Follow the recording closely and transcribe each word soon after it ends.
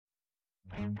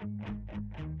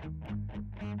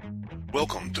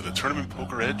Welcome to the Tournament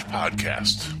Poker Edge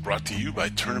podcast, brought to you by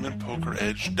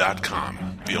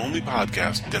TournamentPokerEdge.com, the only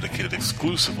podcast dedicated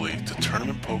exclusively to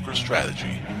tournament poker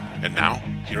strategy. And now,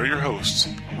 here are your hosts,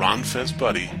 Ron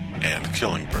Fez-Buddy and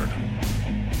Killingbird.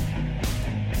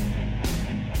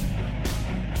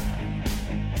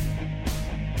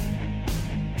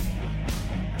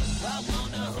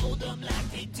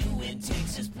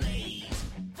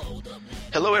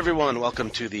 Hello, everyone. Welcome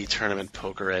to the Tournament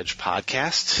Poker Edge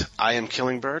podcast. I am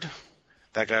Killingbird.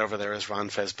 That guy over there is Ron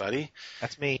Fez-Buddy.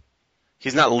 That's me.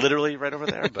 He's not literally right over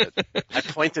there, but I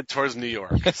pointed towards New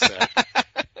York. So.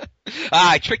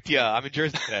 I tricked you. I'm in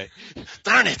Jersey today.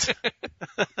 Darn it.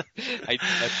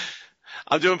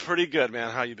 I'm doing pretty good,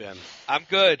 man. How you been? I'm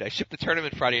good. I shipped the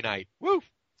tournament Friday night. Woo!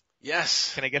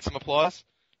 Yes. Can I get some applause?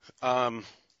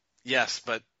 Yes,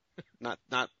 but not.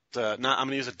 I'm going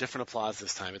to use a different applause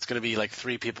this time. It's going to be like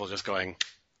three people just going.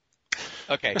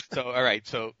 Okay. So, all right.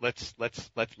 So let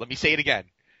me say it again.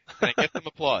 Can I get some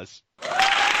applause?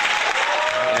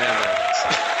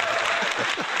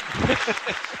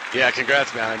 Yeah,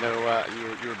 congrats, man. I know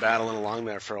you were battling along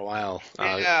there for a while,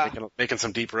 making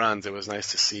some deep runs. It was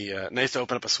nice to see, nice to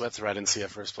open up a sweat thread and see a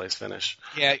first place finish.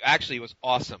 Yeah, actually, it was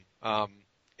awesome.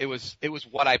 It was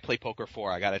what I play poker for.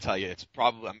 I got to tell you, it's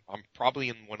probably I'm probably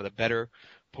in one of the better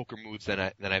poker moods than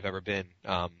I've ever been.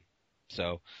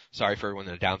 So sorry for everyone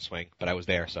in the downswing, but I was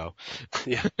there. So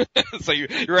yeah. So you're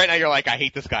right now. You're like, I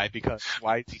hate this guy because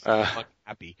why is he so fucking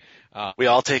happy? We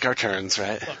all take our turns,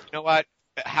 right? Look, you know what?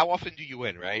 How often do you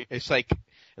win, right? It's like,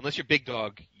 unless you're big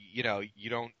dog, you know, you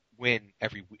don't win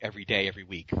every day, every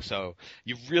week. So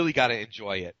you really got to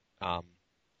enjoy it.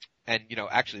 And you know,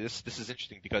 actually, this is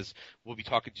interesting because we'll be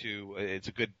talking to. It's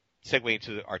a good segue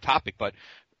into our topic, but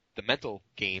the mental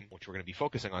game, which we're going to be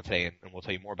focusing on today, and we'll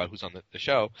tell you more about who's on the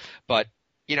show. But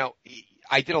you know,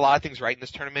 I did a lot of things right in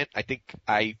this tournament. I think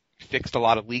I fixed a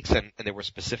lot of leaks, and there were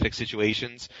specific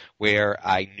situations where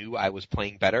I knew I was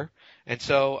playing better, and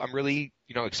so I'm really,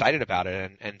 you know, excited about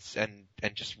it, and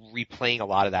just replaying a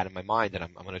lot of that in my mind, and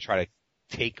I'm going to try to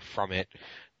take from it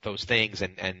those things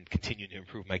and continue to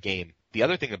improve my game. The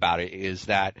other thing about it is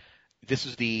that this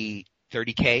is the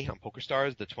 30K on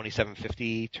PokerStars, the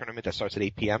 2750 tournament that starts at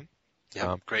 8 p.m.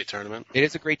 Yeah, great tournament. It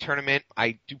is a great tournament.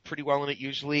 I do pretty well in it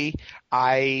usually.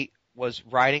 I was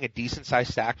riding a decent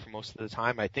sized stack for most of the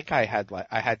time. I think I had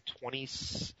 20,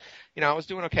 you know, I was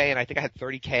doing okay, and I think I had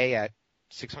 30K at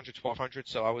 600, 1200,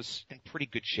 so I was in pretty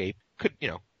good shape. Could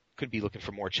be looking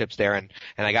for more chips there, and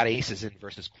I got aces in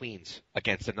versus queens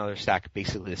against another stack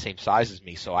basically the same size as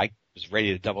me, so I was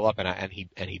ready to double up, and he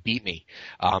beat me.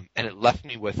 And it left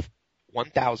me with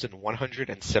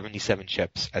 1,177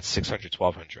 chips at 600,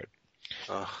 1200.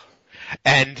 Ugh.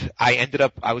 And I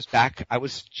was a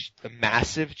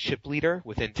massive chip leader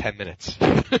within 10 minutes.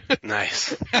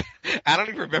 Nice. I don't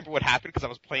even remember what happened because I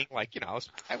was playing like, you know,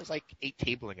 I was like 8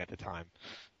 tabling at the time.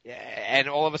 Yeah, and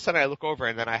all of a sudden I look over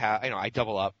and then I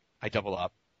double up.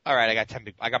 All right, I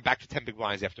got back to 10 big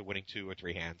blinds after winning 2 or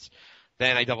 3 hands.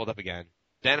 Then I doubled up again.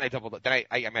 Then I doubled up. Then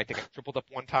I think I tripled up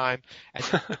one time. And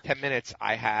in 10 minutes,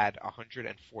 I had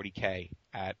 140K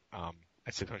at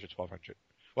 600, 1200.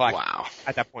 Well, wow.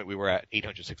 At that point, we were at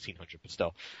 800, 1600, but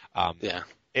still. Yeah.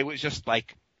 It was just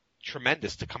like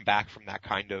tremendous to come back from that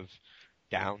kind of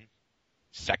down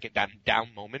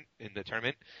moment in the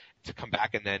tournament, to come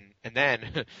back and then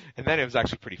it was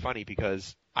actually pretty funny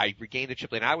because I regained the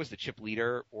chip lead, and I was the chip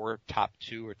leader or top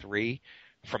 2 or 3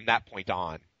 from that point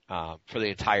on. For the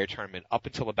entire tournament up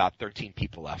until about 13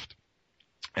 people left.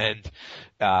 And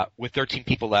with 13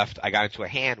 people left, I got into a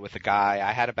hand with a guy.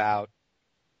 I had about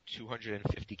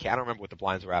 250K. I don't remember what the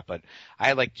blinds were at, but I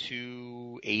had like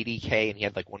 280K and he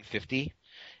had like 150.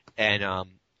 And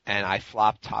I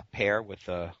flopped top pair with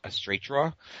a straight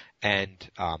draw, and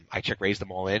I check raised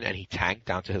them all in, and he tanked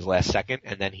down to his last second,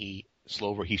 and then he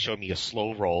showed me a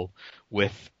slow roll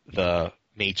with the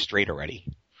made straight already.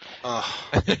 But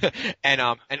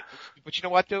you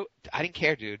know what though? I didn't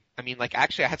care, dude. I mean, like,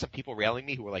 actually I had some people railing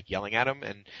me who were like yelling at him,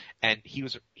 and he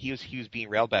was being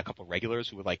railed by a couple of regulars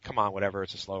who were like, come on, whatever,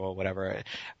 it's a slow, whatever.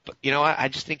 But you know what? I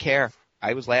just didn't care.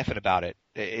 I was laughing about it.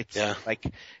 It's like,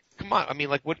 come on. I mean,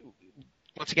 like, what,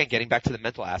 once again, getting back to the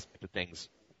mental aspect of things,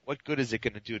 what good is it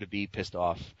going to do to be pissed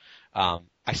off?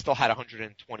 I still had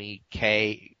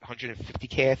 120K,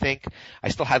 150K, I think. I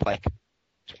still had like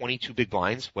 22 big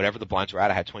blinds, whatever the blinds were at.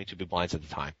 I had 22 big blinds at the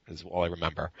time, is all I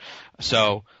remember.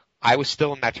 So I was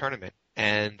still in that tournament,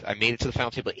 and I made it to the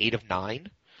final table 8 of 9,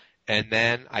 and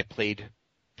then I played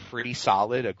pretty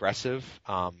solid, aggressive,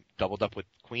 doubled up with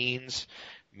queens,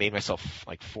 made myself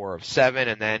like 4 of 7,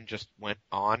 and then just went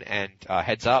on and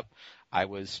heads up. I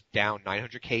was down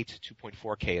 900K to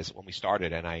 2.4K is when we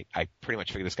started, and I pretty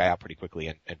much figured this guy out pretty quickly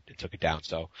and took it down.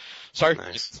 So, sorry,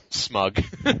 nice. Smug,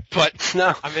 but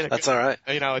no, that's all right.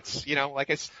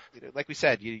 It's like we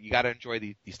said, you got to enjoy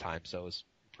these times. So it was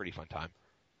a pretty fun time.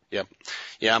 Yep.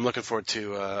 Yeah, I'm looking forward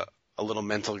to a little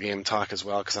mental game talk as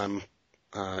well, because I'm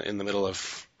in the middle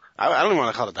of. I don't even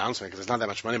want to call it a downswing because there's not that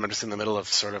much money. But I'm just in the middle of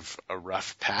sort of a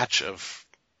rough patch of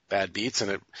bad beats,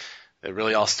 and it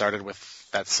really all started with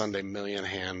that Sunday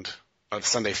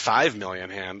Sunday 5 million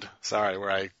hand. Sorry,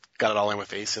 where I got it all in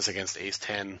with aces against ace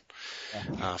 10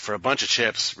 for a bunch of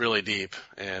chips, really deep,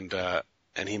 and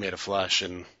he made a flush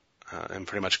and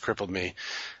pretty much crippled me.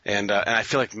 And I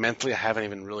feel like mentally I haven't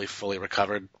even really fully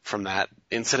recovered from that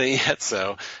incident yet.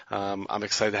 So I'm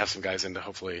excited to have some guys in to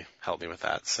hopefully help me with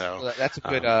that. So well, that's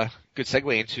a good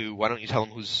segue into why don't you tell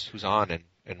them who's on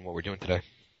and what we're doing today.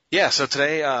 Yeah, so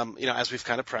today, as we've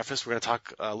kind of prefaced, we're going to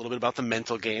talk a little bit about the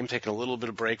mental game, taking a little bit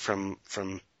of break from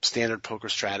standard poker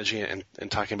strategy and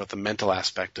talking about the mental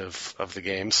aspect of the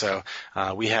game. So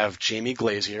we have Jamie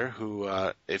Glazier, who,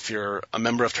 if you're a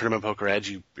member of Tournament Poker Edge,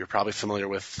 you're probably familiar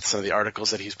with some of the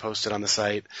articles that he's posted on the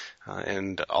site,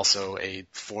 and also a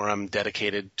forum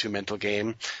dedicated to mental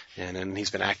game, and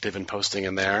he's been active in posting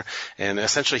in there. And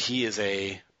essentially, he is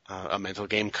a mental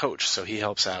game coach, so he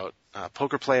helps out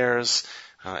poker players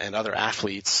and other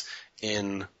athletes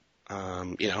in,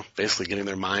 basically getting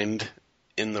their mind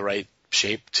in the right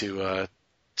shape to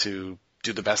do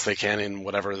the best they can in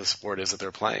whatever the sport is that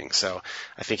they're playing. So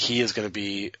I think he is going to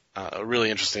be a really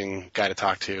interesting guy to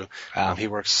talk to. He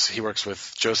works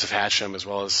with Joseph Hatcham as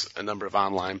well as a number of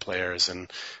online players,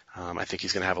 and I think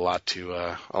he's going to have a lot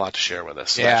to share with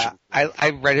us. So yeah,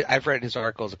 I've read his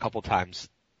articles a couple times.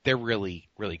 They're really,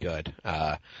 really good.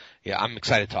 I'm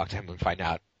excited to talk to him and find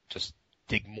out, just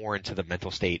dig more into the mental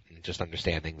state and just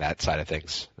understanding that side of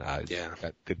things.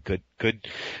 Good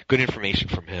information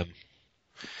from him.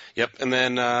 Yep, and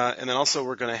then also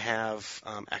we're going to have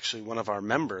actually one of our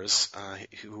members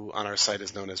who on our site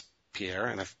is known as P-aire,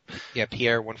 and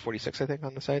P-aire 146 I think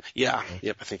on the site. Yeah,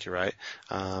 yep, I think you're right.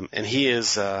 And he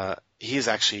is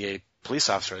actually a police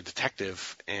officer, a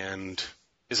detective, and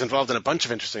is involved in a bunch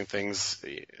of interesting things.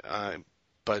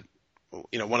 But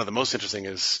one of the most interesting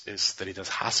is that he does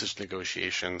hostage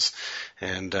negotiations,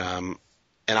 and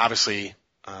obviously,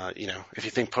 if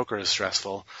you think poker is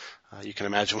stressful, you can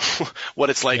imagine what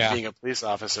it's like being a police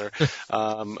officer,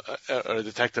 or a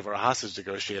detective or a hostage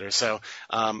negotiator. So,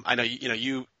 I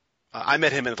know, I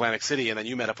met him in Atlantic City, and then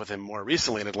you met up with him more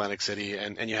recently in Atlantic City,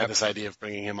 and you had this idea of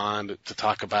bringing him on to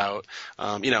talk about,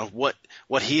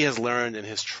 what he has learned in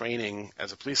his training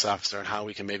as a police officer and how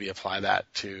we can maybe apply that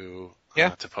to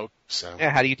poker. So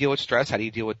how do you deal with stress? How do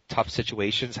you deal with tough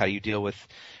situations? How do you deal with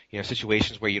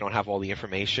situations where you don't have all the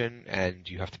information and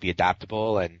you have to be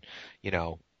adaptable? And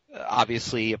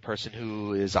obviously, a person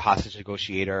who is a hostage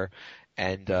negotiator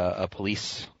and a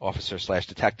police officer /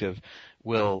 detective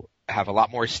will have a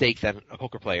lot more stake than a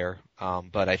poker player.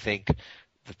 But I think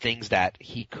the things that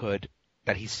his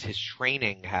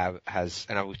training has,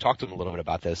 and we've talked to him a little bit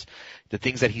about this, the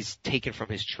things that he's taken from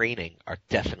his training are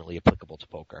definitely applicable to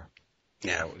poker.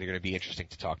 Yeah. They're going to be interesting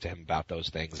to talk to him about those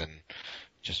things and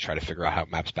just try to figure out how it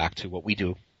maps back to what we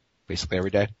do basically every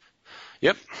day.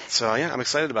 Yep. So I'm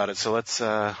excited about it. So let's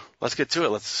get to it.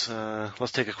 Let's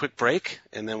take a quick break,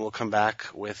 and then we'll come back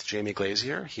with Jamie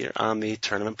Glazier here on the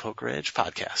Tournament Poker Edge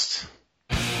podcast.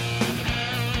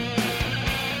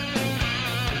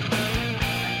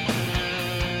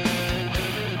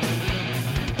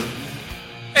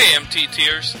 Hey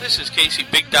MTTers, this is Casey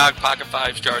Big Dog Pocket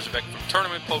Fives Jarzovic from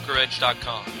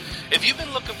TournamentPokerEdge.com. If you've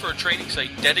been looking for a training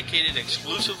site dedicated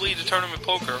exclusively to tournament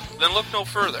poker, then look no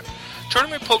further.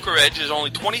 Tournament Poker Edge is only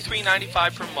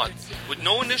 $23.95 per month with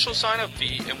no initial sign-up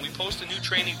fee, and we post a new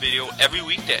training video every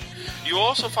weekday. You'll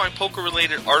also find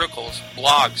poker-related articles,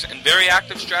 blogs, and very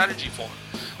active strategy forums.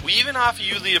 We even offer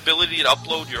you the ability to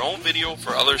upload your own video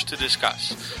for others to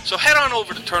discuss. So head on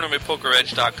over to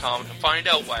TournamentPokerEdge.com and find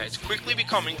out why it's quickly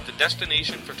becoming the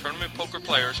destination for tournament poker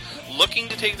players looking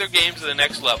to take their game to the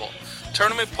next level.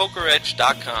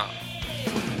 TournamentPokerEdge.com.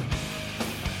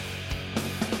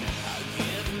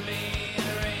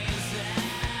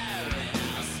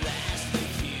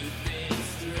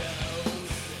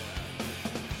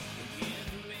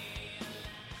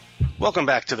 Welcome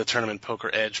back to the Tournament Poker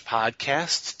Edge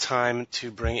podcast. Time to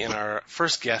bring in our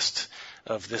first guest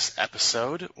of this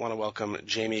episode. Want to welcome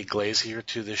Jamie Glazier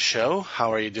to the show.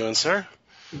 How are you doing, sir?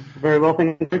 Very well,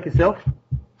 thank you. Yourself?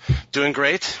 Doing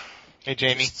great. Hey,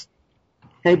 Jamie.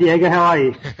 Hey Diego, how are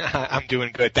you? I'm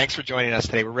doing good. Thanks for joining us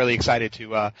today. We're really excited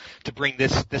to bring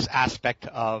this aspect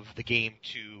of the game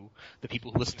to the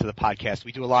people who listen to the podcast.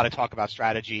 We do a lot of talk about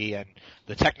strategy and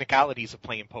the technicalities of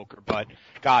playing poker, but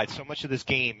God, so much of this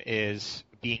game is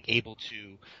being able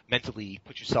to mentally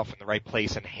put yourself in the right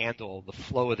place and handle the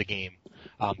flow of the game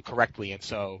correctly. And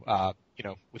so,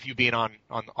 with you being on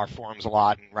our forums a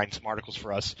lot and writing some articles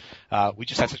for us, we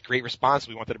just had such great response.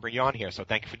 We wanted to bring you on here. So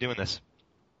thank you for doing this.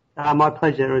 My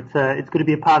pleasure. It's good to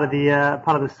be a part of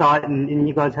the site, and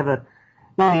you guys not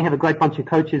only have a great bunch of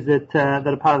coaches that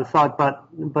are part of the site,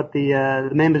 but the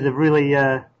members have really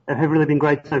been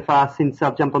great so far since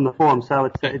I've jumped on the forum. So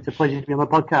it's a pleasure to be on the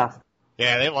podcast.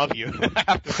 Yeah, they love you. I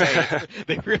have to say,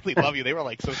 they really love you. They were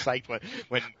like so psyched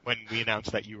when we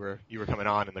announced that you were coming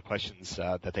on, and the questions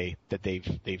that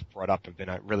they've brought up have been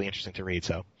really interesting to read.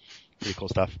 So pretty cool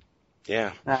stuff.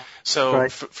 Yeah. So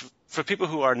for people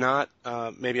who are not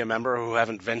maybe a member or who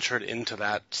haven't ventured into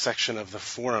that section of the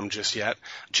forum just yet,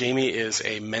 Jamie is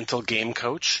a mental game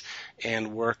coach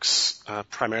and works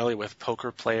primarily with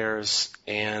poker players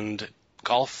and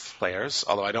golf players,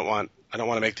 although I don't want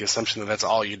to make the assumption that that's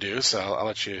all you do, so I'll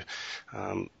let you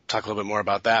talk a little bit more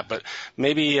about that. But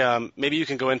maybe you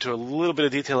can go into a little bit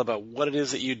of detail about what it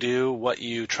is that you do, what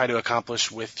you try to accomplish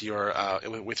with your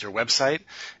website,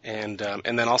 and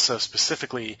then also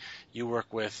specifically you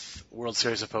work with World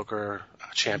Series of Poker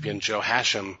champion Joe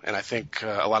Hashim, and I think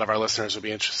a lot of our listeners would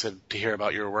be interested to hear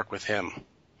about your work with him.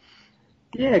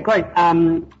 Yeah, great.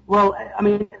 Well, I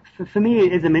mean, for me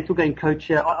as a mental game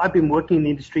coach, I've been working in the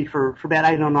industry for about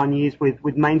 8 or 9 years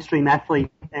with mainstream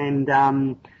athletes and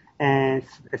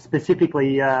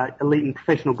specifically elite and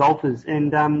professional golfers.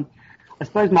 And I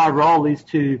suppose my role is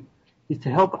to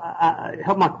help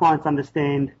my clients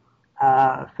understand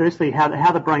firstly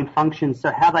how the brain functions, so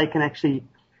how they can actually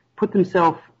put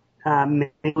themselves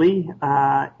mentally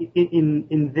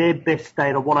in their best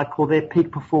state, or what I call their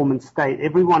peak performance state.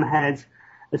 Everyone has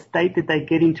a state that they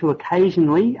get into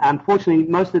occasionally. Unfortunately,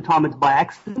 most of the time it's by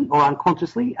accident or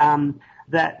unconsciously,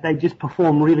 that they just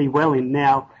perform really well in.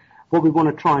 Now, what we want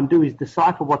to try and do is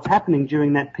decipher what's happening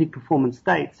during that peak performance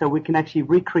state, so we can actually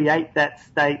recreate that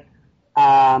state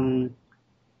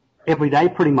every day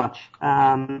pretty much.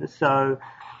 Then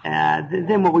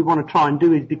what we want to try and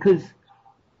do is, because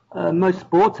most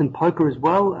sports and poker as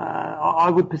well, I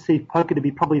would perceive poker to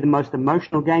be probably the most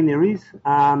emotional game there is,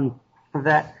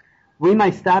 that we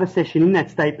may start a session in that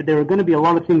state, but there are going to be a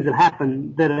lot of things that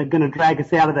happen that are going to drag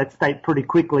us out of that state pretty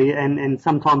quickly, and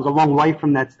sometimes a long way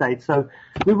from that state. So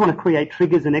we want to create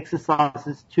triggers and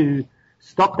exercises to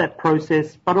stop that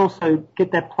process, but also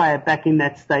get that player back in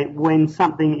that state when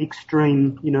something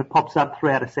extreme, pops up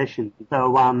throughout a session.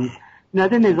 So,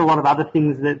 then there's a lot of other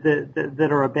things that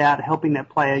are about helping that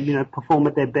player, perform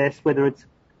at their best, whether it's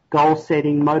goal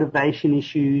setting, motivation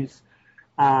issues,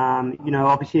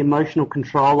 obviously emotional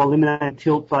control, eliminating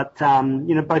tilt, but,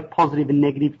 both positive and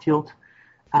negative tilt,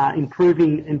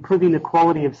 improving the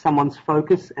quality of someone's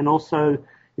focus, and also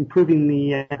improving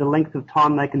the length of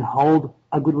time they can hold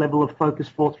a good level of focus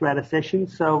for throughout a session.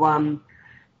 So, from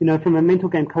a mental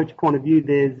game coach point of view,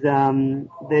 there's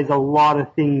a lot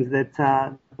of things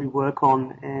that we work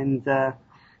on, and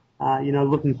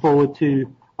looking forward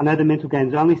to. I know the mental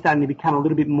games are only starting to become a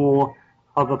little bit more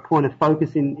of a point of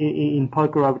focus in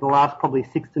poker over the last probably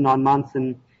 6 to 9 months,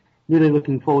 and really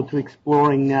looking forward to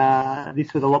exploring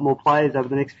this with a lot more players over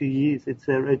the next few years. It's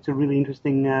a really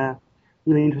interesting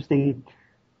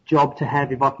job to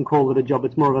have, if I can call it a job.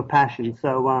 It's more of a passion.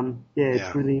 So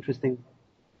it's really interesting.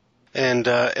 And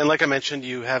like I mentioned,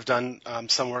 you have done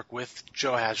some work with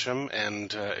Joe Hashim,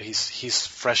 and he's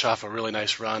fresh off a really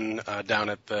nice run down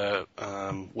at the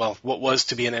what was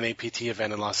to be an NAPT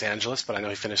event in Los Angeles, but I know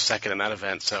he finished second in that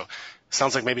event. So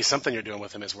sounds like maybe something you're doing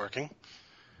with him is working.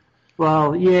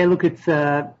 Well, yeah. Look, it's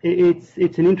an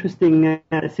interesting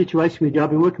situation with Joe. I've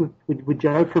been working with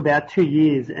Joe for about 2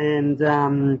 years, and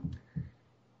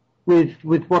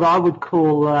with what I would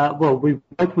call we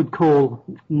both would call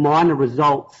minor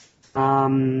results.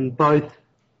 Both,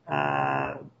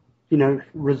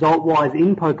 result-wise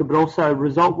in poker, but also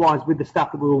result-wise with the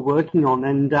stuff that we were working on.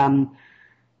 And, I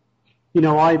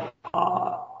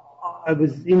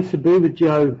was in Cebu with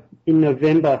Joe in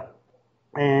November,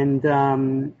 and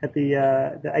at the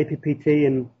APPT,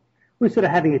 and we were sort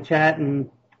of having a chat, and,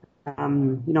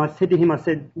 I said to him,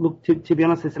 look, to be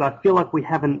honest, I said, I feel like we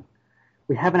haven't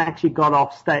actually got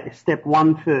off step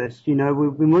one first. We've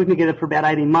been working together for about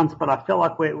 18 months, but I felt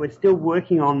like we're still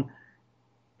working on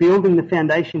building the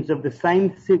foundations of the same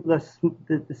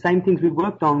things we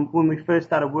worked on when we first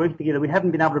started working together. We haven't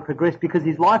been able to progress because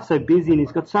his life's so busy and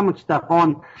he's got so much stuff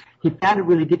on. He found it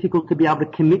really difficult to be able to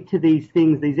commit to these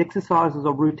things, these exercises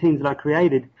or routines that I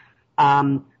created,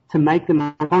 to make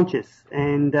them unconscious.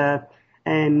 And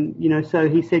so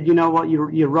he said, you know what,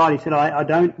 you're right. He said, I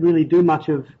don't really do much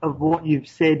of what you've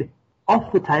said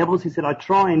off the tables. He said, I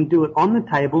try and do it on the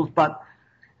tables, but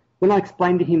when I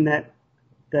explained to him that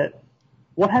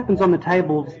what happens on the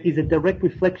tables is a direct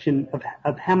reflection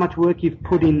of how much work you've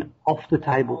put in off the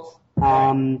tables.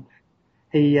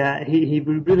 He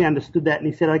really understood that, and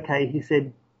he said, okay. He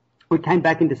said, we came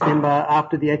back in December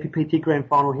after the APPT Grand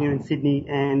Final here in Sydney,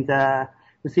 and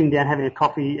we're sitting down having a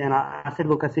coffee, and I said,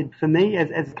 look, I said, for me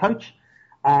as a coach,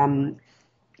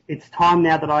 it's time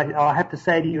now that I have to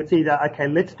say to you, it's either, okay,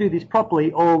 let's do this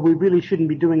properly, or we really shouldn't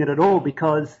be doing it at all,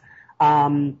 because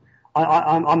I'm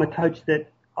a coach that,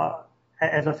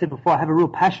 as I said before, I have a real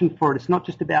passion for it. It's not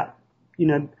just about,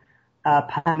 paying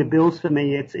the bills for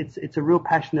me. It's a real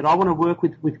passion that I want to work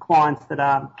with clients that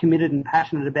are committed and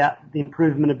passionate about the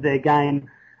improvement of their game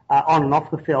on and off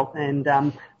the felt. And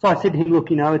so I said to him, look,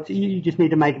 you just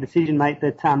need to make a decision, mate,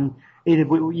 that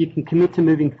either you can commit to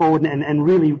moving forward and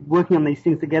really working on these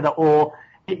things together, or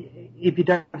if you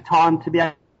don't have time to be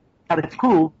able to, it's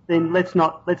cool, then let's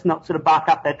not sort of bark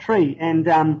up that tree.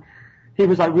 And he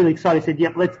was like really excited. He said,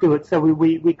 yep, let's do it. So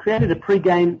we created a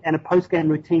pre-game and a post-game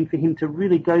routine for him to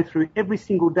really go through every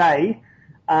single day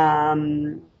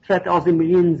throughout the Aussie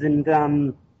Millions,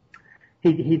 and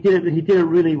he did it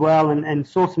really well and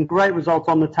saw some great results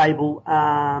on the table.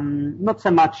 Not so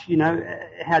much,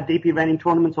 how deep he ran in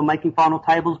tournaments or making final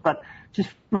tables, but just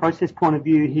from a process point of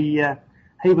view, he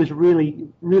was really,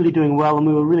 really doing well, and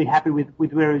we were really happy with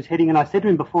where he was heading. And I said to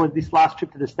him before this last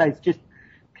trip to the States, just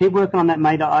keep working on that,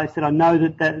 mate. I said, I know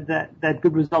that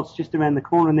good results just around the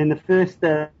corner. And then the first,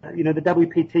 the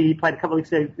WPT, he played a couple of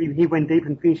weeks ago. He went deep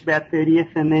and finished about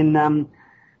 30th. And then,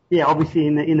 obviously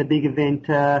in the big event,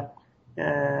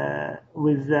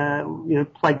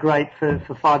 played great for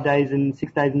 5 days and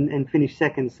 6 days and finished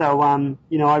second. So, I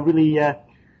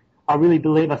really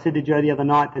believe, I said to Joe the other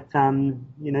night that,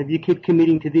 if you keep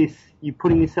committing to this, you're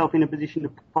putting yourself in a position to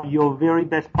play your very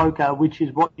best poker, which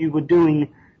is what you were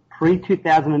doing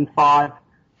pre-2005,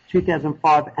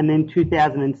 2005, and then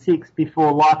 2006,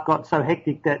 before life got so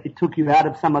hectic that it took you out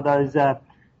of some of those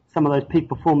peak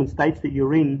performance states that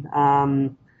you're in.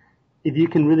 If you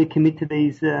can really commit to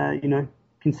these,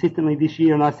 consistently this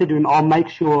year, and I said to him, I'll make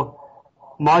sure,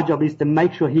 my job is to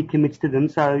make sure he commits to them.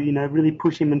 So, really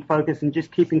push him and focus and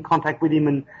just keep in contact with him,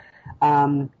 and,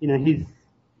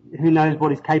 who knows what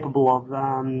he's capable of,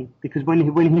 because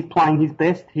when he's playing his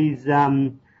best, he's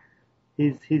an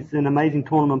amazing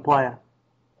tournament player.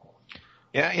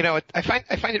 Yeah, I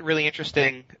find it really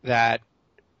interesting that,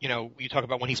 you talk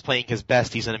about when he's playing his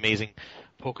best, he's an amazing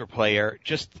poker player.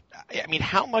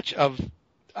 How much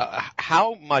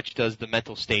does the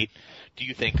mental state, do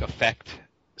you think, affect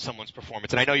someone's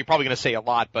performance? And I know you're probably going to say a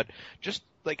lot, but just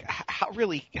like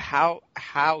how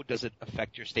does it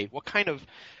affect your state? What kind of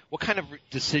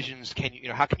decisions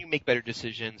how can you make better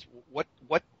decisions?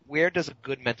 Where does a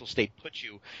good mental state put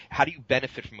you? How do you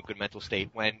benefit from a good mental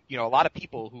state when, a lot of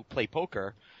people who play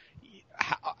poker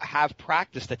have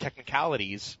practiced the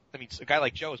technicalities? I mean, a guy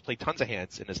like Joe has played tons of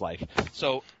hands in his life.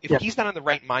 So if he's not in the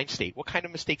right mind state, what kind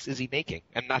of mistakes is he making?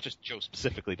 And not just Joe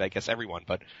specifically, but I guess everyone,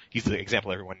 but he's the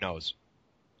example everyone knows.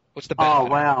 What's the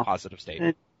benefit of a positive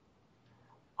state?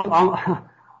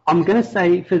 I'm going to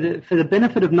say, for the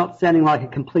benefit of not sounding like a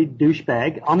complete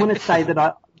douchebag, I'm going to say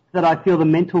that I feel the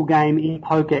mental game in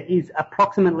poker is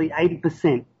approximately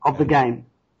 80% of the game.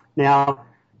 Now,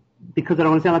 because I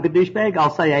don't want to sound like a douchebag,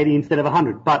 I'll say 80 instead of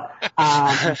 100. But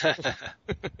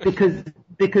because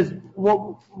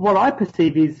what I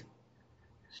perceive is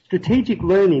strategic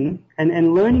learning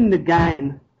and learning the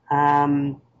game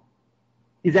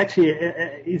is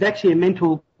actually a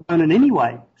mental component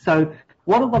anyway. So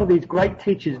what a lot of these great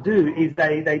teachers do is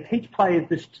they teach players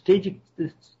the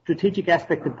strategic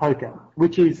aspect of poker,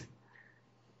 which is,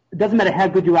 it doesn't matter how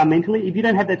good you are mentally, if you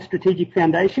don't have that strategic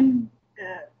foundation,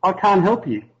 I can't help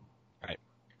you.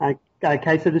 Right.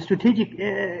 Okay, so the strategic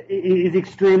is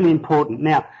extremely important.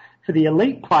 Now, for the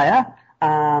elite player,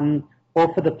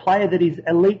 or for the player that is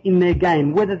elite in their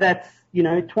game, whether that's,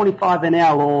 25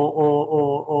 NL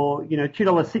or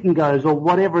 $2 sit and goes or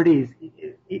whatever it is,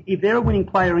 if they're a winning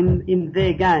player in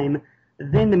their game,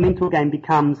 then the mental game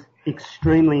becomes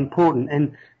extremely important.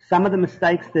 And some of the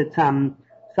mistakes that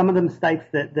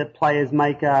players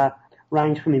make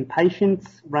range from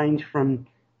impatience, range from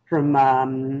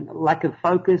lack of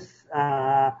focus,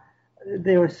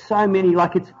 there are so many,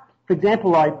 like it's, for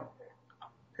example, like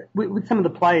with some of the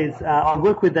players, I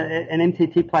work with an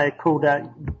MTT player called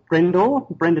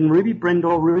Brendan Ruby,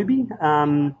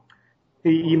 who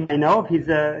you may know of. He's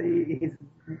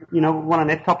won an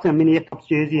F-Tops and a mini F-Tops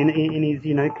jersey, and he's,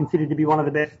 considered to be one of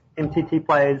the best MTT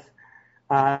players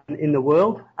in the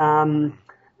world. One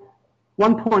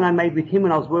point I made with him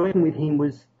when I was working with him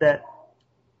was that,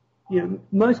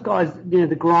 most guys,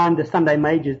 the grind, the Sunday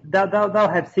majors, they'll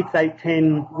have 6, 8,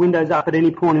 10 windows up at any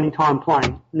point in time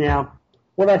playing. Now,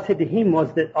 what I said to him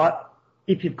was that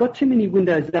if you've got too many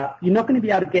windows up, you're not going to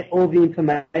be able to get all the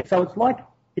information. So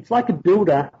it's like a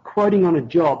builder quoting on a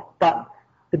job, but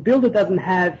the builder doesn't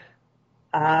have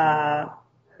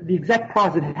the exact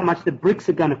price of how much the bricks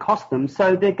are going to cost them.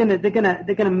 So they're going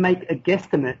to make a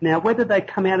guesstimate. Now, whether they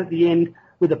come out at the end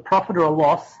with a profit or a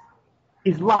loss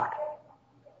is luck,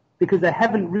 because they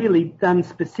haven't really done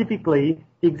specifically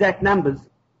the exact numbers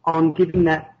on giving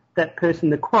that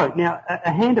person the quote. Now,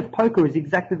 a hand of poker is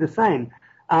exactly the same.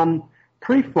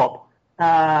 Pre-flop,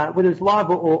 whether it's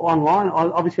live or online,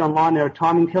 obviously online there are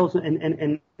timing tells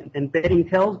and betting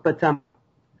tells, but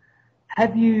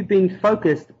have you been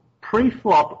focused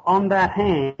pre-flop on that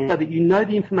hand so that you know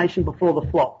the information before the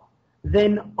flop,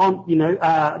 then on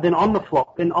the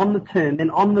flop, then on the turn, then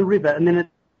on the river, and then at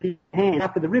the hand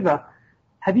after the river?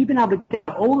 Have you been able to get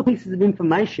all the pieces of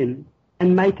information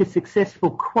and make a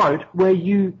successful quote where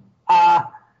you are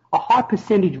a high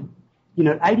percentage,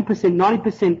 80%,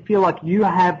 90% feel like you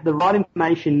have the right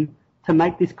information to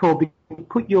make this call,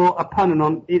 put your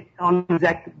opponent on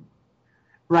exact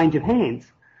range of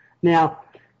hands? Now,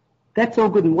 that's all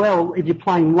good and well if you're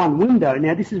playing one window.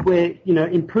 Now, this is where,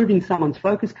 improving someone's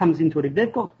focus comes into it. If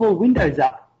they've got 4 windows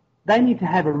up, they need to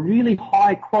have a really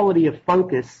high quality of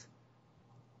focus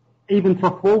even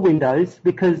for 4 windows,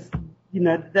 because,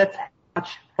 that's how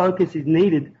much focus is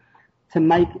needed to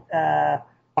make a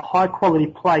high quality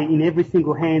play in every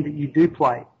single hand that you do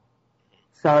play.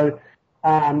 So,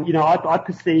 I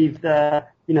perceive,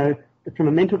 from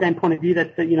a mental game point of view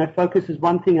that focus is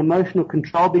one thing, emotional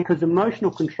control, because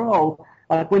emotional control,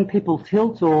 when people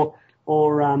tilt or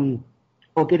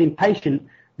get impatient,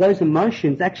 those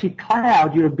emotions actually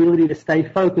cloud your ability to stay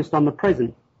focused on the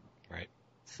present. Right.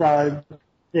 So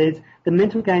there's the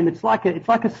mental game. It's like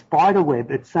a spider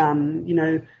web. It's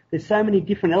there's so many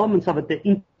different elements of it that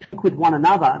interact with one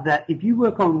another, that if you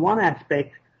work on one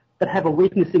aspect but have a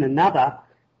weakness in another,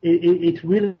 it's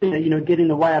really get in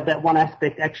the way of that one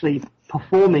aspect actually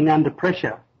performing under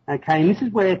pressure. Okay, and this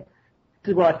is where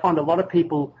I find a lot of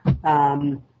people, they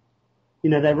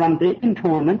run deep in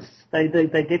tournaments. They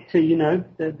get to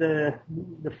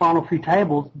the final few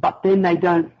tables, but then they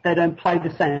don't play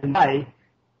the same way.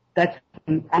 That's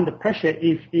under pressure.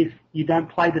 If you don't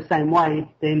play the same way,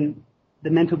 then the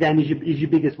mental game is your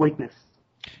biggest weakness.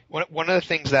 One of the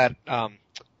things that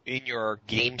in your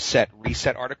game set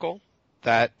reset article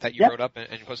that you wrote up and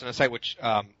posted on the site, which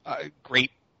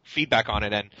great feedback on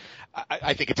it, and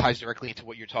I think it ties directly into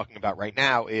what you're talking about right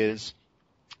now, is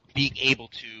being able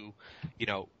to,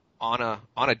 on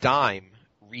a dime,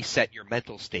 reset your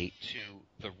mental state to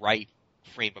the right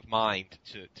frame of mind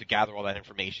to gather all that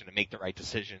information and make the right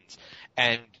decisions.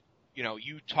 And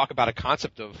you talk about a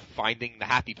concept of finding the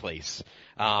happy place,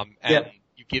 and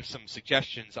you give some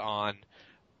suggestions on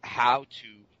how to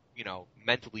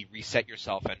mentally reset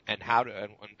yourself and how to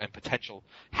and potential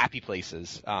happy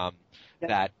places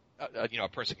that a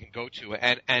person can go to,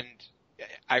 and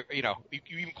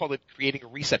you even call it creating a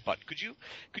reset button. Could you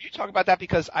talk about that,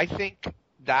 because I think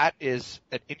that is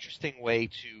an interesting way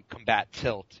to combat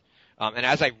tilt. And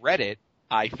as I read it,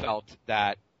 I felt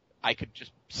that I could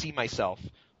just see myself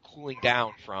cooling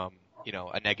down from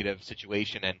a negative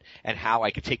situation, and how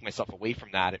I could take myself away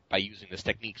from that by using this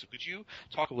technique. So could you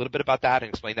talk a little bit about that and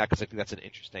explain that, because I think that's an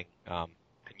interesting and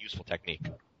useful technique.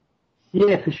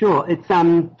 Yeah, for sure. It's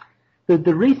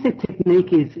the reset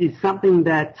technique is something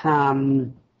that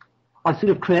I sort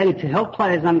of created to help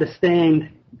players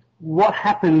understand what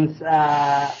happens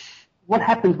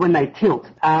when they tilt.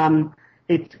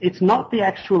 It's not the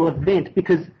actual event,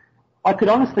 because I could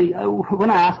honestly, when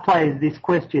I ask players this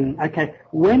question, okay,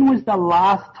 when was the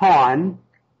last time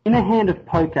in a hand of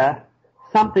poker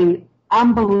something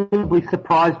unbelievably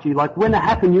surprised you? Like when it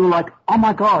happened, you were like, oh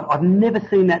my God, I've never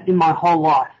seen that in my whole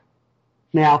life.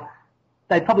 Now,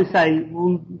 they probably say,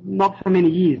 well, not for many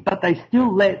years, but they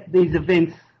still let these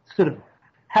events sort of,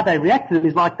 how they react to them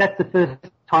is like that's the first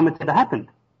time it's ever happened.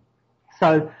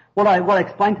 So what I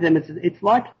explain to them is it's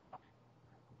like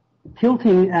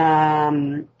tilting,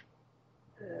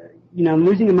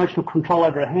 losing emotional control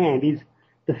over a hand is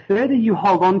the further you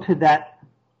hold on to that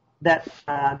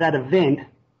event,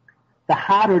 the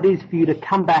harder it is for you to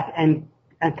come back and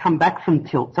come back from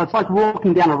tilt. So it's like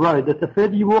walking down a road. That the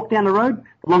further you walk down a road,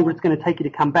 the longer it's going to take you to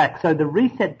come back. So the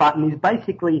reset button is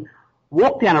basically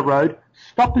walk down a road,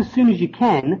 stop as soon as you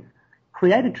can,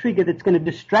 create a trigger that's going to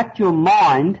distract your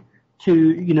mind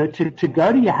to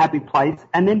go to your happy place,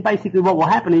 and then basically what will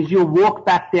happen is you'll walk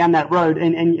back down that road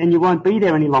and you won't be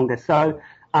there any longer. So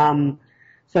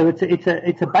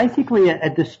it's basically a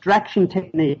distraction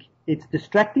technique. It's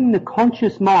distracting the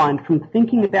conscious mind from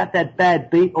thinking about that bad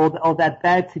beat or that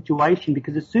bad situation,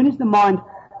 because as soon as the mind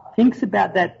thinks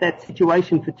about that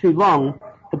situation for too long,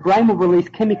 the brain will release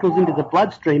chemicals into the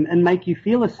bloodstream and make you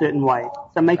feel a certain way.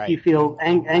 So make you feel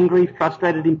angry,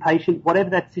 frustrated, impatient, whatever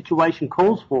that situation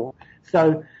calls for.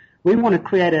 So we want to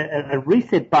create a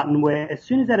reset button where as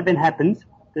soon as that event happens,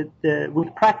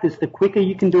 with practice, the quicker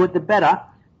you can do it, the better.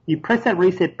 You press that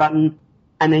reset button,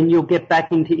 and then you'll get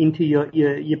back into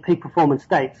your peak performance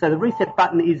state. So the reset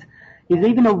button is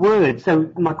even a word.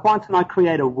 So my clients and I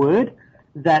create a word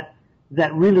that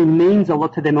really means a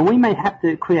lot to them, and we may have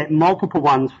to create multiple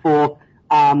ones for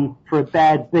a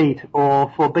bad beat,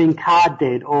 or for being card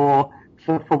dead, or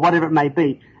for whatever it may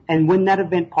be. And when that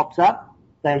event pops up,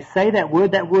 they say that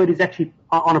word. That word is actually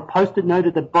on a post-it note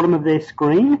at the bottom of their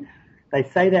screen. They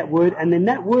say that word, and then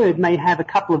that word may have a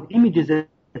couple of images to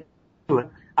it.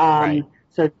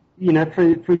 So,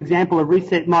 for example, a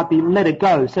reset might be let it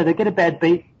go. So they get a bad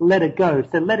beat, let it go.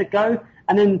 So let it go,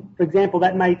 and then, for example,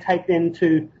 that may take them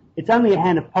to, it's only a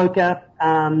hand of poker.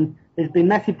 There's been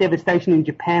massive devastation in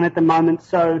Japan at the moment,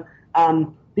 so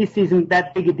this isn't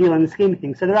that big a deal in the scheme of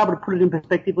things. So they're able to put it in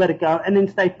perspective, let it go, and then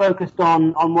stay focused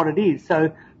on what it is.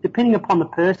 So depending upon the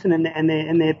person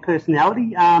and their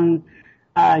personality,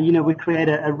 we create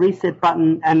a reset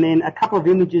button and then a couple of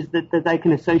images that they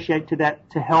can associate to that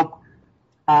to help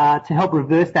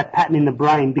reverse that pattern in the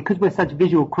brain. Because we're such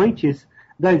visual creatures,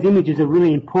 those images are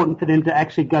really important for them to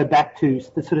actually go back to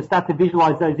sort of start to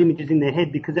visualize those images in their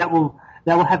head, because that will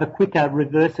have a quicker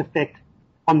reverse effect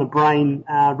on the brain,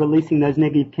 releasing those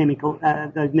negative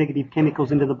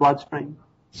chemicals into the bloodstream.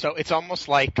 So it's almost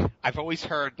like I've always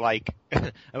heard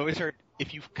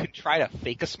if you can try to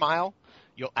fake a smile,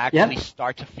 you'll actually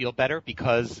start to feel better,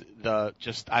 because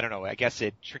I guess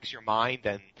it tricks your mind,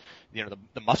 and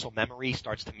the muscle memory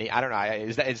starts to make, I don't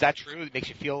know, is that true? It makes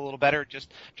you feel a little better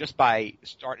just by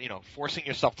forcing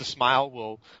yourself to smile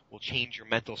will change your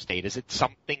mental state. Is it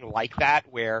something like that,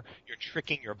 where you're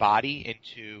tricking your body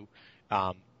into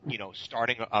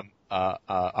starting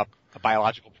a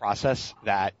biological process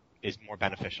that is more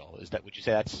beneficial? Would you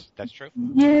say that's true?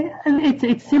 Yeah,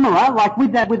 it's similar. Like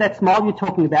with that smile you're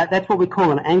talking about, that's what we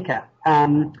call an anchor.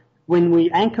 When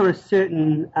we anchor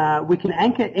we can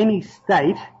anchor any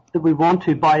state that we want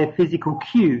to by a physical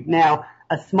cue. Now,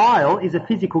 a smile is a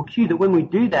physical cue that when we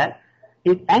do that,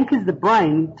 it anchors the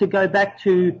brain to go back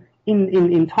to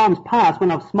in times past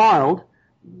when I've smiled.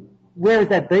 Where has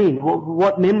that been?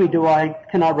 What memory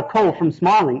can I recall from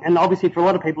smiling? And obviously for a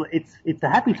lot of people, it's a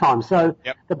happy time. So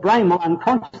the brain will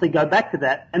unconsciously go back to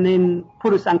that and then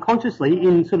put us unconsciously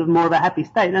in sort of more of a happy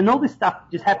state. And all this stuff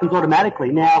just happens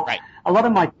automatically. Now, a lot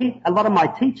of my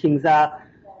teachings are,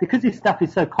 because this stuff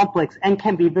is so complex and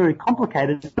can be very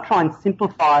complicated, I try and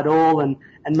simplify it all and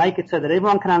make it so that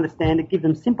everyone can understand it, give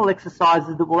them simple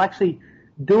exercises that will actually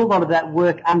do a lot of that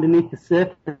work underneath the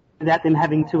surface without them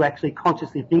having to actually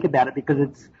consciously think about it,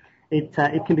 because it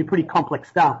can be pretty complex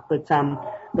stuff. But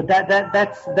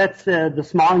that's the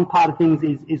smiling part of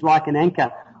things is like an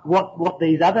anchor. What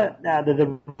these other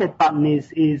the reset button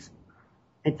is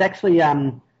it's actually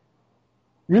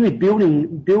really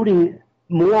building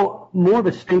more of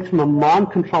a strength from a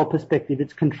mind control perspective.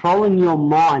 It's controlling your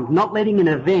mind, not letting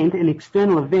an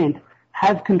external event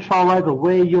have control over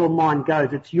where your mind goes.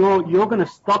 It's you're going to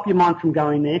stop your mind from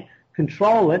going there,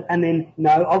 control it, and then, no,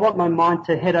 I want my mind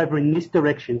to head over in this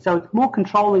direction. So it's more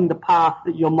controlling the path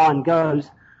that your mind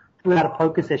goes throughout a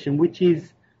poker session, which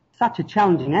is such a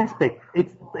challenging aspect.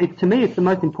 To me, it's the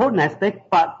most important aspect,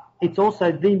 but it's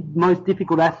also the most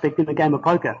difficult aspect in the game of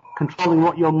poker, controlling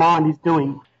what your mind is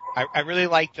doing. I really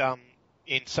liked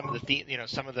in some of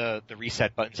the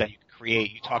reset buttons that you could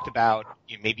create. You talked about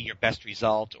maybe your best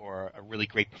result or a really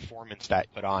great performance that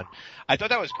you put on. I thought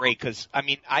that was great, because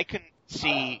I can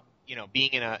see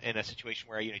being in a situation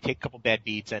where you take a couple bad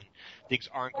beats and things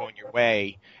aren't going your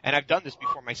way. And I've done this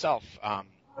before myself.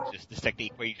 Just this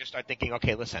technique where you just start thinking,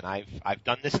 okay, listen, I've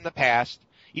done this in the past.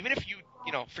 Even if you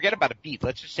forget about a beat,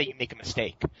 let's just say you make a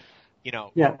mistake. You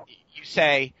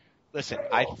say, listen,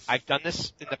 I've done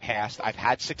this in the past. I've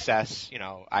had success.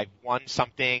 I've won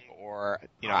something, or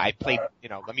I played.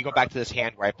 Let me go back to this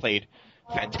hand where I played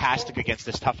fantastic against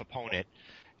this tough opponent,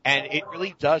 And it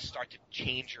really does start to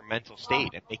change your mental state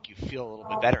and make you feel a little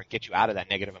bit better and get you out of that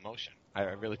negative emotion. I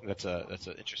really think that's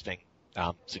an interesting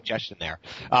suggestion there.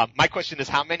 My question is,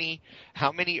 how many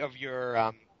of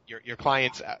your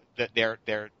clients that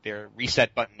their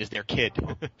reset button is their kid?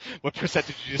 What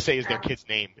percentage did you say is their kid's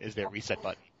name is their reset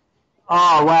button?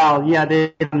 Oh wow, yeah,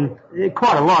 they're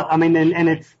quite a lot. I mean, and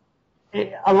it's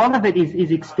a lot of it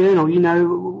is external. You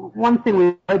know, one thing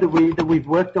we know that we've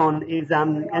worked on is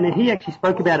and he actually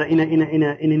spoke about it in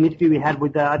an interview we had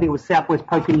with I think it was Southwest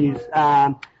Poker News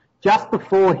just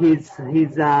before his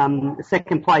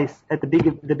second place at the big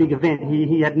event.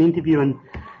 He had an interview, and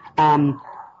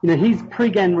you know, his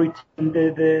pre-game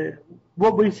routine,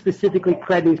 what we specifically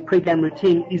created in his pre-game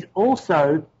routine is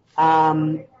also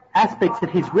aspects of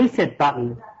his reset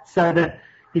button, so that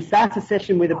he starts a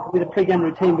session with a pre-game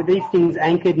routine with these things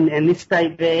anchored and this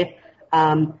state there.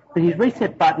 But his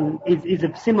reset button is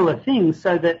of similar things,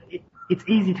 so that it's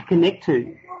easy to connect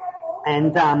to.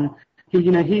 And I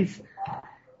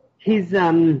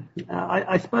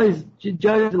suppose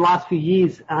Joe, the last few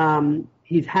years,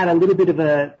 he's had a little bit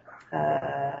of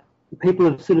people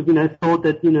have sort of thought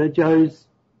that Joe's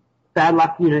bad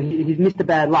luck. He's Mr.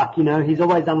 Bad Luck. He's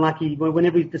always unlucky.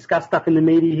 Whenever he's discussed stuff in the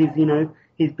media,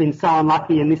 he's been so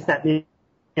unlucky and this, that, and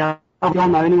we all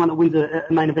know anyone that wins a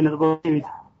main event of the World Series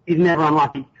is never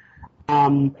unlucky.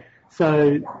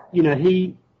 So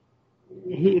he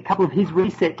a couple of his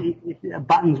reset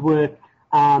buttons were,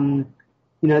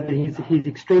 that he's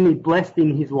extremely blessed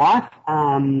in his life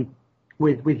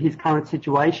with his current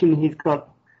situation. He's got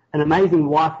an amazing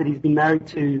wife that he's been married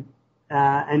to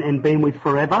and been with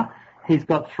forever. He's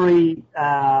got four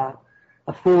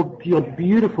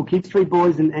beautiful kids, 3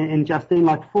 boys and Justine,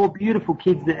 like 4 beautiful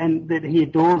kids that he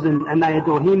adores and they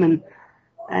adore him.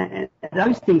 And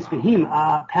those things for him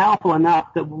are powerful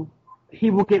enough that he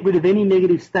will get rid of any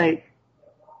negative state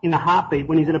in a heartbeat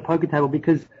when he's at a poker table,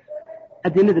 because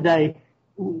at the end of the day,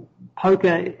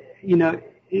 poker,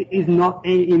 is not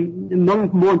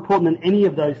more important than any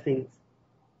of those things.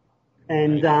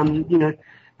 And,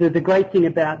 the great thing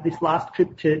about this last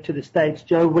trip to the States,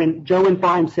 Joe went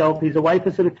by himself. He's away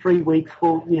for sort of 3 weeks,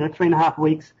 3.5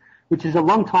 weeks, which is a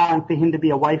long time for him to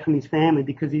be away from his family,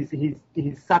 because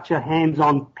he's such a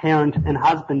hands-on parent and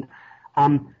husband.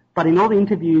 But in all the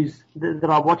interviews that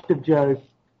I watched of Joe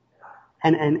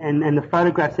and the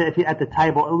photographs at the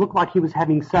table, it looked like he was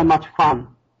having so much fun.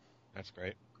 That's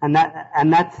great. And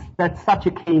that's such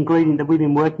a key ingredient that we've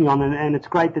been working on, and it's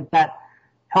great that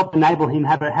helped enable him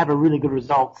have a really good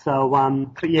result. So,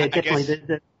 but yeah,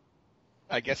 definitely.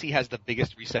 I guess he has the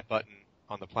biggest reset button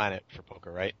on the planet for poker,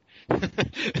 right?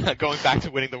 Going back to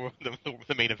winning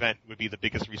the main event would be the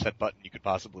biggest reset button you could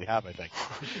possibly have, I think.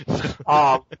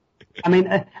 I mean,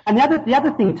 and the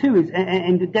other thing too is,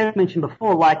 and Derek mentioned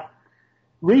before, like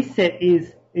reset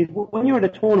is when you're at a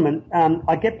tournament.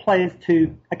 I get players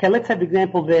to, let's say for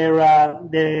example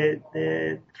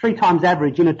they're 3 times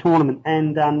average in a tournament,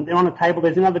 and they're on a table.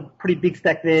 There's another pretty big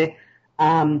stack there.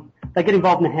 They get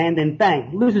involved in a hand, then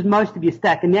bang, loses most of your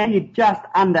stack, and now you're just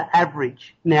under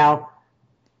average. Now,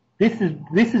 this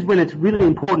is when it's really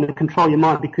important to control your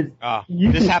mind, because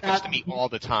this happens to me all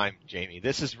the time, Jamie.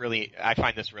 I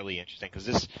find this really interesting,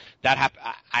 because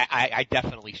I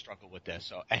definitely struggle with this.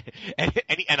 So, and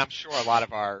I'm sure a lot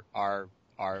of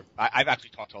I've actually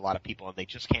talked to a lot of people, and they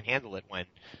just can't handle it when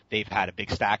they've had a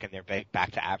big stack and they're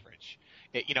back to average.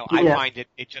 I find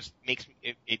it just makes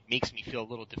me feel a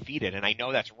little defeated, and I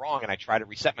know that's wrong, and I try to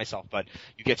reset myself, but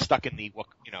you get stuck in the what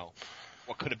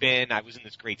could have been. I was in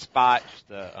this great spot just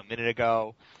a minute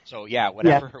ago. So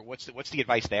whatever. Yeah. What's the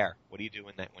advice there? What do you do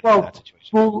when you're in that situation?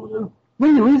 Well,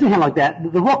 when you lose a hand like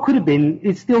that, the what could have been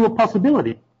is still a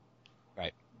possibility.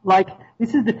 Right. Like,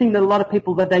 this is the thing that a lot of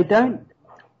people, that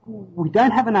we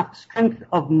don't have enough strength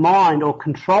of mind or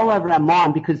control over our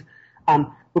mind, because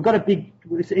we've got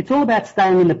it's all about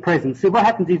staying in the present. So what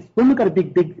happens is, when we've got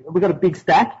a big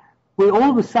stack, we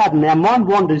all of a sudden our mind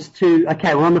wanders to,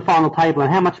 we're on the final table,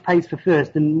 and how much pays for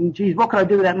first, and geez, what could I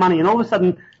do with that money? And all of a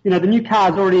sudden, the new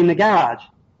car's already in the garage.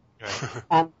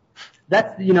 Right.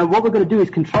 That's, what we're going to do is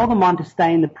control the mind to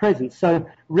stay in the present. So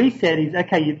reset is,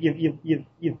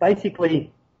 you've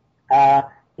basically,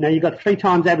 you've got 3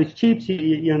 times average chips,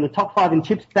 you're in the top 5 in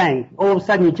chips, bang, all of a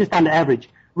sudden you're just under average.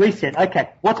 Reset,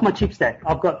 what's my chip stack?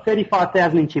 I've got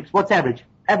 35,000 in chips. What's average?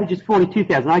 Average is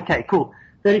 42,000. Okay, cool.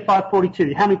 35,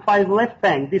 42. How many players are left?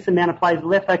 Bang, this amount of players are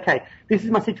left. Okay, this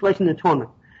is my situation in the tournament.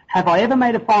 Have I ever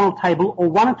made a final table or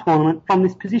won a tournament from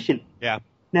this position? Yeah.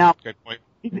 Now, good point.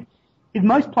 If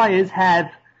most players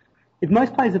have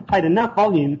played enough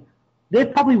volume,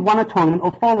 they've probably won a tournament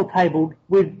or final tabled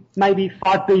with maybe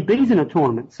 5 BBs in a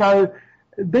tournament. So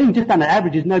being just under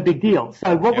average is no big deal.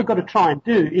 So what we've got to try and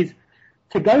do is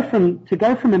to go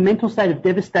from a mental state of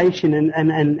devastation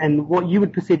and what you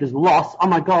would perceive as loss, oh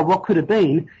my God, what could have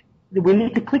been, we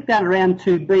need to click that around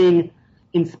to being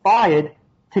inspired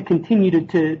to continue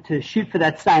to shoot for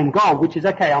that same goal, which is,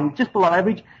 okay, I'm just below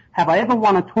average. Have I ever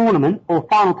won a tournament or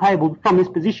final table from this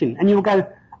position? And you'll go,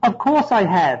 of course I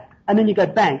have. And then you go,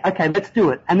 bang, okay, let's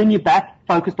do it. And then you're back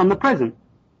focused on the present.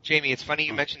 Jamie, it's funny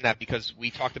you mentioned that because we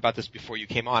talked about this before you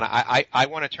came on. I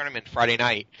won a tournament Friday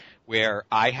night where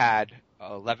I had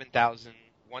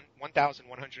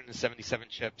 1,177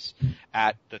 chips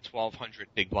at the 1,200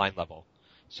 big blind level.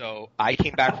 So I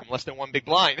came back from less than one big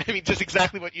blind. I mean, just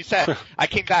exactly what you said. I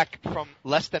came back from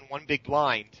less than one big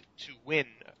blind to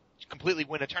completely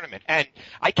win a tournament. And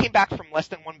I came back from less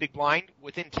than one big blind.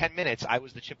 Within 10 minutes, I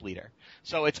was the chip leader.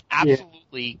 So it's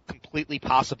absolutely, completely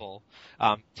possible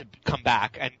to come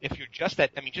back. And if you're just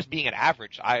being at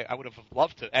average, I would have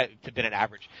loved to been at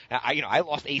average. I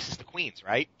lost aces to queens,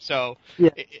 right? So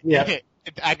I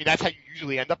mean, that's how you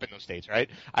usually end up in those states, right?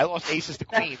 I lost aces to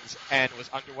queens and was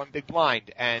under one big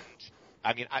blind. And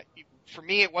I mean, for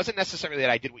me, it wasn't necessarily that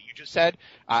I did what you just said.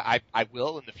 I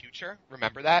will in the future.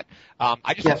 Remember that.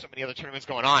 I just have so many other tournaments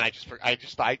going on. I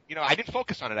didn't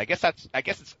focus on it. I guess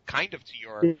it's kind of to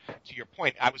your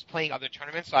point. I was playing other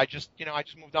tournaments, so I just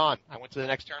moved on. I went to the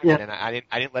next tournament, and I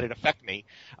didn't let it affect me.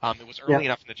 It was early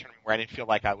enough in the tournament where I didn't feel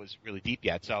like I was really deep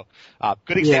yet. So,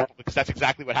 good example because that's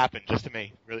exactly what happened just to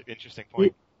me. Really interesting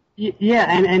point. Yeah,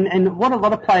 and what a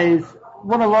lot of players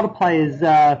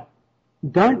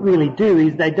don't really do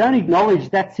is they don't acknowledge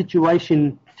that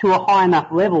situation to a high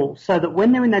enough level so that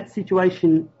when they're in that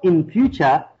situation in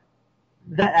future,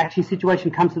 that actually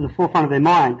situation comes to the forefront of their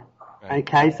mind. Right.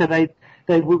 Okay, so they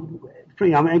I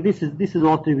mean, this is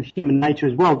all to do with human nature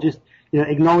as well, just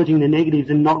acknowledging the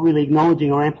negatives and not really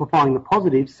acknowledging or amplifying the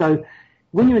positives. So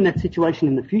when you're in that situation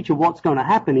in the future, what's going to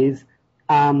happen is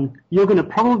you're going to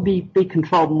probably be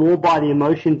controlled more by the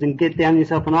emotions and get down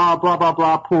yourself and, blah, blah,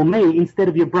 blah, poor me, instead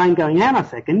of your brain going, hang on a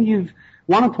second, you've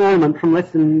won a tournament from less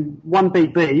than 1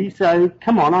 BB, so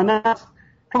come on, I know that's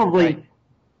probably,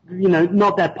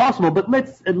 not that possible, but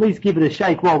let's at least give it a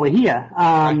shake while we're here.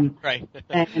 Right.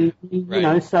 And,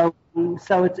 so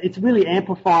it's really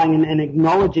amplifying and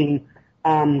acknowledging,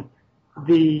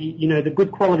 the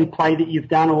good quality play that you've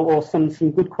done or some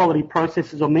good quality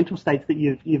processes or mental states that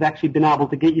you've actually been able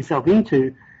to get yourself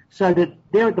into so that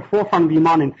they're at the forefront of your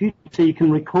mind in future so you can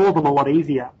recall them a lot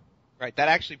easier. Right. That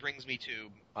actually brings me to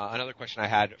another question I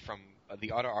had from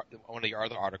one of your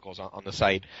other articles on the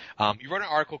site. You wrote an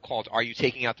article called "Are You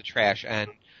Taking Out the Trash?" And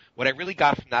what I really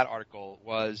got from that article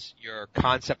was your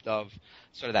concept of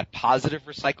sort of that positive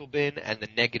recycle bin and the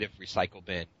negative recycle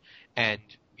bin. And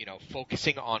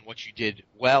focusing on what you did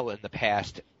well in the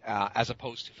past, as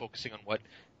opposed to focusing on what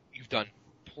you've done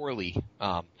poorly.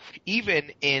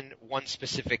 Even in one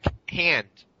specific hand,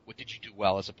 what did you do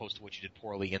well as opposed to what you did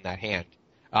poorly in that hand?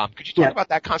 Could you talk about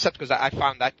that concept? Because I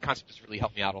found that concept has really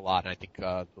helped me out a lot, and I think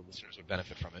the listeners would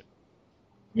benefit from it.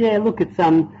 Yeah, look, it's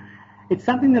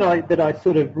something that I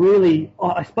sort of really,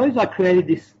 I suppose I created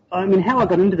this. I mean, how I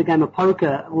got into the game of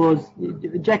poker was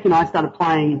Jackie and I started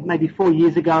playing maybe 4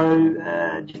 years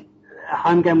ago, just a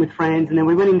home game with friends, and then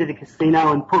we went into the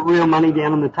casino and put real money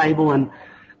down on the table and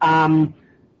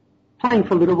playing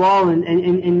for a little while.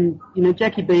 And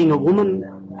Jackie being a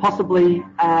woman, possibly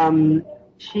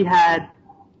she had,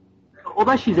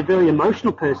 although she's a very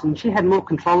emotional person, she had more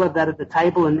control of that at the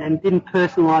table and didn't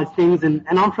personalize things. And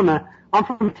I'm from a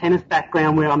tennis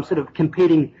background where I'm sort of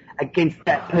competing against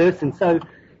that person. So,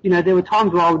 there were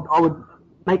times where I would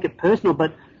make it personal,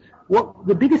 but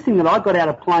the biggest thing that I got out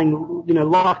of playing,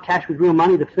 live cash with real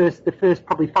money the first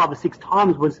probably 5 or 6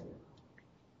 times was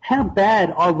how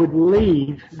bad I would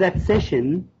leave that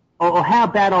session or how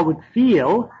bad I would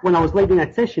feel when I was leaving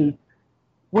that session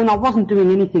when I wasn't doing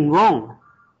anything wrong.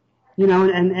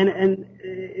 And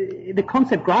the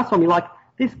concept grasped on me, like,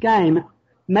 this game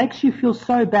makes you feel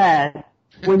so bad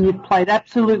when you've played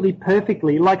absolutely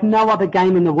perfectly, like no other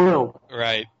game in the world.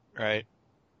 Right.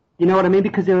 You know what I mean?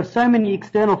 Because there are so many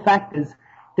external factors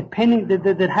depending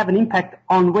that have an impact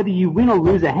on whether you win or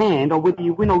lose a hand or whether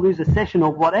you win or lose a session or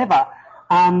whatever.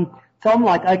 So I'm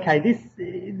like, okay,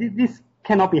 this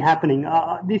cannot be happening.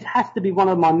 This has to be one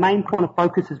of my main point of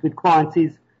focuses with clients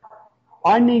is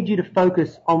I need you to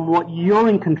focus on what you're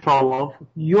in control of,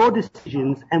 your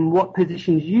decisions, and what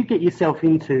positions you get yourself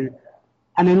into,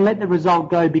 and then let the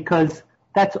result go because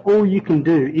that's all you can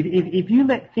do. If you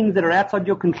let things that are outside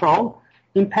your control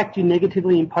impact you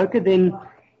negatively in poker, then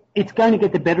it's going to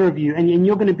get the better of you, and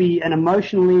you're going to be an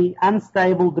emotionally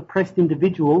unstable, depressed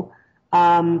individual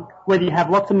whether you have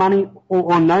lots of money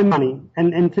or no money.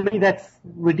 And to me, that's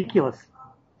ridiculous.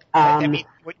 I mean,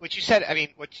 what you said. I mean,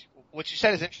 what you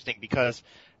said is interesting because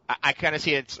I kind of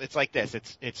see it's like this.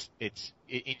 It's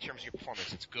in terms of your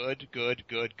performance, it's good,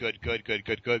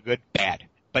 bad.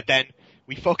 But then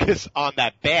we focus on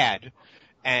that bad,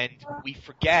 and we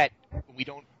forget, we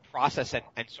don't process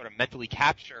and sort of mentally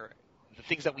capture the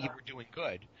things that we were doing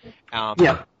good.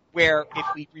 Where if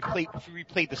we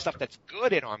replay the stuff that's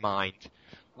good in our mind,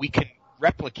 we can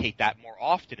replicate that more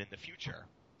often in the future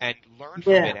and learn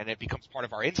from it, and it becomes part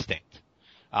of our instinct.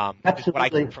 Is what I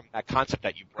think from that concept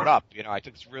that you brought up. You know, I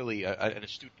think it's really an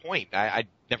astute point. I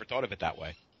never thought of it that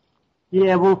way.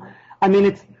 Yeah, well, I mean,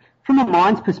 it's from a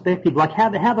mind's perspective, like how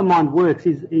the mind works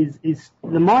is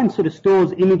the mind sort of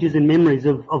stores images and memories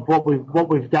of what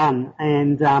we've done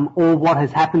and or what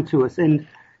has happened to us, and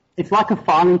it's like a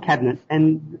filing cabinet,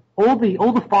 and all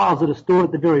the files that are stored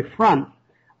at the very front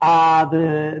are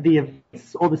the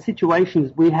events or the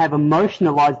situations we have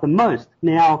emotionalized the most.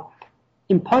 Now,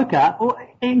 in poker,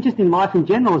 and just in life in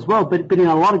general as well, but in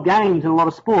a lot of games and a lot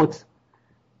of sports,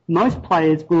 most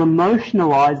players will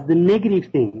emotionalize the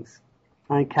negative things.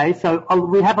 Okay, so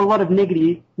we have a lot of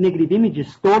negative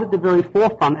images stored at the very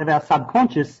forefront of our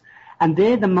subconscious, and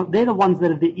they're the ones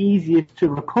that are the easiest to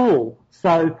recall.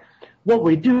 So what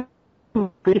we do for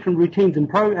different routines and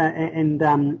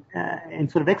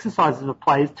sort of exercises of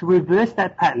players to reverse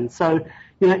that pattern. So,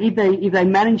 you know, if they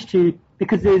manage to,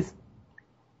 because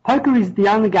poker is the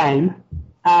only game,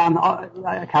 I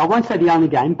won't say the only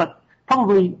game, but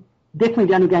definitely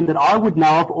the only game that I would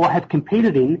know of or have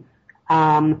competed in,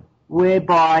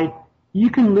 whereby you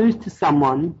can lose to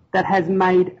someone that has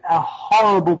made a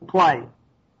horrible play.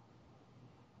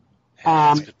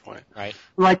 That's a good point, right?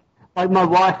 Like my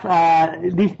wife,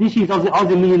 this year's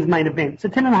Aussie Millions main event, so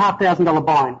 $10,500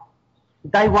 buy-in.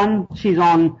 Day one, she's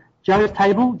on Joe's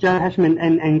table, Joe Hashman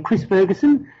and Chris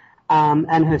Ferguson,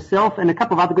 and herself and a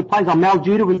couple of other good players. Mel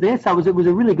Judah was there, so it was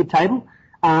a really good table.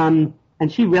 And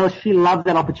she loves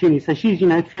that opportunity. So she's,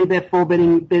 3-bet,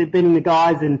 4-betting the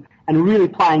guys and really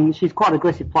playing. She's quite an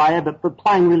aggressive player, but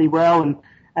playing really well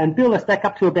and built a stack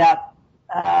up to about,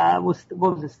 what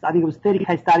was this? I think it was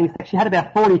 30K starting stack. She had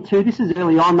about 42. This is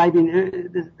early on, maybe in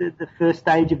the first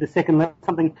stage of the second level,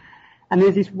 something. And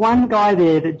there's this one guy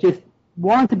there that just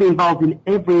wanted to be involved in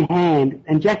every hand,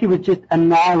 and Jackie was just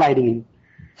annihilating him.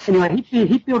 Anyway,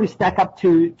 he built his stack up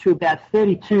to about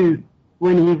 32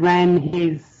 when he ran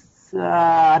his,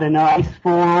 ace-4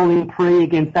 all-in pre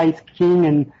against ace-king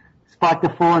and spiked the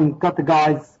 4 and got the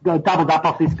guys, doubled up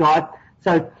off this guy.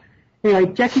 So,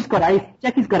 Jackie's got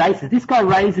aces. This guy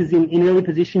raises in early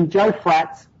position. Joe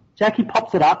flats. Jackie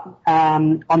pops it up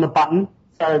on the button.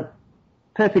 So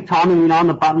perfect timing, on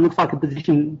the button. Looks like a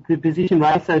position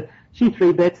raise. So she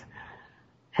 3-bets.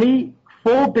 He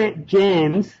 4-bet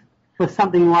jams for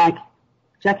something like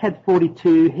Jack had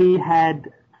 42. He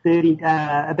had 30,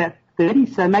 about 30.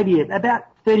 So maybe about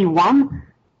 31.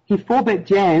 He 4-bet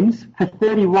jams for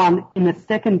 31 in the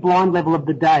second blind level of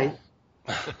the day.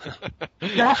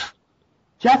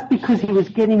 Just because he was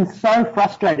getting so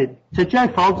frustrated. So Joe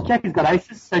folds, Jackie's got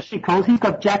aces, so she calls, he's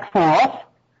got Jack 4 off,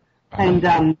 and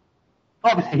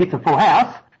obviously hits a full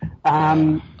house.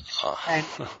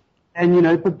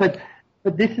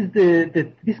 But this is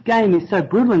this game is so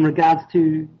brutal in regards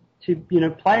to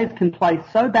players can play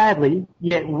so badly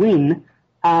yet win,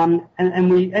 and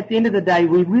we at the end of the day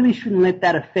we really shouldn't let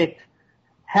that affect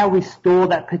how we store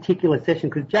that particular session,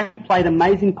 because Jack played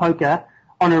amazing poker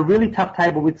on a really tough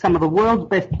table with some of the world's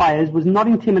best players, was not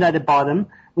intimidated by them,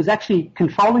 was actually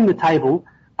controlling the table,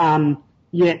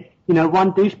 yet,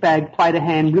 one douchebag played a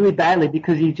hand really badly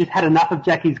because he just had enough of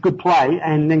Jackie's good play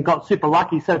and then got super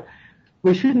lucky. So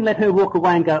we shouldn't let her walk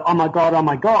away and go, oh my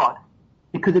God,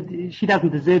 because she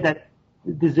doesn't deserve that.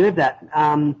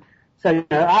 So,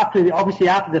 after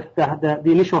the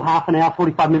initial half an hour,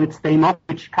 45 minutes steam off,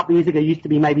 which a couple of years ago used to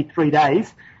be maybe 3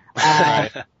 days.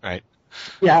 Right.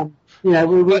 Yeah.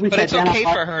 But it's okay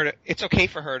for her. It's okay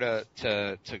for her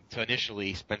to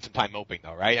initially spend some time moping,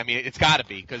 though, right? I mean, it's got to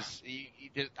be, because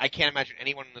I can't imagine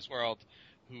anyone in this world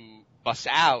who busts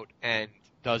out and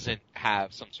doesn't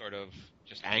have some sort of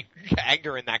just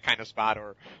anger in that kind of spot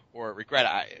or regret.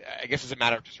 I guess it's a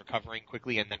matter of just recovering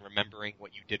quickly and then remembering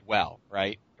what you did well,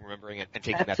 right? Remembering it and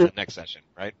taking that to the next session,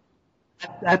 right?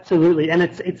 Absolutely, and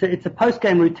it's a post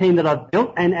game routine that I've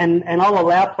built, and I'll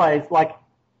allow players, like,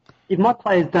 if my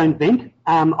players don't vent,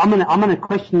 I'm gonna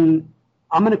question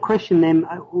them.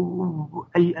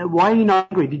 Why are you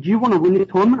not angry? Did you want to win this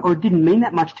tournament, or it didn't mean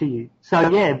that much to you? So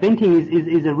yeah, venting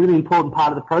is a really important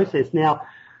part of the process. Now,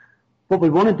 what we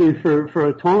want to do for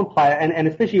a tournament player, and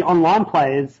especially online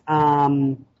players,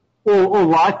 or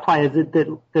live players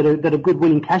that are good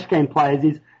winning cash game players,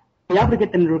 is be able to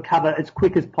get them to recover as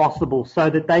quick as possible so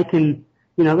that they can,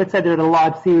 let's say they're at a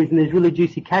live series and there's really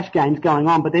juicy cash games going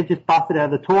on, but they've just busted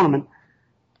out of the tournament.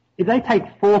 If they take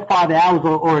 4 or 5 hours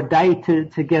or a day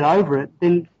to get over it,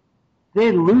 then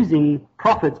they're losing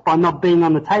profits by not being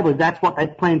on the table if that's what they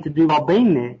plan to do while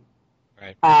being there.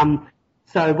 Right.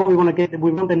 So what we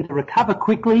want them to recover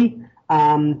quickly,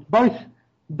 both,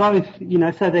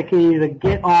 so they can either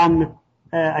get on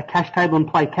a cash table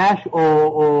and play cash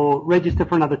or register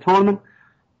for another tournament,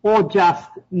 or just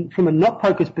from a not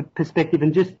poker perspective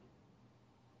and just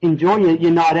enjoy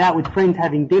your night out with friends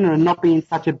having dinner and not be in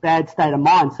such a bad state of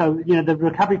mind. So, the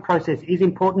recovery process is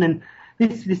important, and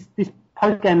this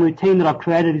post-game routine that I've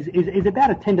created is about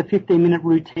a 10 to 15 minute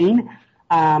routine,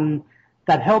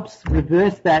 that helps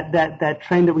reverse that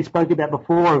trend that we spoke about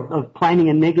before of planting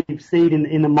a negative seed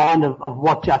in the mind of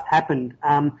what just happened,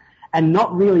 and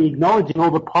not really acknowledging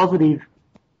all the positive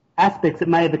aspects that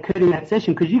may have occurred in that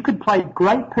session, because you could play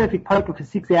great perfect poker for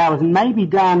 6 hours and maybe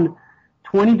done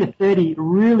 20 to 30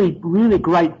 really, really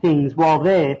great things while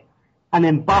there, and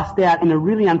then bust out in a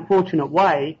really unfortunate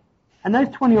way. And those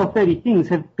 20 or 30 things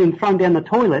have been thrown down the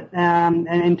toilet,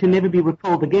 and to never be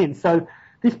recalled again. So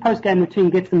this post-game routine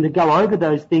gets them to go over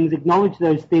those things, acknowledge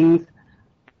those things,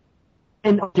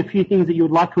 and a few things that you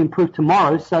would like to improve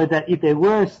tomorrow, so that if there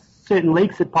were certain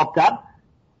leaks that popped up,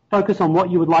 focus on what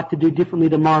you would like to do differently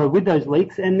tomorrow with those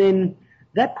leaks, and then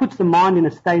that puts the mind in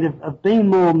a state of being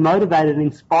more motivated and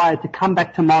inspired to come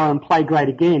back tomorrow and play great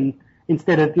again,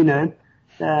 instead of,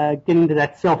 getting to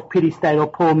that self-pity state, or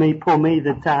poor me,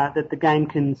 that the game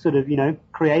can sort of,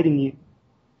 create in you.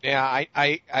 Yeah,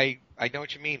 I know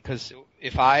what you mean, because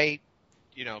if I,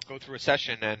 go through a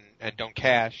session and don't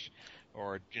cash,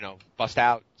 or, bust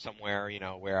out somewhere,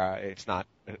 where it's not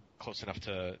close enough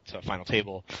to a final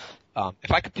table,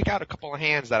 if I could pick out a couple of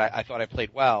hands that I thought I played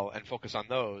well and focus on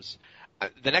those,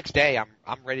 the next day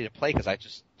I'm ready to play, because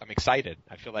I'm excited.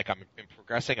 I feel like I'm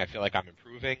progressing. I feel like I'm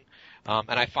improving. And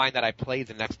I find that I play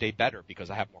the next day better because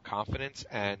I have more confidence,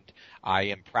 and I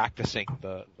am practicing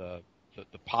the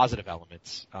positive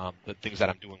elements, the things that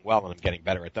I'm doing well, and I'm getting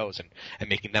better at those and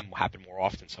making them happen more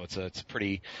often. So it's a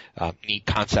pretty neat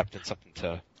concept and something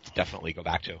to definitely go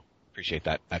back to. Appreciate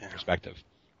that perspective.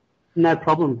 No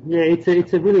problem. Yeah,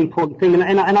 it's a really important thing,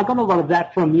 and I got a lot of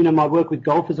that from my work with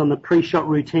golfers on the pre-shot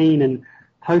routine and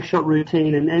post-shot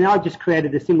routine, and I just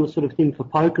created a similar sort of thing for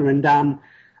poker, and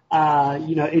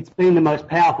it's been the most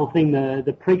powerful thing.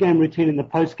 The pre-game routine and the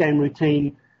post-game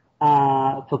routine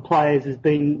for players has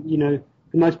been the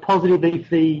most positive EV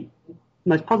thing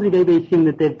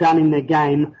that they've done in their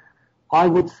game, I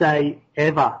would say,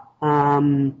 ever,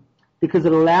 because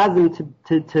it allows them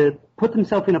to put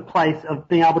themselves in a place of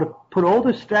being able to put all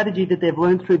the strategy that they've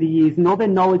learned through the years and all their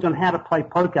knowledge on how to play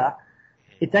poker.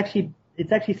 It's actually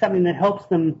something that helps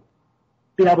them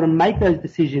be able to make those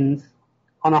decisions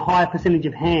on a higher percentage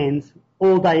of hands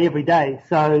all day, every day.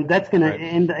 So that's going to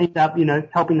end up,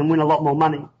 helping them win a lot more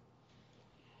money.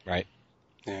 Right.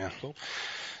 Yeah. Cool.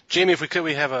 Jamie, if we could,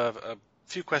 we have a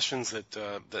few questions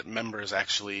that members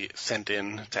actually sent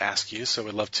in to ask you, so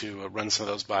we'd love to run some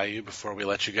of those by you before we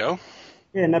let you go.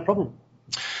 Yeah, no problem.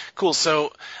 Cool.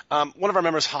 So one of our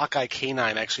members, Hawkeye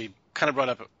K9, actually kind of brought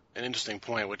up an interesting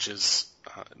point, which is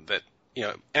that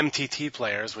MTT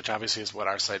players, which obviously is what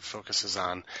our site focuses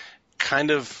on,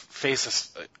 kind of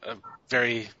face a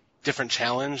very different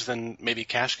challenge than maybe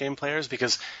cash game players,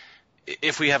 because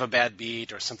if we have a bad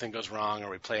beat or something goes wrong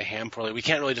or we play a hand poorly, we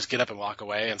can't really just get up and walk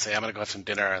away and say, I'm going to go have some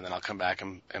dinner and then I'll come back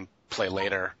and play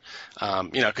later.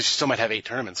 Because you still might have 8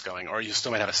 tournaments going, or you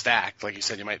still might have a stack. Like you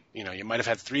said, you might have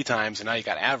had 3 times and now you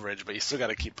got average, but you still got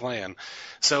to keep playing.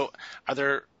 So are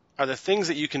there things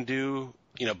that you can do,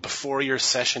 before your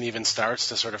session even starts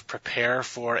to sort of prepare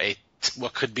for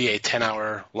what could be a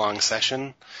 10-hour long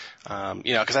session?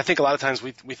 Because I think a lot of times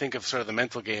we think of sort of the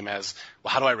mental game as,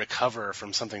 well, how do I recover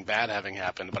from something bad having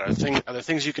happened? But are there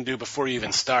things you can do before you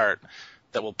even start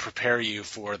that will prepare you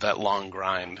for that long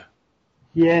grind?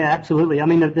 Yeah, absolutely. I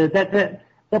mean, that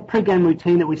pre-game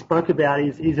routine that we spoke about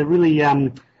is a really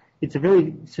it's a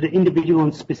very sort of individual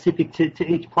and specific to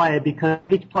each player, because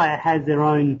each player has their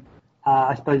own,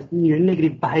 I suppose,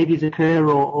 negative behaviours occur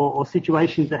or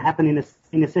situations that happen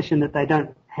in a session that they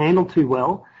don't handle too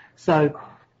well. So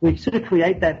we sort of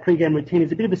create that pre-game routine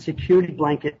as a bit of a security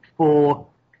blanket for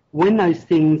when those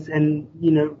things, and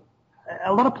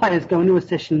a lot of players go into a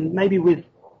session maybe with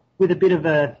a bit of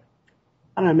a,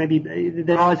 I don't know, maybe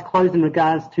their eyes closed in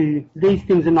regards to these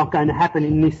things are not going to happen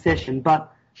in this session,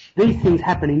 but these things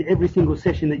happen in every single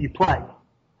session that you play.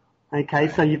 Okay,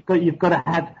 so you've got to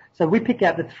have. So we pick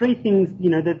out the three things,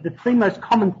 the three most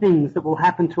common things that will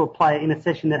happen to a player in a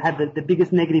session that have the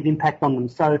biggest negative impact on them.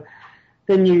 So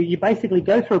then you basically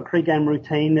go through a pre-game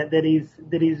routine that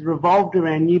is revolved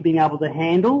around you being able to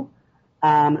handle.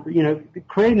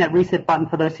 Creating that reset button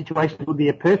for those situations would be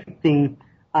a perfect thing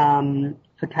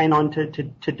for Canine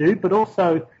to do, but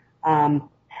also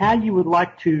how you would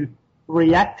like to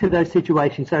react to those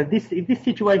situations. So if this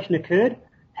situation occurred,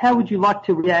 how would you like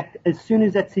to react as soon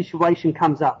as that situation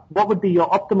comes up? What would be your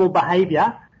optimal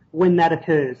behavior when that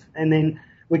occurs? And then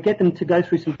we get them to go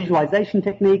through some visualization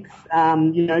techniques,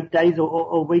 days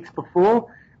or weeks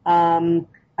before, and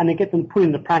then get them put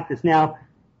into practice. Now,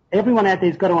 everyone out there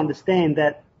has got to understand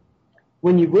that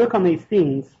when you work on these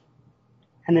things,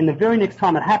 and then the very next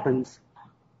time it happens,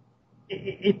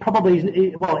 it probably is,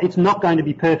 it's not going to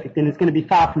be perfect, and it's going to be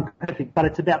far from perfect, but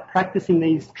it's about practicing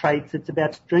these traits. It's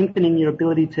about strengthening your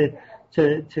ability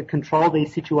to control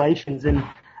these situations. And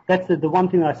that's the one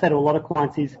thing that I say to a lot of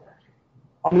clients is,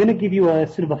 I'm going to give you a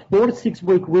sort of a 4 to 6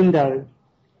 week window,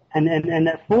 and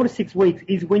that 4 to 6 weeks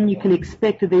is when you can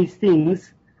expect these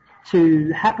things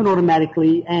to happen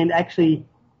automatically and actually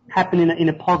happen in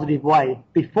a positive way.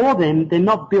 Before then, they're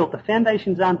not built. The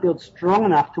foundations aren't built strong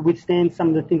enough to withstand some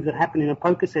of the things that happen in a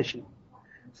poker session.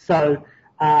 So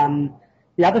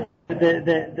the other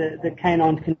the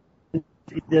Canine can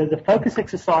the focus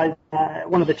exercise.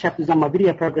 One of the chapters on my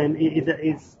video program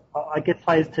is I get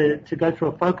players to go through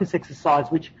a focus exercise,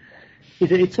 which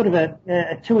it's sort of a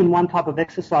 2-in-1 type of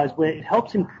exercise where it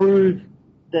helps improve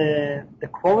the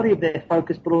quality of their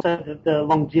focus, but also the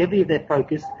longevity of their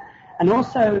focus, and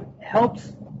also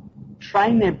helps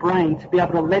train their brain to be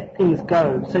able to let things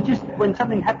go. So just when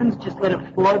something happens, just let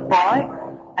it float by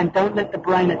and don't let the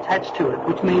brain attach to it,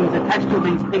 which means attach to it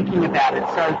means thinking about it.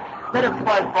 So let it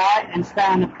float by and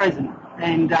stay in the present.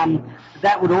 And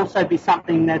that would also be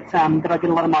something that I get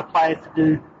a lot of my players to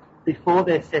do before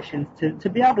their sessions, to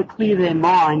be able to clear their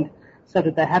mind so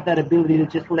that they have that ability to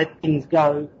just let things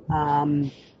go.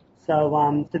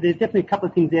 So there's definitely a couple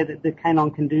of things there that the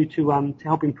Canine can do to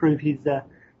help improve his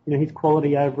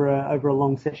quality over a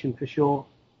long session for sure.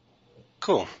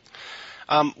 Cool.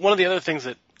 One of the other things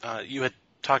that you had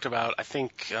talked about, I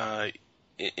think,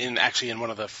 in one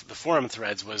of the forum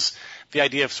threads, was the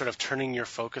idea of sort of turning your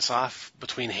focus off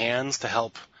between hands to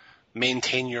help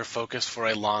maintain your focus for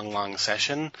a long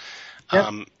session.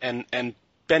 Yep. And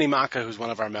Benny Maka, who's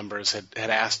one of our members, had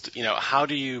asked, how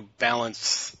do you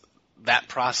balance that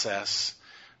process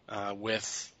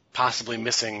with possibly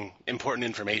missing important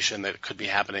information that could be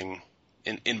happening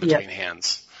in between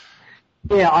hands?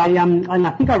 Yeah, and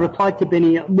I think I replied to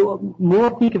Benny,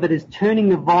 more think of it as turning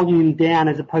the volume down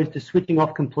as opposed to switching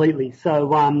off completely.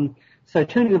 So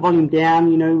turning the volume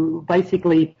down,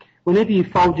 basically whenever you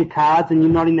fold your cards and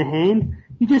you're not in the hand,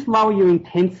 you just lower your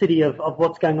intensity of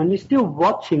what's going on. You're still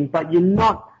watching, but you're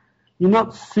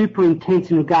not super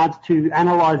intense in regards to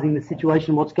analysing the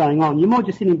situation, what's going on. You're more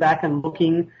just sitting back and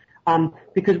looking,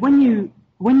 because when you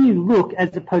look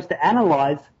as opposed to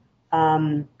analyse,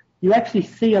 you actually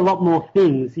see a lot more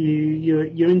things.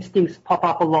 Your instincts pop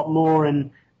up a lot more,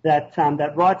 and that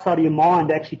right side of your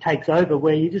mind actually takes over,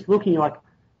 where you're just looking, you're like,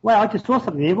 wow, I just saw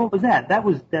something there. What was that? That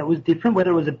was different, whether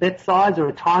it was a bet size or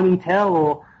a timing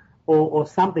tell or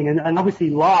something. And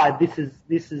obviously live, this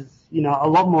is a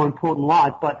lot more important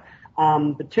live. But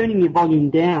turning your volume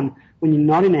down when you're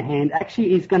not in a hand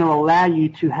actually is going to allow you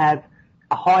to have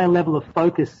a higher level of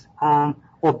focus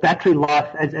or battery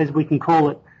life, as we can call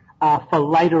it, for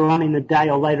later on in the day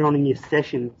or later on in your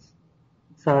sessions.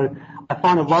 So I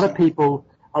find a lot of people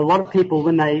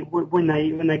when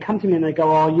they come to me and they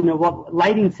go, oh, you know what,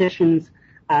 late in sessions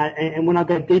and when I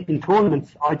go deep in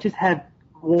tournaments, I just have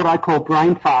what I call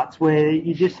brain farts, where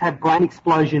you just have brain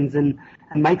explosions and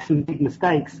make some big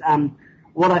mistakes.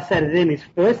 What I say to them is,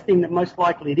 first thing that most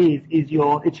likely it is it's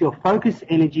your focus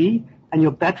energy and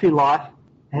your battery life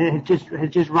has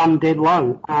just run dead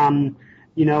low.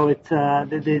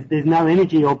 There's no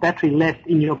energy or battery left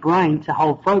in your brain to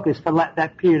hold focus for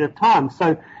that period of time.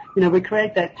 So, we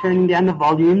create that turning down the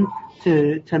volume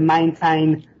to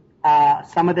maintain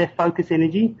some of their focus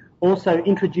energy. Also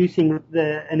introducing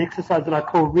an exercise that I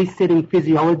call resetting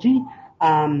physiology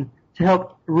to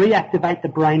help reactivate the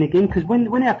brain again. Because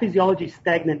when our physiology is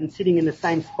stagnant and sitting in the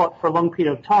same spot for a long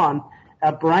period of time,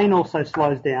 our brain also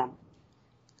slows down.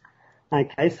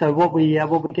 Okay, so what we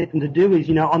get them to do is,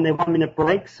 on their 1 minute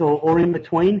breaks or in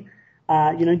between,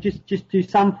 just do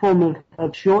some form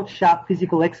of short, sharp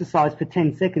physical exercise for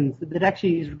 10 seconds that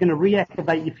actually is going to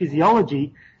reactivate your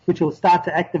physiology, which will start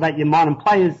to activate your mind. And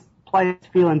players players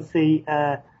feel and see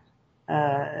a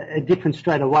difference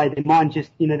straight away. Their mind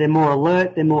just, they're more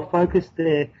alert, they're more focused,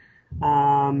 they're,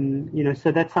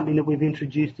 so that's something that we've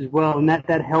introduced as well, and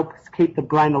that helps keep the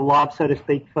brain alive, so to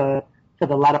speak, for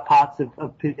the latter parts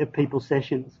of people's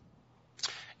sessions.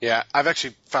 Yeah, I've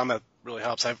actually found that really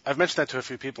helps. I've mentioned that to a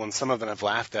few people, and some of them have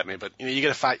laughed at me. But you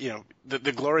get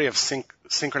the glory of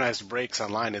synchronized breaks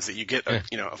online is that you get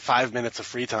 5 minutes of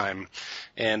free time,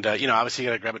 and obviously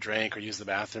you got to grab a drink or use the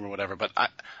bathroom or whatever. But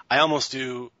I almost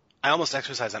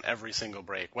exercise on every single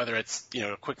break, whether it's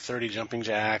a quick 30 jumping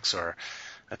jacks or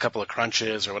a couple of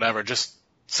crunches or whatever, just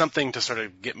something to sort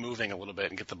of get moving a little bit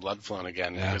and get the blood flowing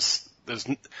again. Yeah. Because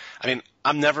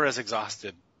I'm never as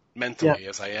exhausted mentally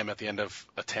as I am at the end of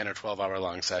a 10 or 12 hour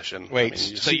long session. Wait,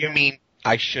 so you mean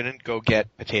I shouldn't go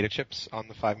get potato chips on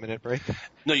the 5-minute break?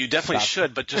 No, you definitely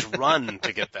should, but just run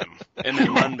to get them and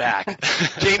then run back.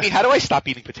 Jamie, how do I stop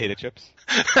eating potato chips?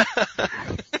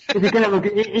 If you're going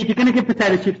to get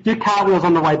potato chips, do cartwheels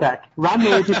on the way back. Run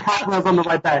there, do cartwheels on the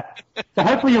way back. So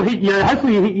hopefully you'll hit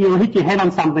your head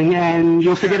on something and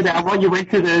you'll forget about what you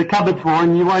went to the cupboard for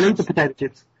and you won't eat the potato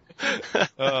chips.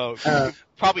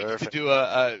 Probably need to do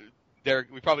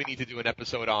we probably need to do an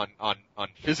episode on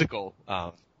physical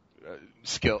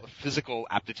skill, physical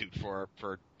aptitude for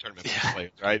tournament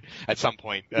players, right? At some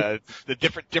point, the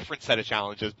different set of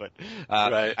challenges, but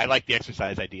right. I like the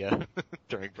exercise idea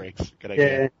during breaks. Good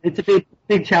idea. Yeah, it's a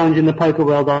big challenge in the poker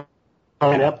world, but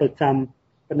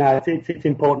no, it's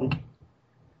important.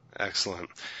 Excellent.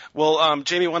 Well,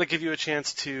 Jamie, I want to give you a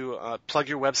chance to plug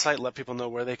your website, let people know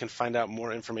where they can find out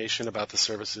more information about the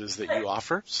services that you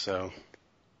offer. So.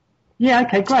 Yeah,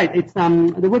 okay, great. It's the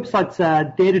website's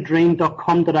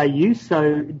daretodream.com.au.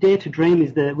 So dare to dream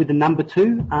is with the number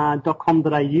 2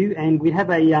 .com.au, and we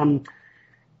have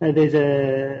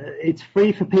it's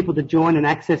free for people to join and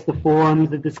access the forums,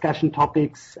 the discussion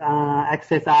topics,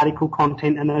 access article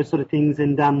content, and those sort of things.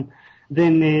 And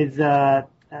then there's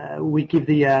we give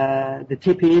the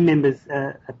TPE members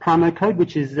a promo code,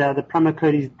 which is the promo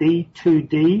code is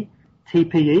D2D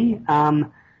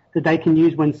TPE. That they can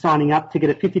use when signing up to get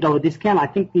a $50 discount. I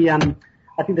think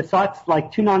the site's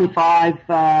like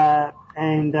 $295,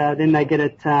 and then they get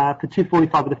it for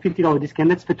 $245 with a $50 discount.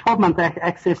 That's for 12-month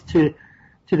access to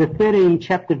the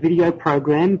 13-chapter video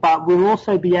program. But we'll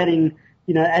also be adding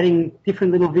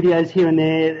different little videos here and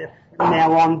there from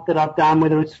now on that I've done,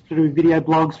 whether it's through video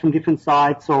blogs from different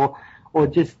sites or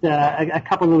just a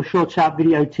couple of little short, sharp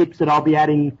video tips that I'll be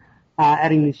adding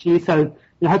this year. So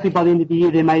hopefully by the end of the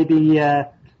year there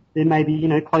may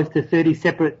be close to 30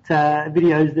 separate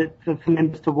videos that for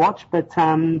members to watch, but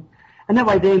and that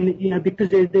way then because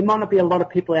there might not be a lot of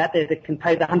people out there that can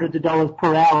pay the hundreds of dollars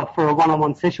per hour for a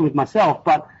one-on-one session with myself,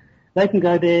 but they can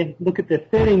go there, look at the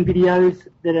 13 videos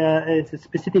that it's a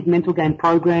specific mental game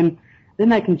program. Then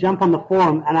they can jump on the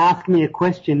forum and ask me a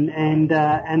question, and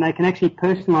they can actually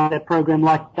personalize that program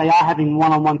like they are having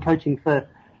one-on-one coaching for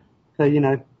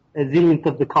a zillionth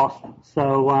of the cost.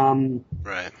 So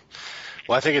right.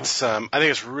 Well, I think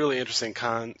it's really interesting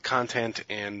content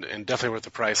and definitely worth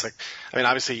the price.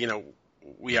 Obviously,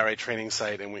 we are a training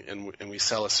site and we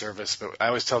sell a service, but I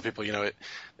always tell people,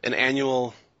 an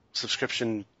annual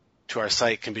subscription to our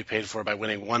site can be paid for by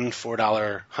winning one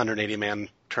 $4 180-man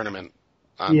tournament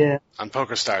on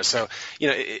PokerStars. So,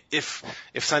 if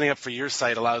signing up for your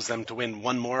site allows them to win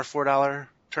one more $4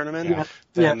 tournament,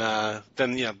 then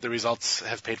the results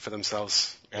have paid for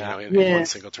themselves, in one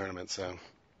single tournament. So.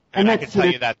 And I can tell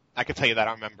you that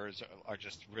our members are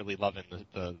just really loving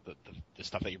the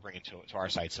stuff that you're bringing to our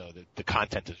site. So the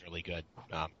content is really good.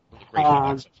 Great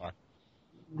feedback so far.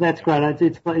 That's great.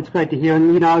 It's great to hear.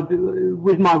 And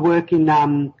with my work in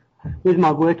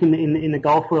the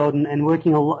golf world and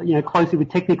working closely with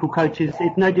technical coaches,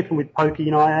 it's no different with poker.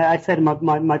 I say to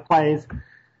my players,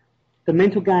 the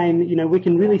mental game, we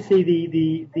can really see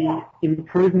the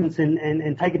improvements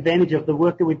and take advantage of the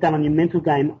work that we've done on your mental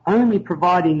game, only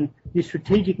providing your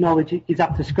strategic knowledge is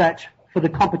up to scratch for the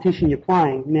competition you're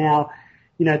playing. Now,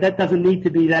 that doesn't need to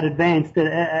be that advanced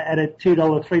at a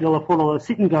 $2, $3, $4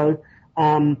 sit and go.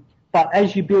 But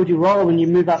as you build your role and you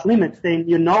move up limits, then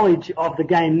your knowledge of the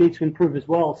game needs to improve as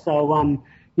well. So,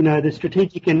 the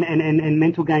strategic and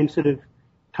mental game sort of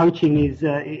coaching is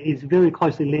very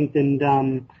closely linked,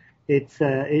 and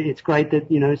it's great that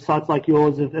sites like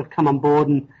yours have come on board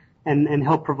and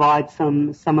help provide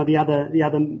some of the other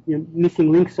missing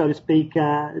links, so to speak,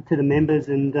 to the members.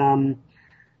 And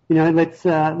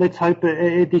let's hope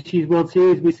at this year's World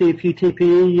Series we see a few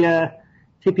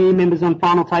TPE members on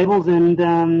final tables and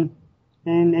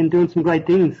doing some great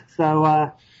things.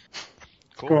 So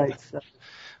cool. Great.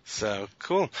 So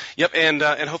cool. Yep, and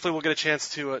hopefully we'll get a chance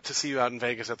to see you out in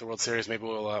Vegas at the World Series. Maybe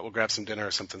we'll grab some dinner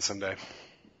or something someday.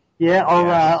 Yeah,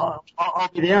 I'll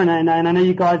be there, and I know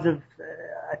you guys have.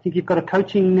 I think you've got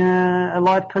a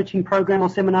live coaching program or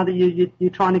seminar that you're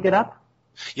trying to get up.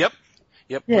 Yep.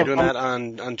 Yeah, We're doing that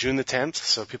on June the 10th,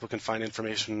 so people can find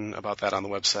information about that on the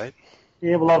website.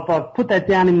 Yeah, well, I've put that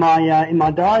down in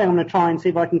my diary. I'm going to try and see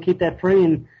if I can keep that free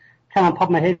and come on top of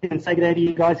my head and say good day to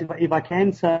you guys if I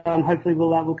can. So hopefully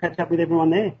we'll catch up with everyone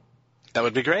there. That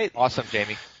would be great. Awesome,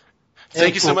 Jamie.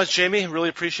 Thank you so much, Jamie. Really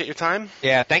appreciate your time.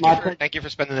 Yeah, thank you for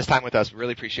spending this time with us.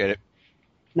 Really appreciate it.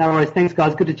 No worries. Thanks,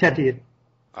 guys. Good to chat to you.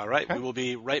 All right, we will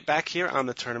be right back here on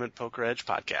the Tournament Poker Edge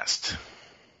podcast.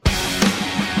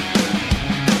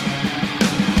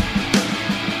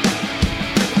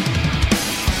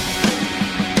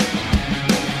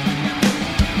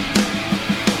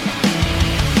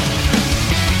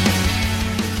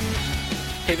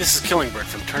 Hey, this is Killingbird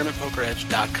from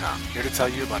TournamentPokerEdge.com, here to tell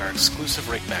you about our exclusive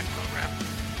rakeback program.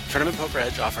 Tournament Poker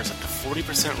Edge offers up to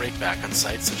 40% rakeback on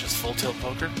sites such as Full Tilt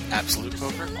Poker, Absolute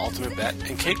Poker, Ultimate Bet,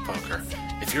 and Cake Poker.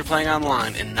 If you're playing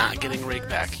online and not getting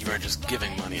rakeback, you are just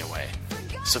giving money away.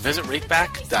 So visit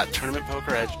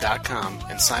rakeback.tournamentpokeredge.com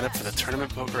and sign up for the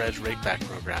Tournament Poker Edge rakeback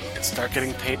program and start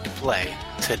getting paid to play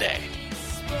today.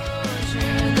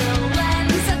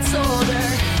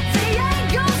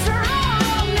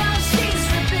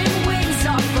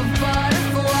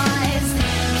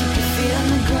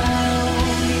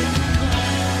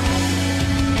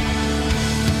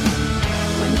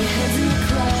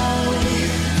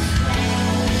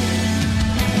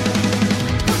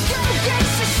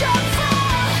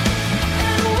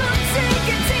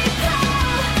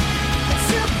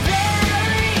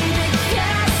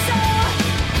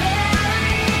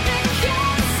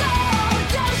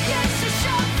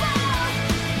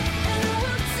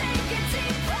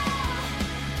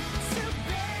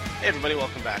 Hey everybody,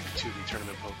 welcome back to the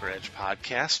Tournament Poker Edge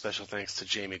podcast. Special thanks to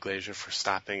Jamie Glazier for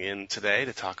stopping in today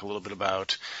to talk a little bit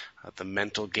about the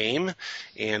mental game.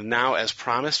 And now, as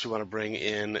promised, we want to bring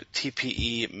in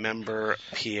TPE member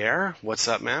P-aire. What's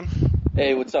up, man?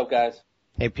 Hey, what's up, guys?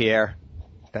 Hey, P-aire.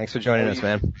 Thanks for joining us,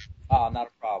 man. Not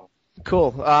a problem.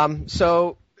 Cool.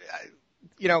 So,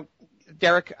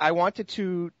 Derek, I wanted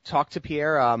to talk to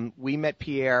P-aire. We met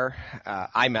P-aire.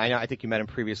 I think you met him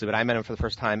previously, but I met him for the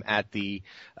first time at the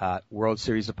World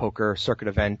Series of Poker circuit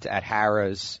event at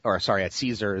at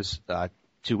Caesars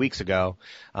 2 weeks ago,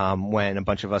 when a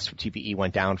bunch of us from TPE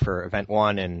went down for event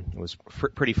one, and it was a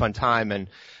pretty fun time. And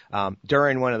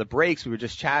during one of the breaks, we were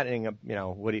just chatting.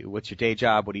 What's your day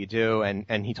job? What do you do?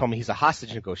 And he told me he's a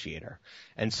hostage negotiator.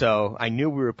 And so I knew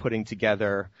we were putting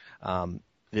together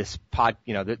this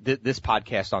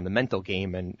podcast on the mental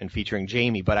game and featuring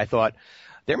Jamie, but I thought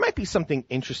there might be something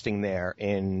interesting there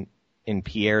in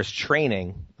P-aire's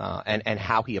training, and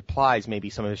how he applies maybe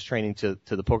some of his training to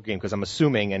the poker game, because I'm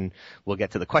assuming, and we'll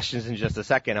get to the questions in just a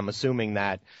second, I'm assuming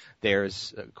that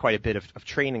there's quite a bit of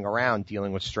training around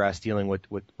dealing with stress, dealing with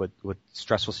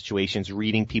stressful situations,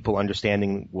 reading people,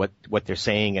 understanding what they're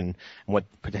saying and what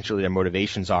potentially their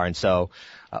motivations are. And so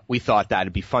we thought that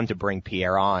it'd be fun to bring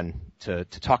P-aire on to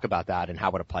talk about that and how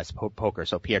it applies to poker.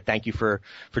 So P-aire, thank you for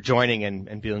joining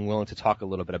and being willing to talk a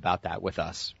little bit about that with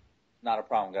us. Not a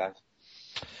problem, guys.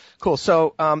 Cool.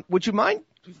 So would you mind,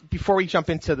 before we jump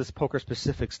into this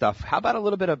poker-specific stuff, how about a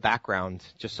little bit of background,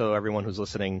 just so everyone who's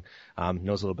listening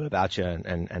knows a little bit about you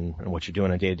and what you're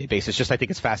doing on a day-to-day basis? Just I think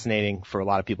it's fascinating for a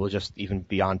lot of people, just even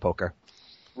beyond poker.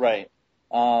 Right.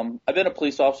 I've been a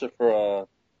police officer for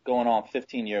going on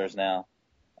 15 years now.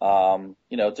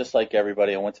 Just like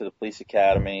everybody, I went to the police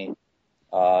academy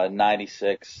in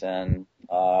 96, and,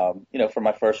 for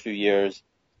my first few years,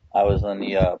 I was in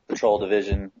the patrol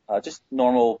division, just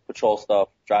normal patrol stuff,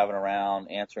 driving around,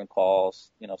 answering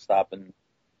calls, stopping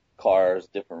cars,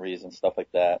 different reasons, stuff like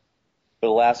that. For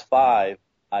the last 5,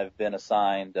 I've been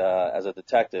assigned as a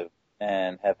detective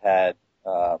and have had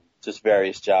just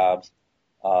various jobs.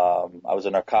 I was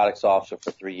a narcotics officer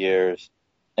for 3 years,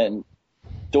 and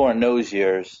during those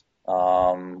years,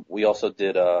 we also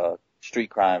did street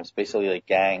crimes, basically like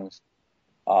gangs,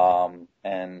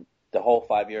 and the whole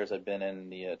 5 years I've been in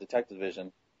the detective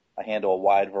division, I handle a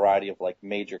wide variety of like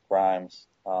major crimes.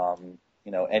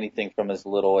 Anything from as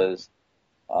little as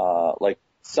like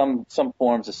some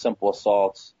forms of simple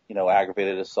assaults,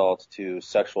 aggravated assaults, to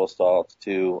sexual assaults,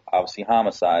 to obviously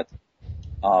homicides,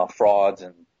 frauds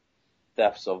and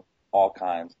thefts of all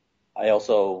kinds. I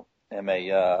also am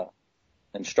a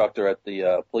instructor at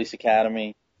the police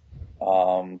academy,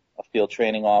 a field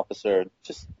training officer,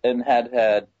 and have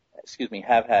had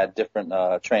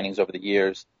different trainings over the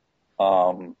years,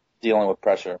 dealing with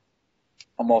pressure.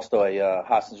 I'm also a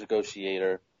hostage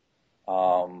negotiator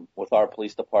with our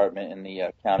police department in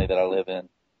the county that I live in,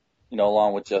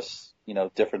 along with just,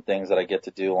 different things that I get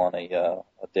to do on a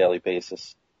daily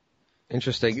basis.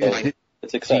 Interesting. So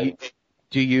it's exciting.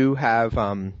 Do you have,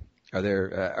 are there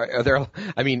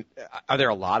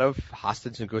a lot of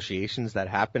hostage negotiations that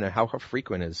happen, and how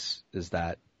frequent is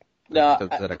that? Does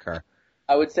that occur?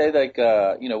 I would say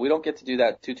we don't get to do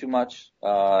that too much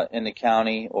in the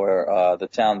county or the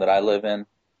town that I live in.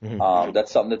 Mm-hmm.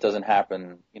 That's something that doesn't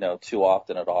happen, too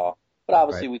often at all. But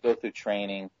obviously we go through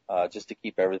training just to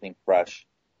keep everything fresh.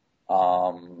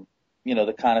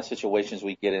 The kind of situations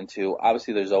we get into,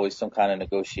 obviously there's always some kind of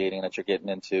negotiating that you're getting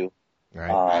into.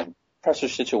 Right. Pressure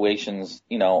situations,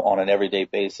 on an everyday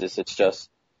basis, it's just,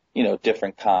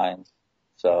 different kinds.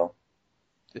 So.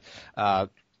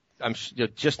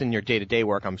 Just in your day-to-day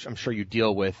work, I'm sure you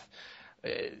deal with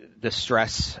the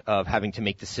stress of having to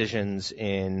make decisions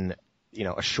in,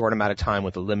 a short amount of time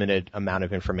with a limited amount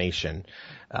of information,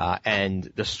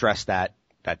 and the stress that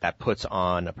puts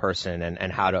on a person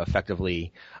and how to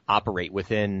effectively operate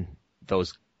within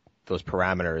those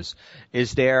parameters.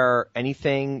 Is there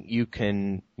anything you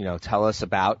can, tell us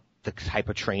about the type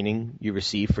of training you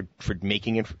receive for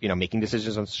making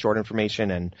decisions on short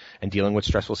information and dealing with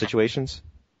stressful situations?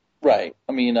 Right.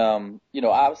 I mean,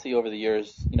 obviously over the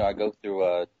years, I go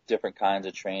through different kinds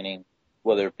of training,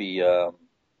 whether it be,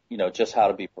 just how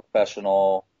to be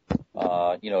professional,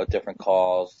 at different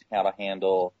calls, how to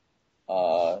handle,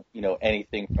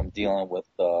 anything from dealing with,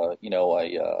 a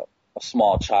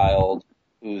small child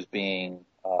who's being,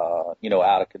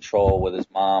 out of control with his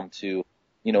mom to,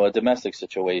 a domestic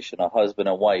situation, a husband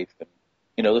and wife. And,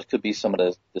 this could be some of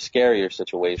the scarier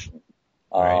situations.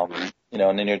 Right.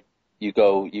 And then you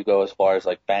go as far as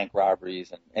like bank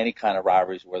robberies and any kind of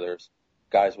robberies where there's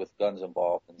guys with guns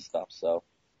involved and stuff. So,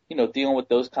 dealing with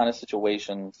those kind of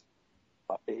situations,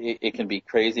 it can be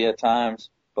crazy at times,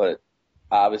 but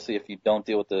obviously if you don't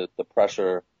deal with the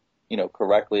pressure,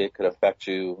 correctly, it could affect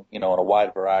you, in a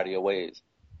wide variety of ways,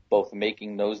 both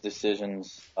making those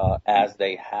decisions, as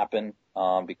they happen,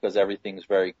 because everything's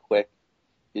very quick.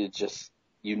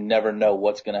 You never know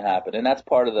what's going to happen. And that's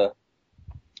part of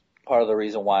the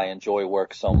reason why I enjoy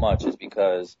work so much is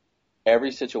because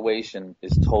every situation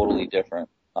is totally different.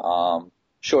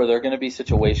 Sure, there are going to be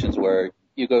situations where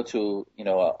you go to,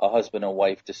 a husband and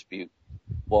wife dispute.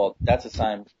 Well, that's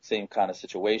the same kind of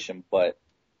situation, but,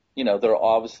 there are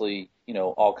obviously,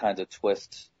 all kinds of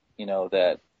twists,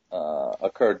 that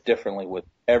occur differently with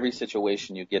every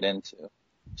situation you get into.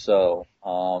 So,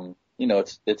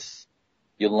 it's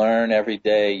you learn every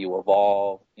day, you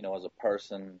evolve, as a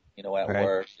person, at right.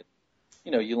 work.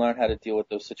 You learn how to deal with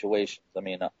those situations. I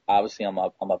mean, obviously I'm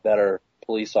a better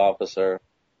police officer.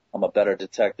 I'm a better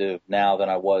detective now than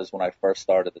I was when I first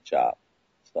started the job.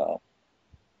 So.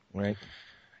 Right.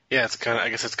 Yeah, I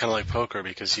guess it's kind of like poker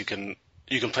because you can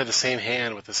play the same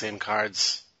hand with the same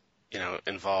cards,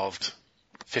 involved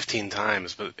 15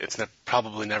 times, but it's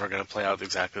probably never going to play out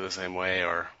exactly the same way,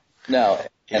 or no,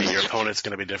 your opponent's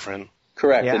going to be different.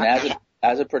 Correct. Yeah. And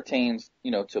as it pertains,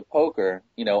 to poker,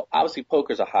 obviously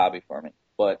poker's a hobby for me,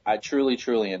 but I truly,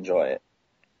 truly enjoy it.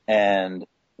 And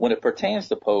when it pertains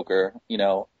to poker,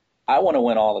 I want to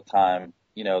win all the time,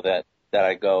 that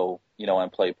I go,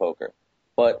 and play poker,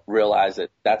 but realize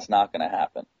that that's not going to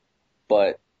happen.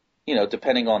 But,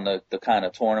 depending on the kind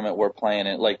of tournament we're playing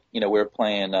in, like, we're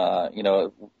playing, all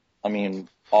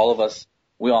of us,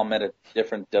 we all met at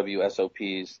different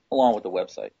WSOPs along with the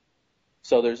website.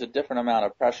 So there's a different amount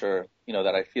of pressure,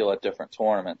 that I feel at different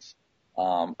tournaments.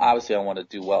 Obviously I want to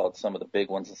do well at some of the big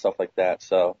ones and stuff like that.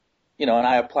 So, and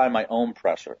I apply my own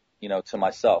pressure, to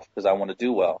myself because I want to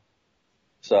do well.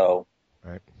 So,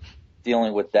 right.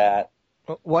 Dealing with that.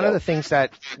 One of the things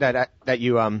that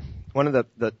you, one of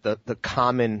the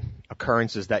common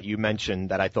occurrences that you mentioned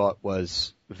that I thought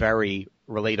was very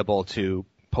relatable to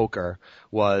poker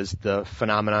was the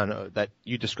phenomenon that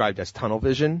you described as tunnel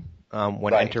vision.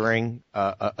 When right. entering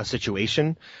a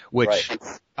situation, which,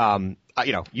 right.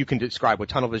 You can describe what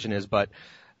tunnel vision is, but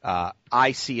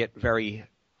I see it very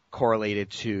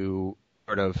correlated to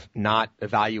sort of not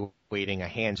evaluating a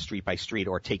hand street by street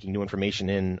or taking new information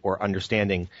in or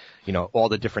understanding, all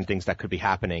the different things that could be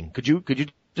happening. Could you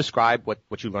describe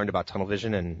what you learned about tunnel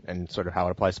vision and sort of how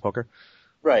it applies to poker?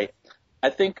 Right. I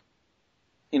think,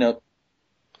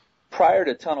 prior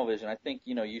to tunnel vision, I think,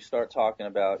 you start talking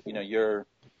about,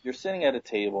 you're sitting at a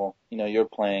table, you're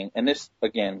playing, and this,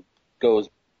 again, goes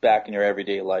back in your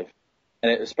everyday life,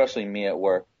 and especially me at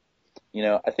work.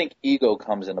 I think ego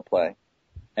comes into play.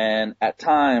 And at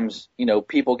times,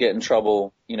 people get in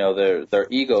trouble, their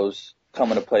egos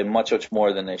come into play much, much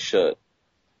more than they should.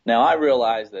 Now, I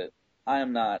realize that I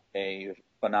am not a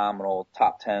phenomenal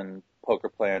top 10 poker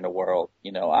player in the world.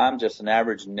 I'm just an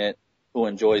average nit who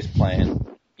enjoys playing,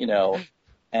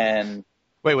 and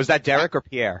Wait, was that Derek or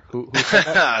P-aire? Who said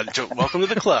that? Welcome to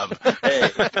the club.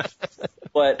 hey,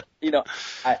 but,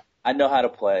 I know how to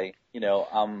play.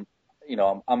 I'm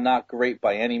not great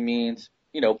by any means,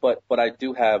 but I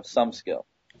do have some skill.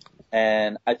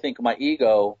 And I think my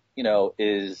ego,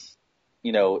 is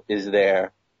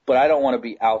there, but I don't want to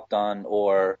be outdone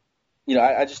or,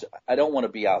 I don't want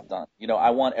to be outdone. I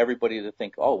want everybody to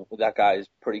think, oh, that guy is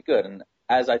pretty good. And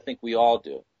as I think we all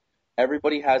do,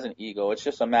 everybody has an ego. It's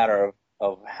just a matter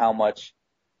of how much,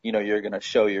 you're going to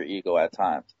show your ego at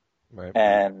times. Right.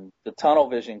 And the tunnel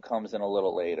vision comes in a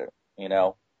little later,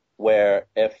 where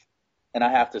and I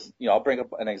have to, I'll bring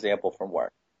up an example from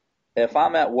work. If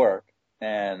I'm at work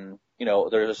and,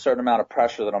 there's a certain amount of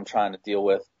pressure that I'm trying to deal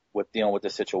with dealing with the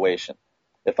situation.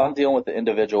 If I'm dealing with the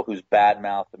individual who's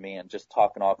bad-mouthing me and just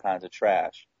talking all kinds of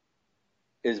trash,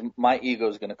 is my ego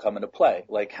is going to come into play.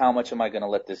 Like, how much am I going to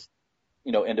let this,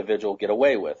 individual get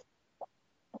away with?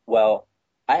 Well,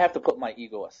 I have to put my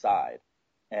ego aside.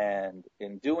 And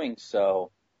in doing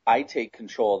so, I take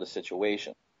control of the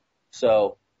situation.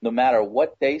 So no matter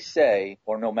what they say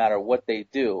or no matter what they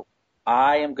do,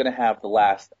 I am going to have the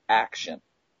last action.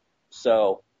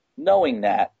 So knowing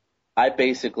that, I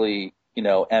basically,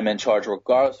 am in charge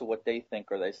regardless of what they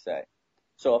think or they say.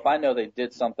 So if I know they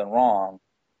did something wrong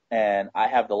and I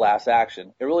have the last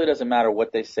action, it really doesn't matter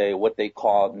what they say, what they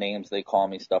call, names they call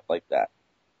me, stuff like that.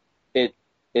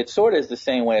 It sort of is the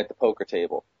same way at the poker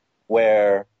table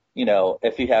where,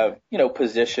 if you have,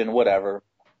 position, whatever,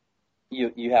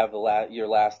 you have your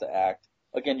last to act.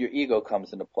 Again, your ego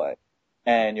comes into play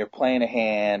and you're playing a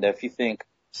hand. If you think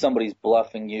somebody's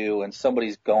bluffing you and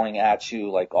somebody's going at you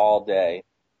like all day,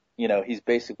 he's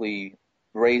basically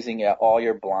raising all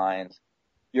your blinds.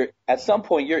 At some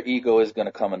point, your ego is going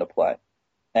to come into play.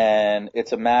 And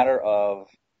it's a matter of,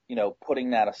 putting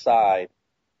that aside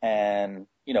and,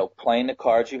 playing the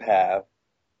cards you have,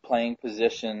 playing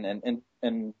position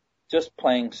and just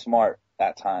playing smart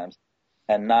at times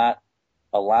and not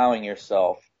allowing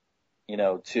yourself,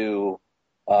 to,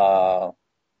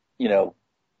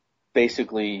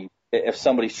 basically if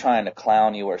somebody's trying to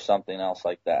clown you or something else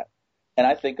like that. And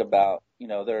I think about,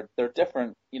 there are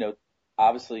different,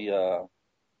 obviously,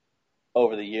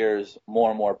 over the years, more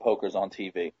and more poker's on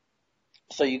TV.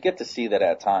 So you get to see that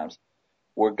at times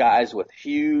where guys with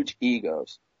huge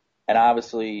egos and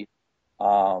obviously,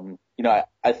 I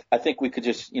think we could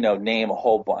just, name a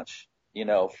whole bunch,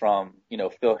 from,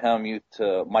 Phil Hellmuth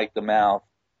to Mike the Mouth,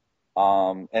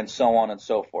 and so on and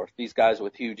so forth. These guys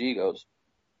with huge egos.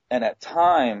 And at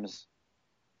times,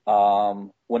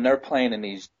 when they're playing in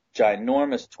these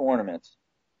ginormous tournaments,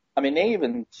 I mean, they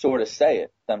even sort of say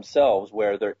it themselves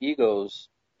where their egos,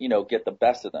 get the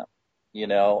best of them,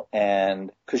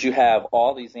 and because you have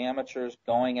all these amateurs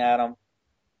going at them,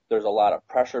 there's a lot of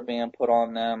pressure being put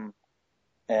on them,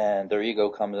 and their ego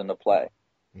comes into play.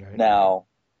 Right. Now,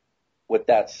 with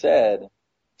that said,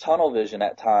 tunnel vision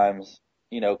at times,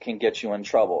 can get you in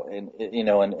trouble. And,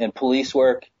 in police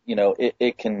work,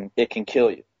 it can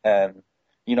kill you. And,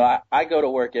 I go to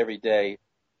work every day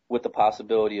with the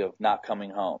possibility of not coming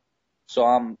home.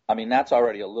 So that's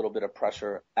already a little bit of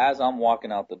pressure as I'm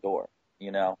walking out the door,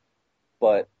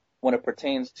 But when it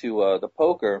pertains to the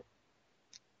poker,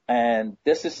 and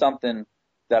this is something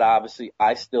that obviously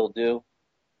I still do,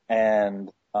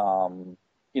 and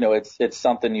it's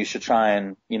something you should try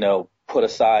and put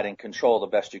aside and control the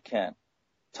best you can.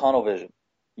 Tunnel vision.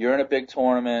 You're in a big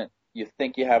tournament. You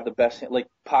think you have the best, like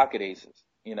pocket aces.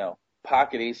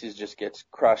 Pocket aces just gets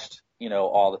crushed,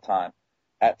 all the time.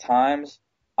 At times,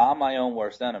 I'm my own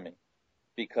worst enemy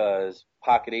because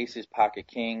pocket aces, pocket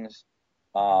kings,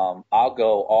 I'll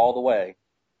go all the way,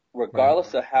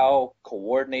 regardless of how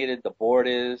coordinated the board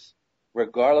is,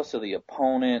 regardless of the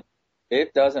opponent.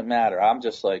 It doesn't matter. I'm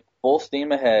just like full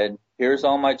steam ahead. Here's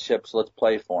all my chips. Let's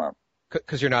play for them.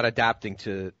 Because you're not adapting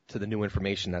to the new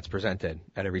information that's presented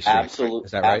at every stage. Absolutely.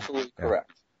 Is that right? Absolutely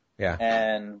correct. Yeah.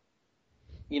 And,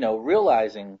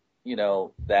 realizing,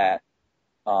 that,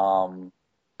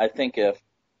 I think if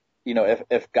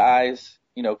guys,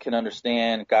 can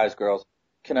understand, guys, girls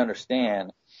can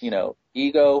understand,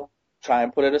 ego, try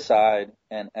and put it aside,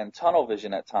 and tunnel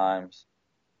vision at times,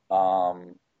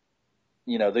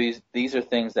 these are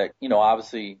things that,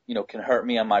 obviously, can hurt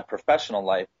me in my professional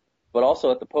life, but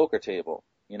also at the poker table,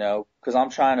 because I'm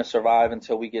trying to survive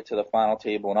until we get to the final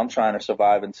table, and I'm trying to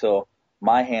survive until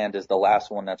my hand is the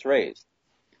last one that's raised.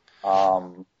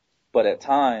 But at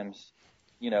times,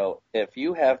 if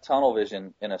you have tunnel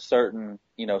vision in a certain,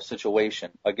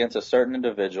 situation against a certain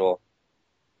individual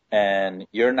and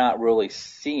you're not really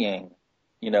seeing,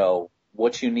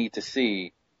 what you need to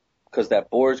see because that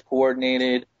board's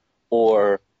coordinated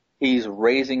or he's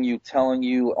raising you, telling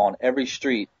you on every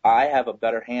street, I have a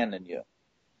better hand than you.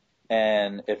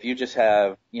 And if you just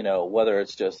have, whether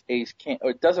it's just ace, king,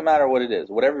 or it doesn't matter what it is,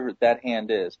 whatever that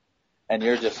hand is, and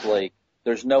you're just like,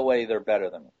 there's no way they're better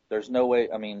than me. There's no way,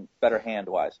 better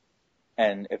hand-wise.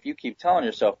 And if you keep telling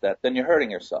yourself that, then you're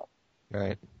hurting yourself.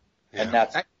 Right. Yeah. And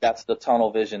that's the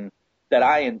tunnel vision that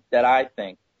I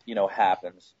think,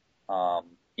 happens.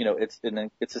 It's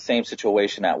the same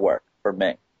situation at work for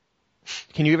me.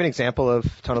 Can you give an example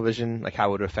of tunnel vision, like how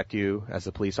it would affect you as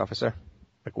a police officer?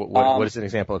 Like what is an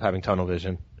example of having tunnel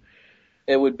vision?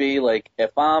 It would be like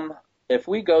if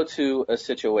we go to a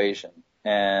situation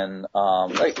and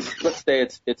let's say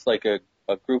it's like a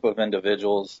group of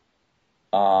individuals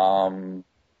that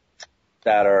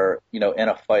are in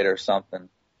a fight or something,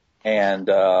 and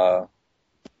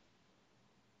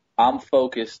I'm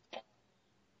focused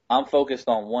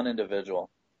on one individual,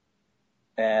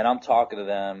 and I'm talking to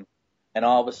them, and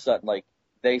all of a sudden like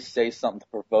they say something to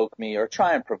provoke me or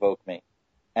try and provoke me.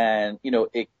 And,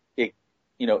 it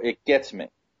gets me.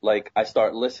 Like, I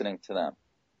start listening to them.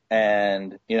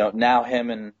 And, now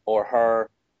him or her,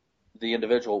 the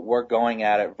individual, we're going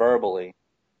at it verbally.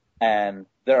 And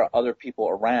there are other people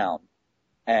around.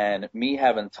 And me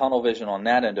having tunnel vision on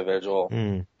that individual,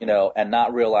 and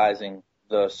not realizing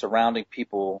the surrounding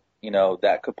people,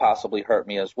 that could possibly hurt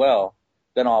me as well,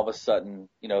 then all of a sudden,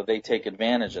 they take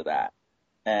advantage of that.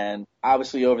 And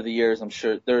obviously over the years, I'm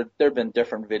sure there have been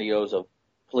different videos of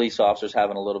police officers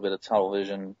having a little bit of tunnel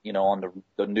vision, on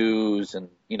the news and,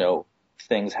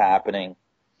 things happening,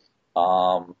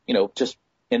 just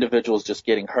individuals just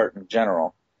getting hurt in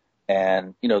general.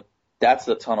 And, that's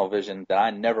the tunnel vision that I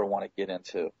never want to get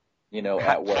into,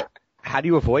 at work. How do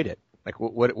you avoid it? Like,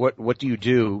 what do you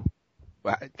do?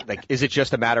 Like, is it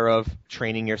just a matter of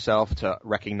training yourself to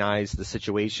recognize the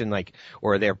situation? Like,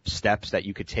 or are there steps that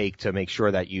you could take to make sure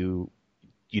that you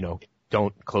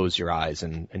don't close your eyes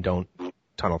and don't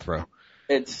tunnel through?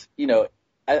 It's,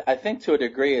 I think to a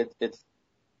degree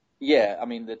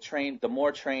the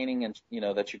more training and,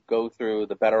 that you go through,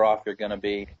 the better off you're going to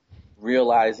be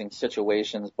realizing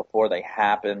situations before they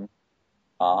happen.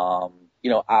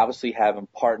 Obviously having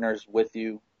partners with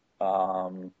you,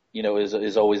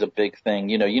 is always a big thing.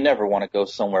 You never want to go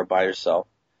somewhere by yourself,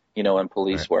 in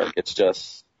police work. It's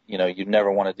just, you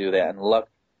never want to do that. And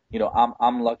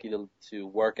I'm lucky to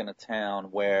work in a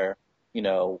town where,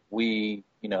 we,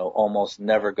 almost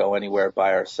never go anywhere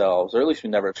by ourselves, or at least we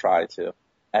never try to.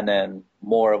 And then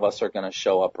more of us are going to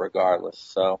show up regardless.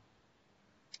 So,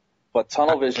 but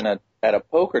tunnel vision at a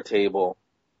poker table,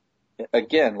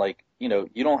 again, like, you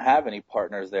don't have any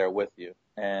partners there with you.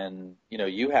 And,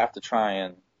 you have to try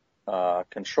and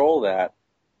control that.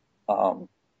 And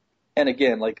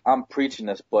again, like, I'm preaching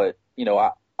this, but,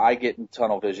 I get in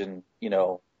tunnel vision,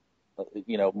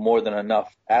 more than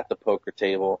enough at the poker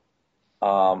table.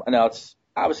 And now it's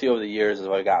obviously over the years as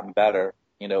I've gotten better,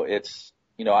 it's,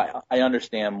 I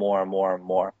understand more and more and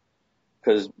more,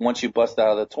 because once you bust out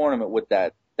of the tournament with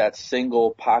that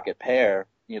single pocket pair,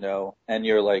 and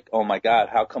you're like, oh my God,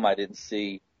 how come I didn't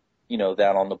see,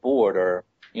 that on the board? Or,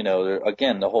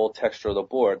 again, the whole texture of the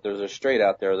board, there's a straight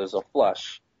out there, there's a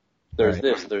flush, there's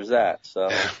this, there's that. So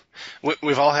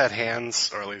we've all had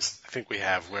hands, or at least I think we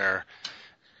have, where,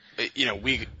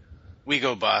 we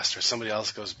go bust or somebody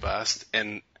else goes bust,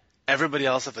 and everybody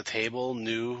else at the table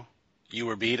knew you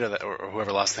were beat, or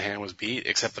whoever lost the hand was beat,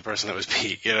 except the person that was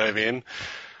beat. You know what I mean?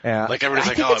 Yeah. Like everybody's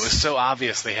like, oh, it was so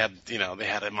obvious they had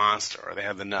a monster or they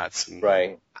had the nuts. And,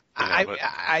 right.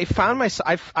 I found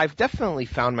myself. I've definitely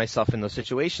found myself in those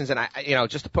situations, and I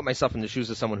just to put myself in the shoes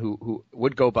of someone who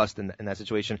would go bust in that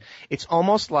situation. It's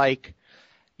almost like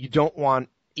you don't want,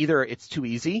 either it's too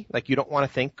easy, like you don't want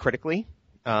to think critically.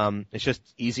 It's just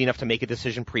easy enough to make a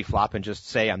decision pre-flop and just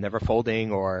say I'm never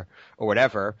folding or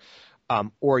whatever.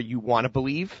 Or you want to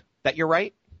believe that you're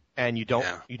right, and you don't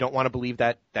want to believe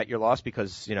that you're lost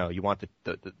because you want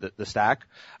the stack.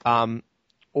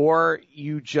 Or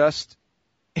you just,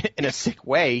 in a sick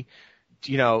way,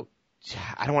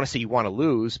 I don't want to say you want to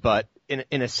lose, but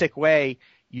in a sick way,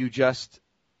 you just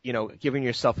giving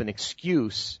yourself an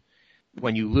excuse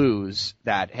when you lose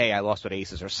that, hey, I lost with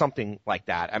aces or something like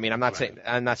that. I mean, I'm not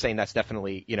saying that's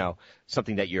definitely,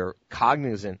 something that you're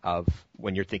cognizant of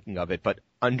when you're thinking of it, but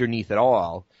underneath it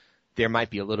all, there might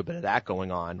be a little bit of that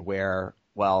going on where,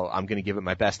 well, I'm going to give it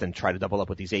my best and try to double up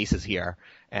with these aces here.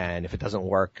 And if it doesn't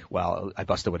work, well, I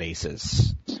busted with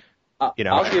aces.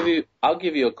 I'll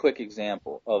give you a quick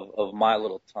example of my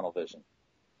little tunnel vision.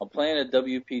 I'm playing a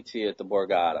WPT at the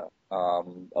Borgata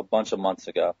a bunch of months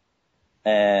ago,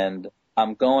 and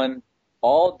I'm going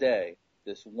all day.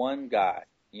 This one guy,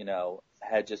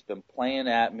 had just been playing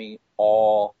at me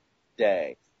all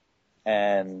day,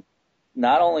 and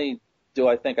not only do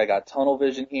I think I got tunnel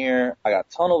vision here, I got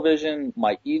tunnel vision.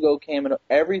 My ego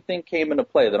everything came into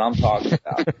play that I'm talking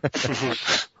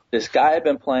about. This guy had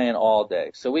been playing all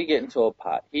day, so we get into a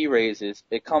pot. He raises.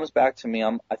 It comes back to me.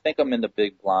 I think I'm in the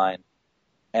big blind.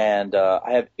 And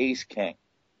I have ace king.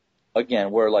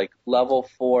 Again, we're like level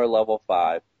 4, level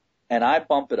 5. And I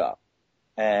bump it up.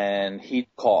 And he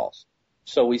calls.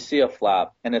 So we see a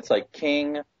flop. And it's like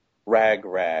king, rag,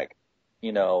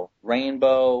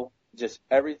 rainbow. Just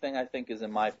everything I think is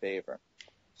in my favor.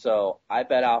 So I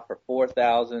bet out for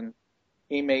 4,000.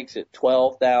 He makes it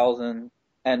 12,000.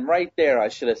 And right there I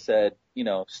should have said,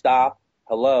 stop,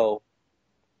 hello.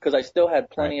 Because I still had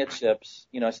plenty of chips.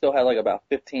 I still had like about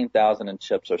 15,000 in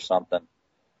chips or something.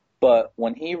 But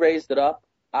when he raised it up,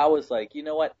 I was like, you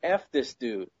know what? F this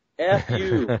dude. F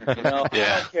you. I don't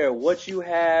care what you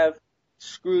have.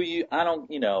 Screw you. I don't,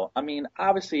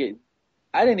 obviously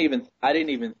I didn't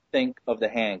even think of the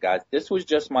hand, guys. This was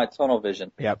just my tunnel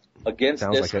vision against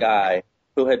this guy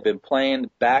who had been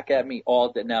playing back at me all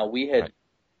day. Now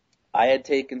I had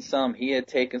taken some, he had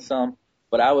taken some,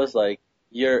 but I was like,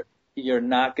 you're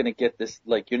not going to get this,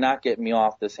 you're not getting me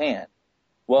off this hand.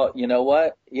 Well, you know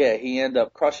what? Yeah, he ended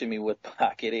up crushing me with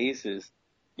pocket aces.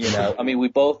 We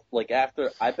both,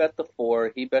 after I bet the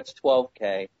 4, he bets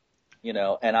 12K,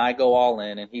 and I go all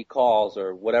in and he calls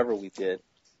or whatever we did,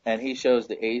 and he shows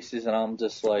the aces and I'm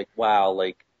just like, wow,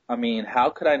 how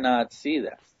could I not see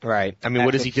that? Right.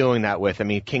 What is he doing that with?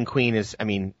 King Queen is,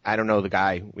 I don't know the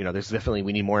guy, there's definitely,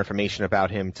 we need more information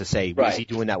about him to say, is he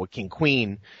doing that with King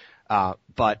Queen?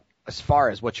 But as far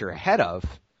as what you're ahead of,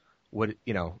 what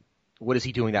is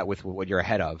he doing that with what you're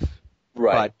ahead of?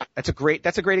 Right. But that's a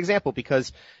great example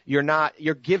because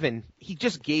he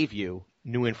just gave you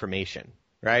new information,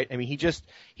 right? He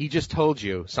just told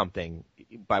you something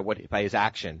by his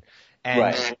action,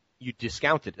 and you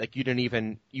discounted,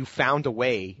 you found a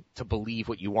way to believe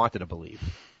what you wanted to believe,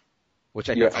 which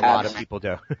I think a lot of people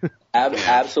do.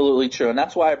 Absolutely true. And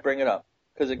that's why I bring it up.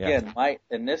 Because again,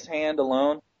 in this hand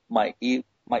alone, my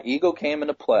ego came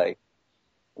into play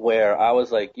where I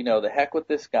was like, the heck with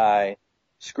this guy,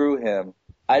 screw him.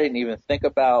 I didn't even think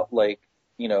about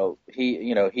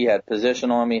he had position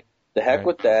on me. The heck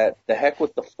with that. The heck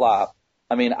with the flop.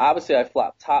 Obviously I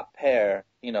flopped top pair,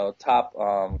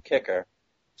 top kicker.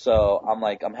 So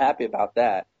I'm happy about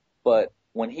that. But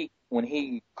when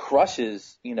he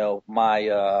crushes,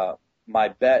 my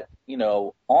bet,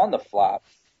 on the flop,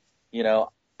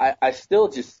 I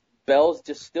still bells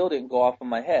still didn't go off in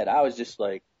my head. I was just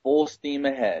like full steam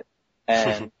ahead.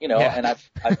 And, and I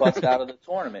busted out of the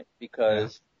tournament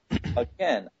because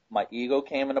again, my ego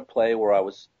came into play where I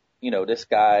was, this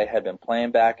guy had been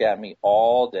playing back at me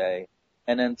all day,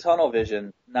 and then tunnel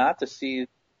vision, not to see,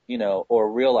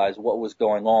 or realize what was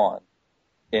going on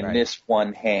in this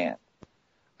one hand.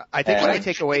 I think what I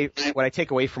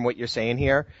take away from what you're saying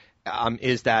here,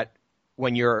 is that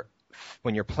when you're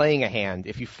playing a hand,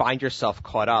 if you find yourself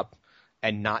caught up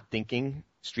and not thinking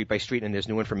street by street and there's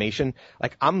new information,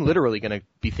 I'm literally going to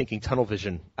be thinking tunnel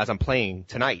vision as I'm playing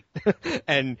tonight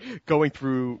and going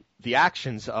through the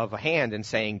actions of a hand and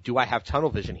saying, do I have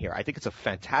tunnel vision here? I think it's a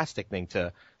fantastic thing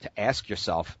to ask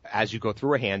yourself as you go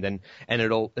through a hand, and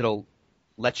it'll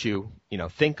let you,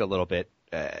 think a little bit,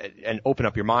 and open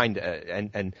up your mind,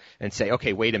 and say,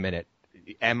 okay, wait a minute.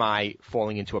 Am I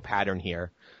falling into a pattern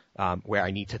here, where I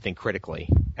need to think critically?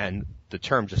 And the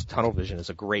term just tunnel vision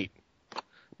is a great,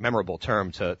 memorable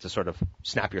term to sort of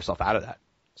snap yourself out of that.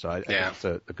 So I think it's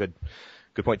a good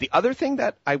point. The other thing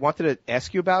that I wanted to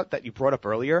ask you about that you brought up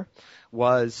earlier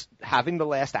was having the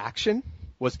last action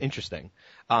was interesting.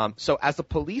 So as a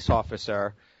police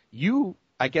officer,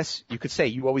 I guess you could say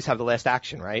you always have the last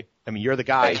action, right? You're the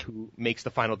guy who makes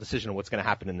the final decision on what's going to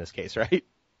happen in this case, right?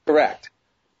 Correct.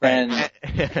 And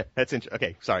that's interesting.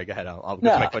 Okay, sorry, go ahead. I'll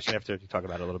get to my question after you talk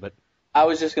about it a little bit. I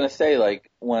was just going to say,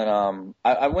 when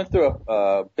I went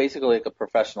through basically a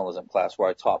professionalism class where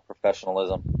I taught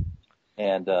professionalism,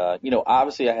 and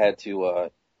obviously I had to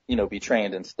be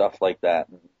trained and stuff like that.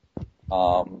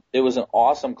 And, it was an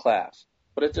awesome class,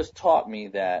 but it just taught me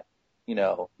that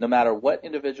no matter what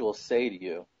individuals say to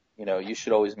you, you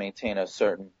should always maintain a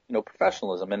certain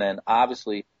professionalism, and then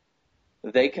obviously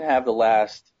they can have the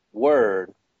last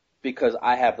word because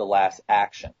I have the last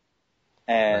action.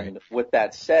 And with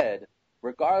that said,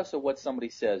 regardless of what somebody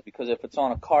says, because if it's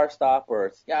on a car stop or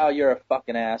it's, yeah, you're a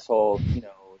fucking asshole,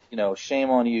 shame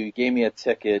on you, you gave me a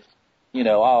ticket,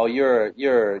 oh, you're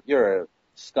a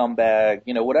scumbag,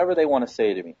 whatever they want to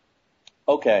say to me.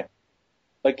 Okay.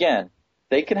 Again,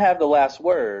 they can have the last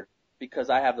word because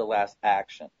I have the last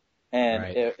action. And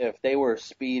right. if they were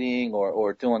speeding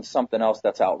or doing something else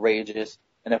that's outrageous,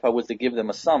 and if I was to give them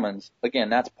a summons, again,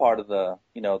 that's part of the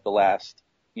last,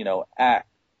 act.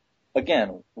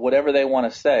 Again, whatever they want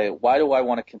to say, why do I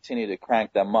want to continue to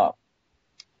crank them up?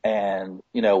 And,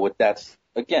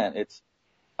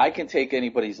 I can take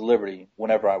anybody's liberty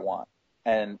whenever I want.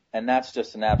 And that's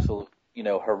just an absolute,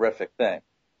 horrific thing.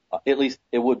 At least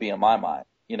it would be in my mind.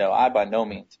 I by no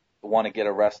means want to get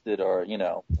arrested or,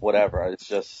 whatever. It's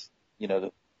just,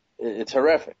 it's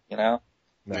horrific, Yeah.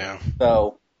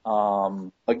 So,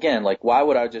 again, like, why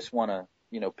would I just want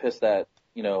to, piss that,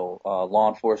 law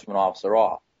enforcement officer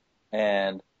off?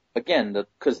 And again,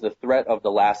 because the threat of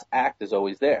the last act is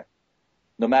always there.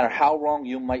 No matter how wrong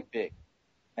you might be.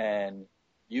 And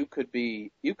you could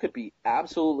be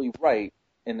absolutely right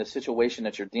in the situation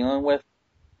that you're dealing with,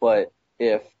 but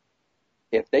if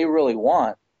they really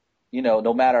want,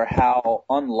 no matter how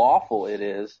unlawful it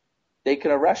is, they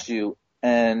can arrest you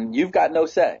and you've got no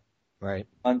say. Right.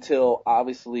 Until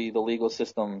obviously the legal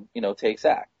system, takes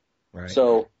act. Right.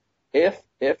 So if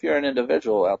you're an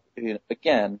individual out,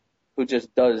 again, who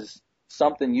just does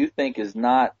something you think is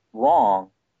not wrong,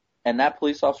 and that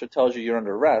police officer tells you you're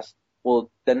under arrest,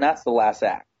 well, then that's the last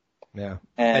act. Yeah.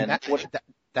 And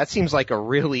that seems like a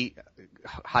really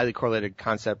highly correlated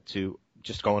concept to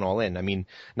just going all in. I mean,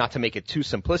 not to make it too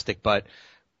simplistic, but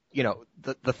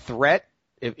the threat,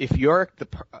 if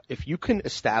you can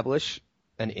establish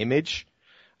an image,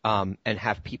 and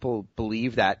have people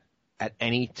believe that at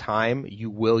any time you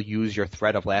will use your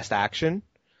threat of last action,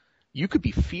 you could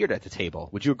be feared at the table.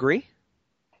 Would you agree?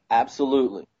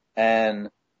 Absolutely. And,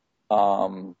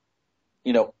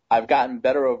 I've gotten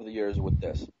better over the years with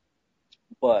this,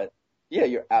 but yeah,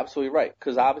 you're absolutely right.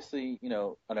 Cause obviously,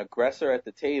 an aggressor at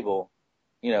the table,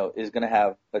 is going to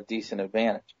have a decent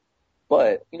advantage,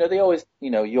 but, they always,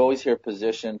 you always hear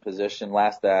position,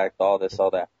 last act, all this,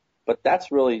 all that, but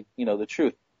that's really, the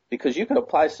truth, because you can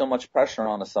apply so much pressure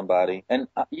onto somebody. And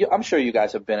I'm sure you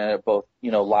guys have been in it both,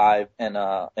 live and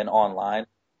online.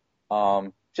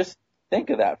 Just think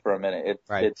of that for a minute.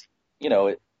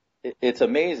 It's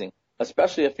amazing,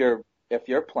 especially if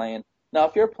you're playing. Now,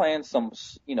 if you're playing some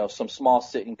small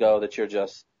sit and go that you're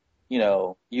just,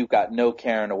 you've got no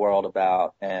care in the world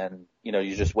about, and,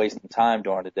 you're just wasting time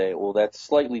during the day. Well, that's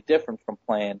slightly different from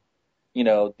playing,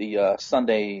 the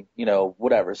Sunday,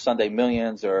 Sunday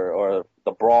Millions or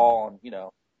the Brawl, and,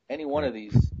 any one of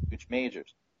these huge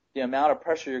majors. The amount of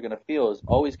pressure you're going to feel is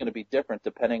always going to be different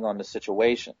depending on the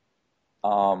situation.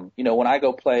 When I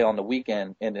go play on the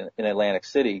weekend in Atlantic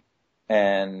City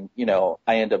and,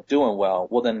 I end up doing well,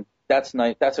 well, then that's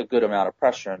nice. That's a good amount of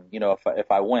pressure. And,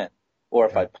 if I win or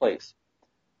if I place,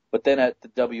 but then at the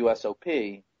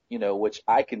WSOP, which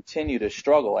I continue to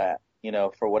struggle at,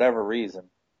 for whatever reason,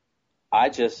 I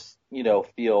just,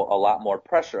 feel a lot more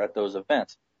pressure at those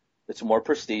events. It's more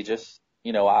prestigious,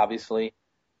 obviously,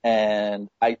 and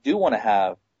I do want to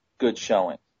have good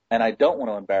showing, and I don't want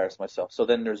to embarrass myself. So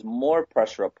then there's more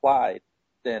pressure applied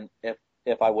than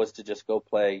if I was to just go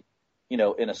play,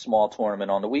 in a small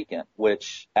tournament on the weekend,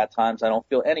 which at times I don't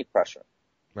feel any pressure.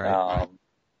 Right.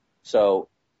 So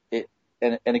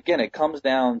and again, it comes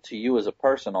down to you as a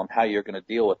person on how you're going to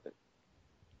deal with it.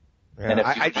 Yeah, and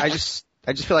I just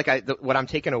feel like what I'm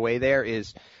taking away there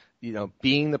is,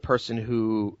 being the person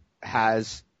who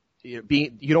has, you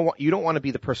don't want to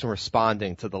be the person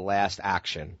responding to the last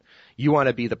action. You want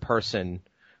to be the person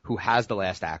who has the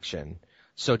last action.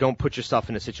 So don't put yourself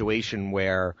in a situation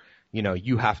where,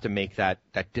 you have to make that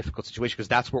difficult situation, because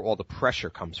that's where all the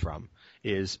pressure comes from,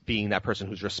 is being that person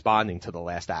who's responding to the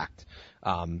last act.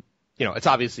 It's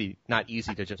obviously not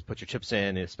easy to just put your chips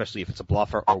in, especially if it's a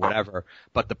bluff or whatever,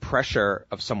 but the pressure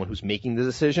of someone who's making the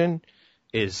decision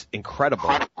is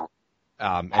incredible.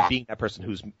 And being that person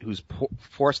who's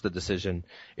forced the decision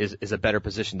is a better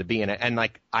position to be in. And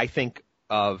like, I think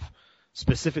of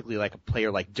specifically like a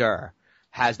player like Durr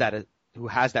who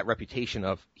has that reputation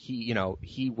of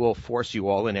he will force you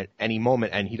all in at any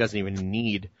moment, and he doesn't even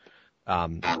need,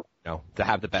 to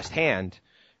have the best hand.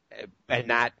 And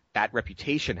that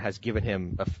reputation has given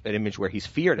him an image where he's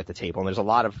feared at the table. And there's a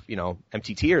lot of,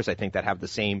 MTTers, I think, that have the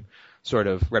same sort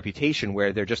of reputation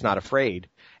where they're just not afraid.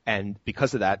 And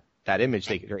because of that image,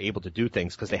 they're able to do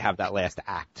things because they have that last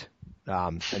act.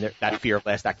 And that fear of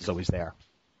last act is always there.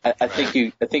 I think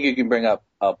you can bring up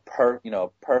a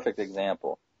perfect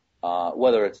example.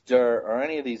 whether it's Dirt or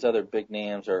any of these other big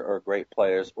names or great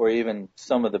players, or even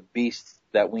some of the beasts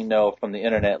that we know from the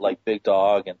internet, like Big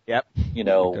Dog and,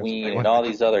 Ween and all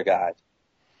these other guys.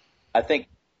 I think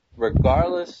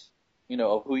regardless,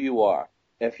 of who you are,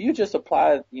 if you just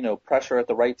apply, pressure at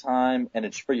the right time and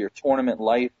it's for your tournament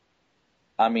life,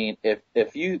 I mean,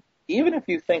 if you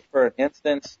think for an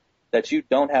instance that you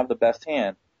don't have the best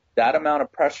hand, that amount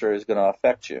of pressure is going to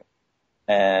affect you.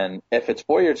 And if it's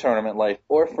for your tournament life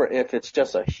or if it's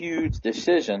just a huge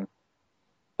decision,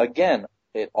 again,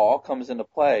 it all comes into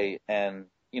play, and,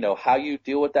 how you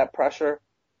deal with that pressure.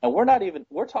 And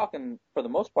we're talking, for the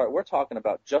most part, we're talking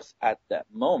about just at that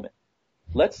moment.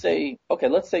 Let's say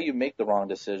you make the wrong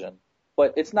decision,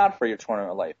 but it's not for your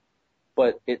tournament life,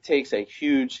 but it takes a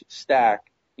huge stack,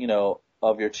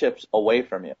 of your chips away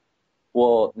from you.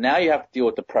 Well, now you have to deal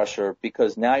with the pressure,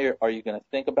 because now are you going to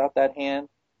think about that hand?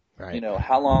 Right.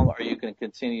 How long are you going to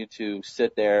continue to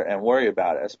sit there and worry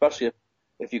about it, especially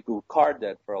if you go card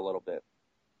dead for a little bit?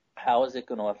 How is it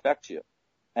going to affect you?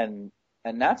 And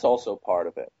that's also part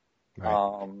of it.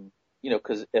 Right.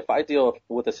 Because if I deal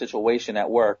with a situation at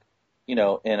work, in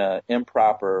an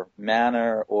improper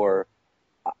manner, or,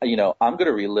 I'm going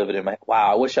to relive it in my,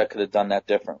 wow, I wish I could have done that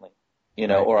differently,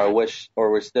 right. Or I wish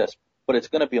this, but it's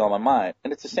going to be on my mind.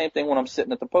 And it's the same thing when I'm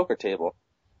sitting at the poker table.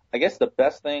 I guess the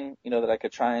best thing, that I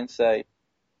could try and say,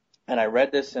 and I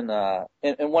read this in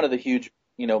one of the huge,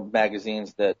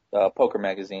 magazines that, poker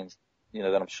magazines,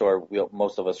 that I'm sure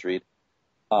most of us read,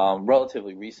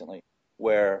 relatively recently,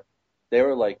 where they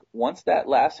were like, once that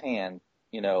last hand,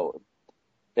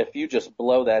 if you just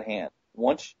blow that hand,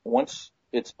 once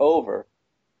it's over,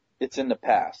 it's in the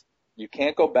past. You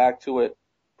can't go back to it,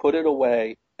 put it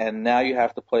away, and now you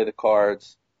have to play the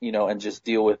cards, and just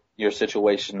deal with your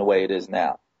situation the way it is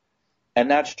now. And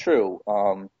that's true.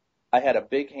 I had a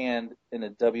big hand in the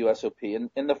WSOP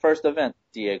in the first event,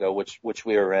 Diego, which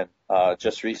we were in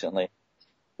just recently,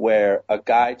 where a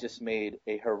guy just made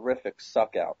a horrific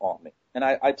suck out on me. And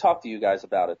I talked to you guys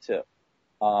about it too,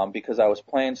 because I was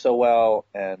playing so well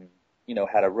and,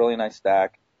 had a really nice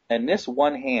stack. And this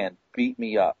one hand beat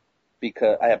me up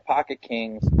because I had pocket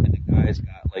kings and the guy's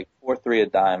got like 4-3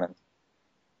 of diamonds.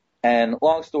 And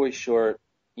long story short,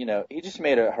 he just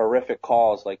made a horrific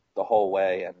calls like the whole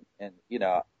way. And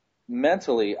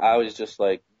mentally I was just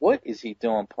like, what is he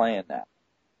doing playing that?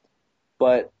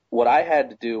 But what I had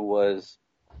to do was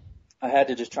I had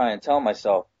to just try and tell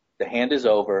myself, the hand is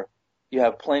over. You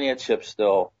have plenty of chips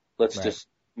still. Let's just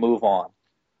move on.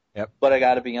 Yep. But I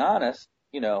got to be honest,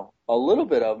 a little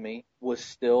bit of me was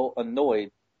still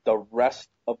annoyed the rest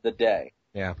of the day.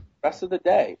 Yeah. The rest of the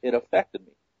day, it affected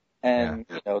me. And,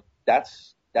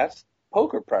 that's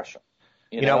poker pressure.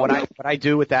 What I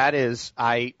do with that is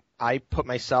I put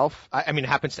myself, I mean, it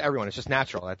happens to everyone. It's just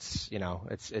natural. It's,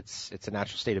 it's a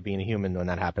natural state of being a human when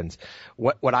that happens.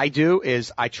 What I do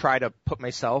is I try to put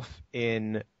myself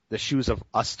in the shoes of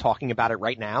us talking about it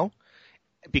right now.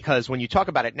 Because when you talk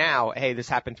about it now, hey, this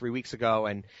happened 3 weeks ago.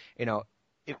 And,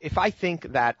 if I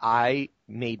think that I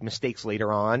made mistakes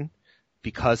later on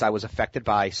because I was affected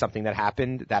by something that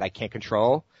happened that I can't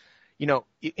control,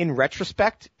 in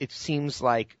retrospect, it seems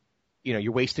like,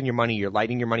 you're wasting your money, you're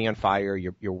lighting your money on fire,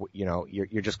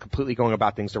 you're just completely going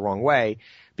about things the wrong way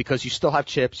because you still have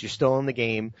chips, you're still in the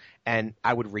game, and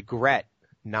I would regret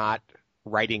not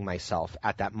righting myself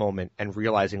at that moment and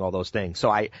realizing all those things.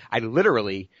 So I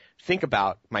literally think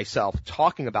about myself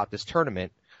talking about this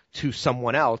tournament to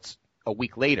someone else a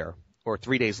week later or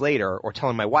 3 days later, or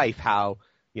telling my wife how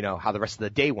the rest of the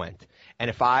day went. And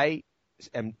if I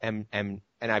am, and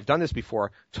I've done this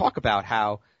before, talk about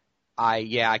how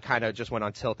I kind of just went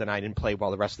on tilt and I didn't play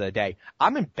well the rest of the day.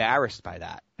 I'm embarrassed by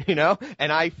that,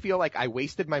 and I feel like I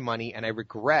wasted my money and I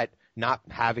regret not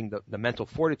having the mental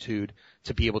fortitude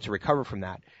to be able to recover from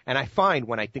that. And I find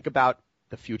when I think about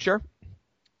the future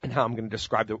and how I'm going to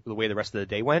describe the way the rest of the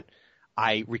day went,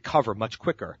 I recover much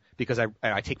quicker because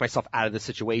I take myself out of the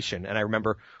situation and I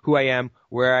remember who I am,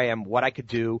 where I am, what I could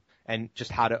do, and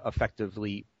just how to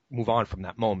effectively move on from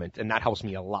that moment. And that helps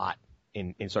me a lot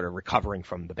in sort of recovering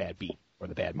from the bad beat or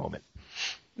the bad moment.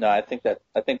 No, I think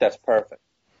that's perfect.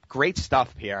 Great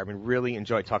stuff, P-aire. I mean, really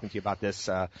enjoyed talking to you about this.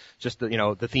 Just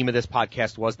the theme of this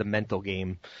podcast was the mental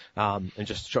game, and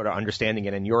just sort of understanding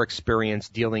it and your experience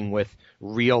dealing with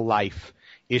real life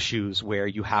issues where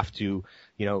you have to,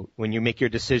 when you make your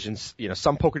decisions,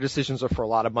 some poker decisions are for a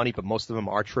lot of money, but most of them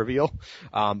are trivial.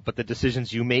 But the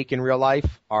decisions you make in real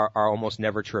life are almost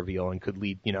never trivial and could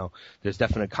lead, there's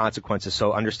definite consequences.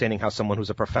 So understanding how someone who's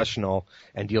a professional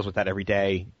and deals with that every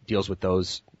day deals with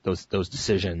those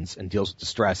decisions and deals with the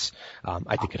stress,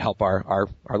 I think could help our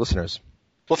listeners.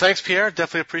 Well, thanks, P-aire.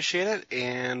 Definitely appreciate it.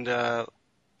 And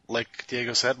like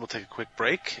Diego said, we'll take a quick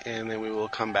break, and then we will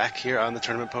come back here on the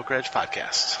Tournament Poker Edge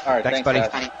podcast. All right, Thanks, buddy.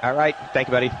 guys. All right. Thank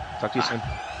you, buddy. Talk to you soon.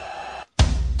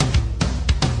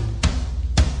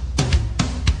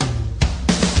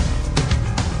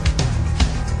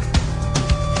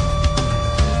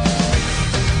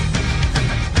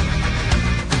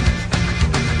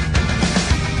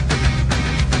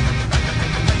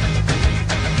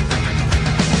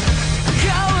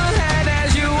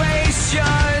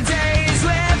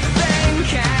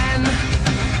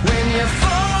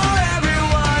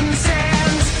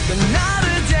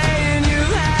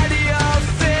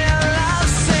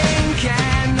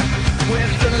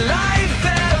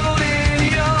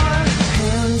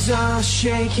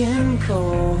 Shaking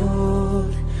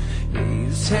cold,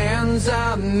 these hands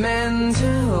are meant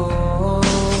to hold.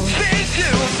 Speak to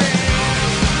me,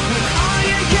 all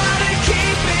you gotta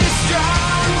keep is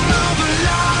strong. Move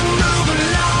along,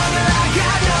 like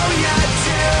I know you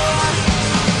do.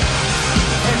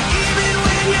 And even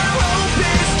when your hope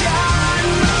is gone,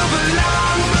 move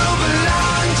along,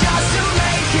 just to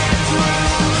make it through.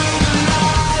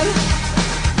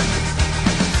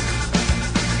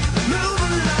 Move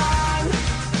along.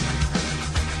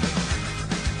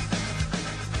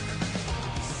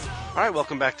 All right,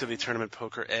 welcome back to the Tournament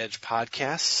Poker Edge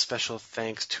podcast. Special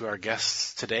thanks to our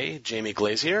guests today, Jamie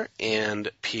Glazier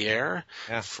and P-aire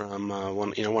from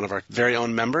one of our very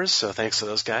own members. So thanks to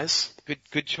those guys.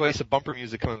 Good choice of bumper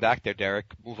music coming back there, Derek.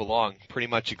 Move along. Pretty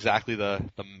much exactly the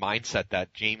mindset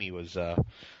that Jamie was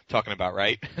talking about,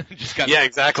 right? Yeah,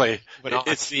 exactly. But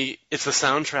It's the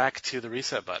soundtrack to the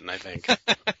reset button, I think.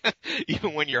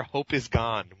 Even when your hope is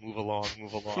gone, move along.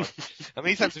 How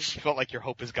many times have you felt like your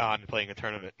hope is gone playing a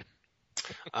tournament?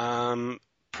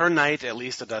 Per night, at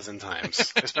least a dozen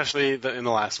times, especially in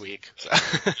the last week. So.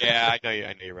 Yeah, I know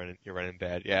you're running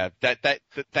bad. Yeah, that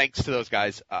thanks to those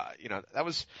guys. That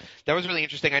was really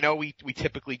interesting. I know we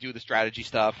typically do the strategy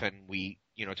stuff and we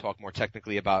talk more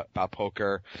technically about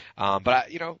poker. But I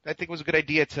think it was a good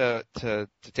idea to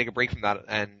take a break from that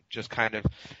and just kind of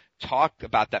talk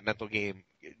about that mental game.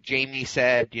 Jamie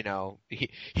said, he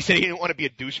said he didn't want to be a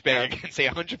douchebag and say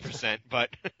 100%, but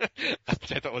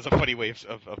which I thought was a funny way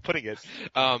of putting it.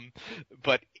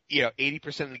 But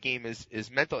 80% of the game is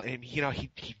mental, and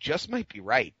he just might be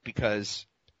right, because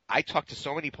I talk to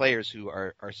so many players who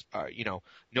are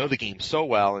know the game so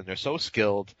well and they're so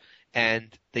skilled, and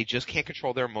they just can't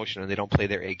control their emotion and they don't play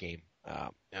their A game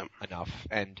enough.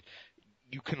 And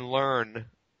you can learn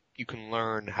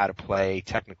how to play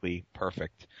technically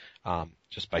perfect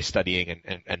just by studying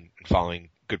and following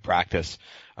good practice.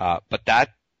 But that,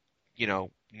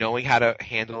 knowing how to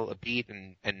handle a beat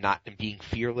and being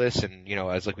fearless, and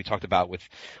as like we talked about with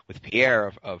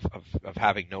P-aire of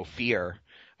having no fear,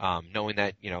 knowing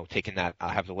that taking that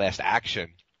I have the last action,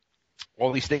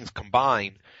 all these things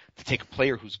combine to take a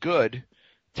player who's good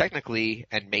technically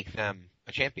and make them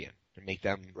a champion. And make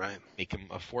them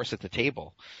a force at the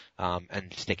table,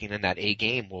 and sticking in that A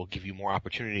game will give you more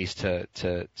opportunities to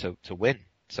win.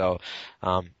 So,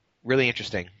 really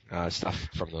interesting stuff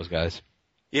from those guys.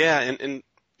 Yeah, and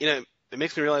it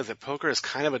makes me realize that poker is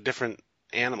kind of a different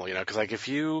animal, because like if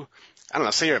you, I don't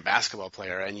know, say you're a basketball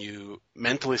player and you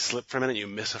mentally slip for a minute, you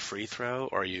miss a free throw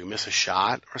or you miss a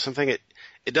shot or something, it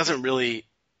doesn't really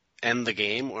end the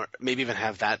game, or maybe even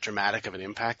have that dramatic of an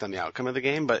impact on the outcome of the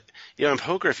game. But in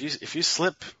poker, if you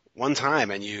slip one time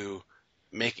and you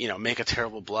make a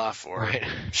terrible bluff or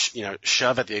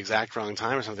shove at the exact wrong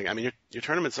time or something, I mean your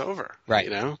tournament's over. Right.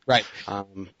 Right.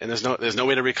 And there's no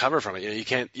way to recover from it. You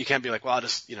can't be like, well, I'll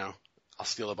just I'll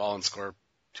steal the ball and score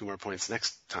 2 more points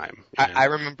next time. I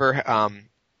remember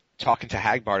talking to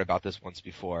Hagbard about this once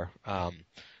before.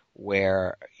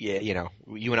 Where you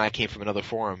and I came from another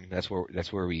forum. That's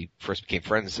where we first became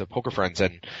friends, poker friends,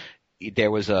 and there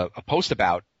was a post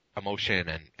about emotion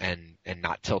and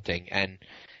not tilting, and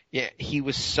he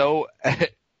was so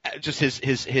just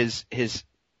his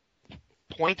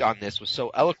point on this was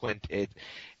so eloquent and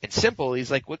simple. He's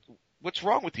like, what's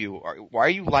wrong with you? Why are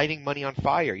you lighting money on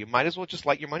fire? You might as well just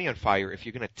light your money on fire if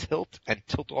you're going to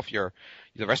tilt off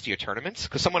the rest of your tournaments.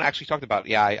 Because someone actually talked about,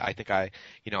 I think I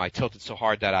tilted so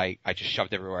hard that I just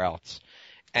shoved everywhere else.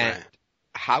 And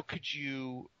how could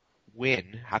you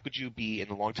win? How could you be in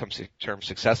the long-term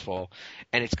successful?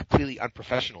 And it's completely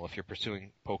unprofessional if you're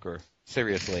pursuing poker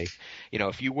seriously.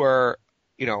 If you were,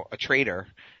 a trader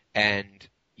and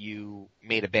you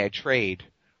made a bad trade,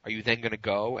 are you then going to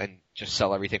go and just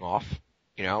sell everything off?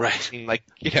 Right. I mean, are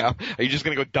you just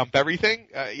going to go dump everything?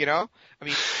 I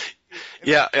mean,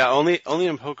 Yeah, only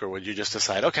in poker would you just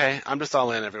decide, okay, I'm just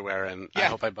all in everywhere, and I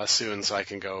hope I bust soon so I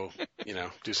can go,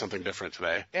 do something different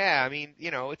today. Yeah, I mean,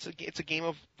 it's a game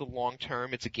of the long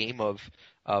term. It's a game of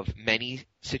many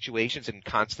situations and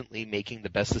constantly making the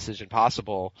best decision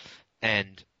possible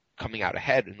and coming out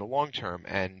ahead in the long term.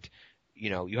 And,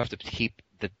 you have to keep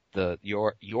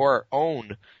your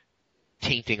own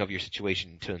tainting of your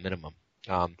situation to a minimum.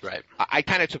 Right. I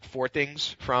kind of took four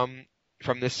things from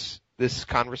these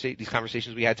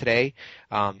conversations we had today,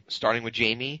 starting with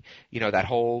Jamie, that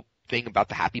whole thing about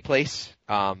the happy place,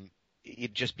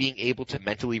 just being able to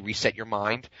mentally reset your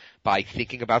mind by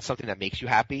thinking about something that makes you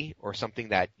happy or something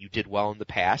that you did well in the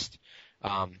past,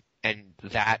 and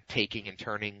that taking and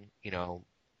turning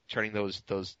those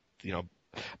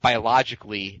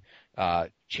biologically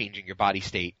changing your body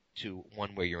state to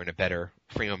one where you're in a better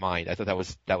frame of mind. I thought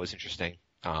that was interesting.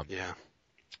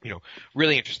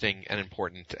 Really interesting and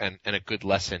important and a good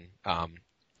lesson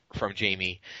from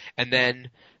Jamie. And then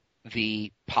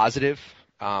the positive,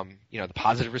 the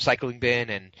positive recycling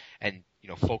bin and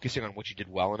focusing on what you did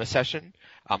well in a session.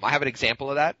 I have an example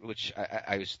of that, which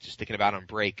I was just thinking about on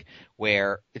break,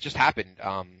 where it just happened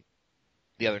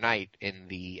the other night in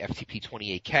the FTP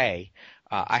 28K.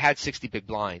 I had 60 big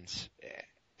blinds,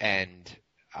 and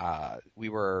we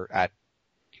were at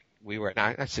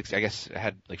not 60, I guess I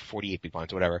had like 48 big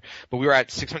blinds or whatever, but we were at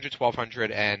 600,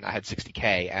 1200, and I had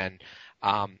 60K, and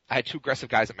I had two aggressive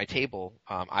guys at my table.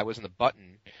 I was in the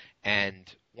button,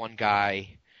 and one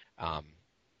guy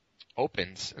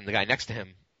opens, and the guy next to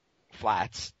him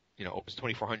flats, opens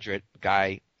 2400, the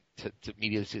guy to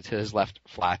immediately to his left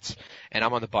flats, and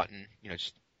I'm on the button,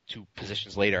 just two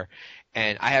positions later,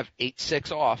 and I have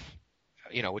 8-6 off,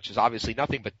 which is obviously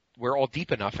nothing, but we're all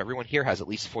deep enough. Everyone here has at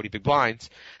least 40 big blinds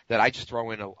that I just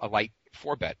throw in a light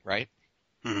 4-bet, right?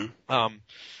 Mm-hmm.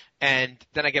 And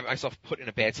then I get myself put in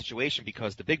a bad situation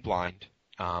because the big blind,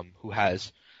 who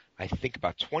has, I think,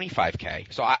 about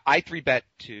 25K. So I 3-bet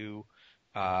to,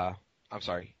 I'm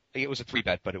sorry, it was a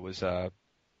 3-bet, but it was a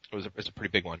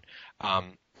pretty big one.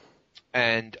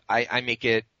 And I make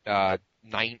it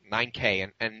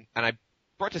 9K, and I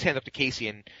brought his hand up to Casey,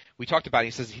 and we talked about it.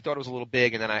 He says he thought it was a little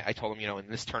big, and then I told him, in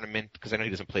this tournament, because I know he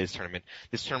doesn't play this tournament,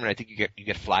 I think you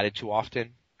get flatted too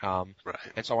often. Right.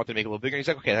 And so I wanted to make it a little bigger. And he's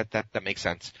like, okay, that makes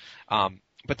sense.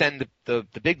 But then the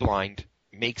big blind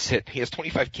makes it, he has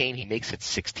 25K and he makes it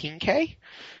 16K.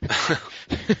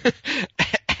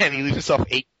 And he leaves himself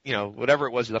 8, whatever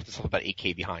it was, he left himself about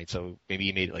 8K behind. So maybe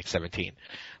he made it like 17.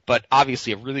 But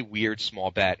obviously a really weird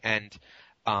small bet. And,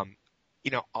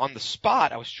 on the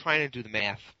spot, I was trying to do the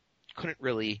math. Couldn't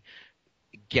really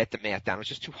get the math down. It was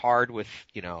just too hard with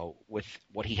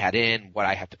what he had in, what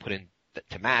I had to put in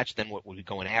to match, then what would be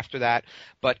going after that.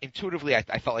 But intuitively, I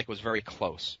felt like it was very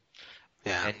close.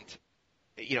 Yeah. And,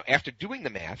 after doing the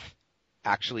math,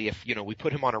 actually, if, we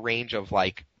put him on a range of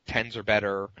like 10s or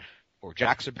better, or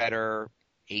jacks or better,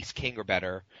 ace king or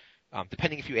better,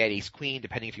 depending if you add ace queen,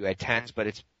 depending if you add 10s,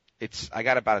 but I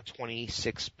got about a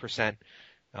 26%,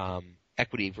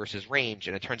 equity versus range,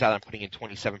 and it turns out I'm putting in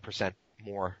 27%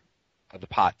 more of the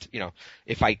pot.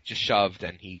 If I just shoved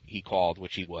and he called,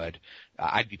 which he would,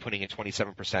 I'd be putting in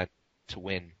 27% to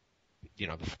win,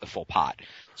 the full pot.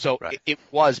 So right. it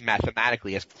was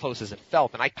mathematically as close as it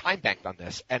felt, and I time banked on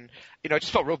this, and it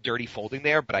just felt real dirty folding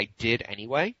there, but I did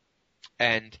anyway.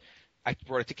 And I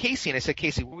brought it to Casey, and I said,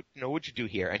 Casey, what'd you do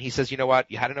here? And he says, you know what?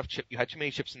 You had too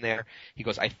many chips in there. He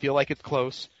goes, I feel like it's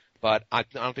close, but I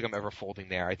don't think I'm ever folding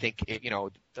there. I think,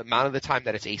 the amount of the time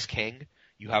that it's ace king,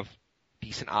 you have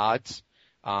decent odds.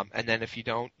 And then if you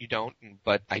don't, you don't.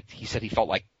 But he said he felt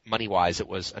like money-wise it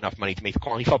was enough money to make the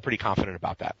call, and he felt pretty confident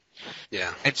about that.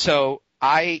 Yeah. And so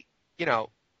at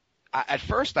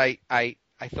first I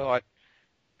thought,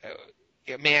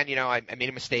 man, I made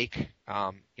a mistake.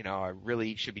 I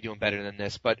really should be doing better than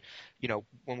this. But,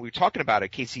 when we were talking about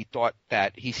it, Casey thought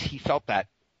that he felt that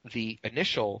the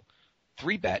initial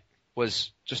 3-bet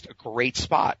was just a great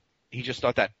spot. He just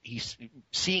thought that he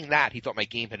thought my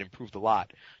game had improved a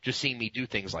lot, just seeing me do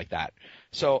things like that.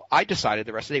 So I decided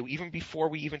the rest of the day, even before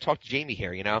we even talked to Jamie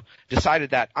here,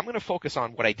 decided that I'm going to focus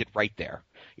on what I did right there.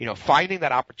 Finding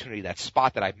that opportunity, that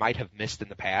spot that I might have missed in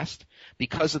the past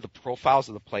because of the profiles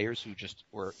of the players who just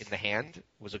were in the hand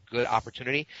was a good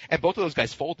opportunity. And both of those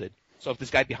guys folded. So if this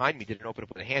guy behind me didn't open up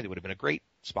with a hand, it would have been a great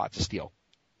spot to steal.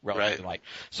 Relatively light.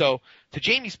 So to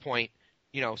Jamie's point,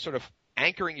 sort of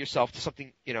anchoring yourself to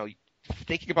something,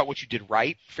 thinking about what you did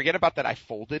right. Forget about that I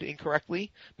folded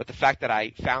incorrectly, but the fact that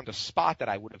I found a spot that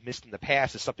I would have missed in the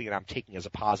past is something that I'm taking as a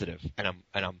positive, and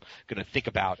I'm going to think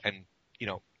about and,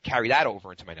 carry that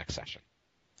over into my next session.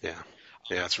 Yeah.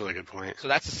 Yeah, that's a really good point. So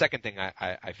that's the second thing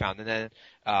I found. And then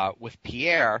with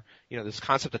P-aire, this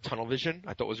concept of tunnel vision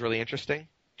I thought was really interesting.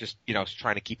 Just,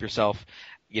 trying to keep yourself,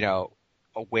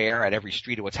 aware at every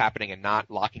street of what's happening and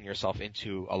not locking yourself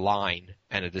into a line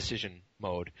and a decision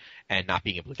mode and not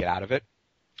being able to get out of it.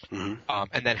 Mm-hmm.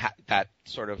 And then that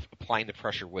sort of applying the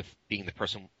pressure with being the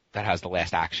person that has the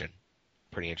last action.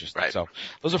 Pretty interesting. Right. So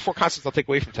those are 4 concepts I'll take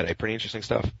away from today. Pretty interesting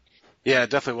stuff. Yeah, it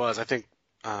definitely was. I think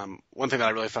one thing that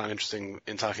I really found interesting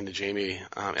in talking to Jamie,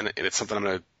 and it's something I'm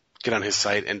going to get on his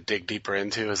site and dig deeper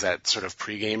into, is that sort of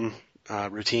pregame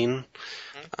routine,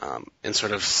 and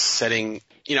sort of setting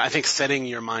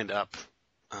your mind up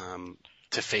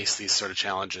to face these sort of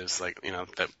challenges, like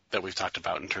that we've talked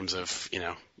about in terms of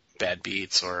bad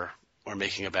beats or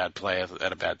making a bad play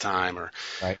at a bad time or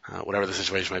right. Whatever the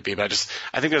situation might be. But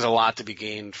I think there's a lot to be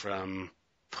gained from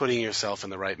putting yourself in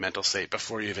the right mental state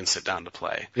before you even sit down to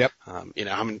play. Yep. How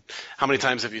many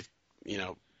times have you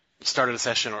started a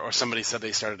session or somebody said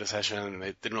they started a session and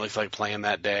they didn't really feel like playing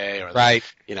that day, or right.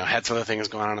 they, had some other things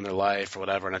going on in their life or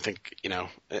whatever. And I think,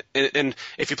 and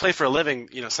if you play for a living,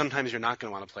 sometimes you're not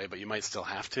going to want to play, but you might still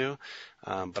have to.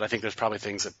 But I think there's probably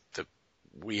things that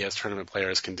we as tournament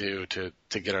players can do to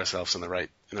get ourselves in the right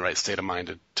state of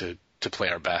mind to play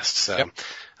our best. So yep.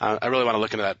 I really want to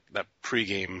look into that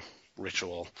pregame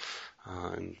ritual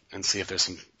and see if there's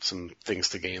some things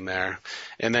to gain there.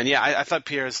 And then I thought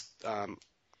P-aire's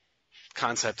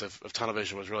concept of tunnel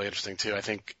vision was really interesting too. I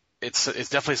think it's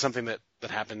definitely something that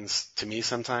happens to me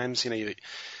sometimes.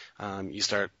 You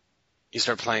start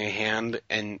playing a hand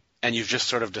and you've just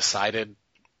sort of decided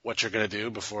what you're going to do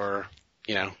before.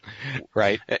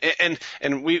 Right.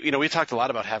 And we talked a lot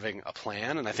about having a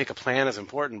plan, and I think a plan is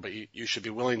important, but you should be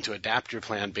willing to adapt your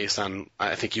plan based on,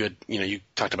 I think you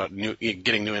talked about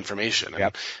getting new information.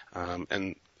 Yep.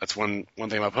 And that's one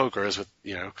thing about poker is with,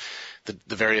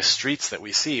 the various streets that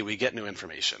we see, we get new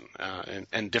information,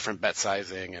 and different bet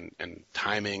sizing and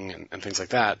timing and things like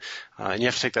that. And you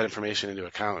have to take that information into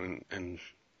account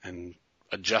and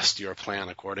adjust your plan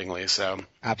accordingly. So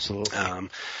absolutely.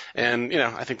 And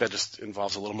I think that just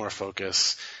involves a little more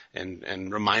focus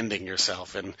and reminding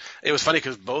yourself. And it was funny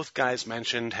because both guys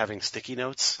mentioned having sticky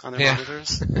notes on their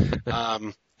monitors.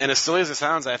 And as silly as it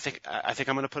sounds, I think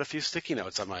I'm going to put a few sticky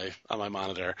notes on my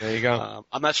monitor. There you go.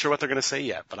 I'm not sure what they're going to say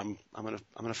yet, but I'm going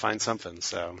to find something.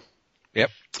 So.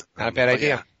 Yep. Not a bad idea.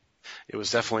 Yeah. It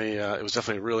was definitely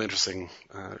a really interesting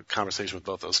conversation with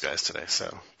both those guys today. So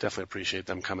definitely appreciate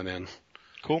them coming in.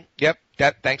 Cool. Yep.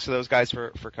 Thanks to those guys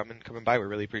for coming by. We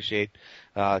really appreciate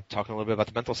talking a little bit about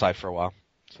the mental side for a while.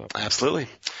 So. Absolutely.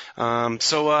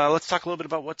 So let's talk a little bit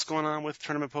about what's going on with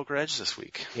Tournament Poker Edge this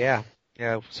week. Yeah.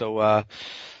 So a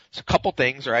couple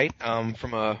things, right?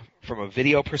 From a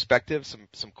video perspective,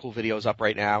 some cool videos up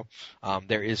right now.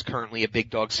 There is currently a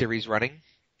Big Dog series running.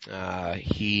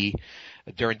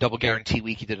 During Double Guarantee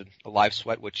Week, he did a live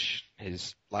sweat, which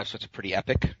his live sweats are pretty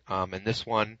epic. And this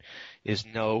one is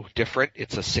no different.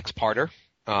 It's a 6-parter.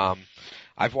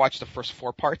 I've watched the first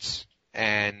 4 parts,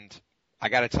 and I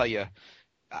got to tell you,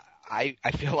 I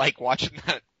feel like watching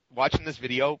this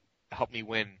video helped me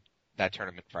win that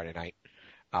tournament Friday night.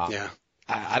 Yeah.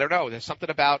 I don't know. There's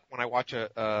something about when I watch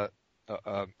a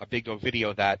Big Dog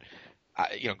video that,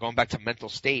 going back to mental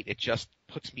state, it just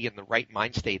puts me in the right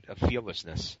mind state of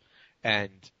fearlessness.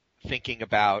 And thinking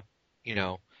about,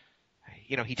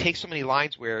 he takes so many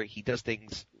lines where he does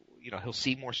things, he'll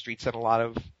see more streets than a lot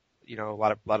of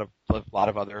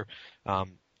other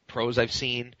pros I've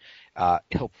seen.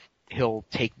 He'll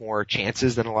take more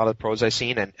chances than a lot of the pros I've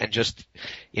seen, and just,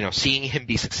 seeing him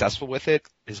be successful with it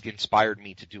has inspired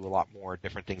me to do a lot more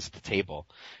different things at the table.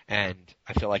 And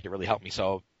I feel like it really helped me.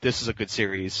 So this is a good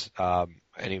series.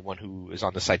 Anyone who is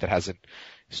on the site that hasn't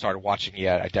started watching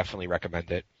yet, I definitely recommend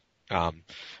it.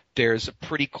 There's a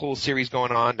pretty cool series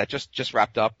going on that just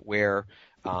wrapped up where,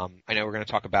 I know we're going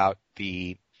to talk about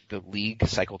the league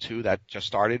cycle 2 that just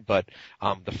started, but,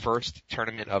 the first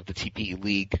tournament of the TPE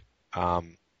league,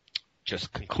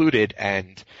 just concluded,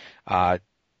 and,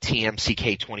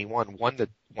 TMCK21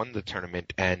 won the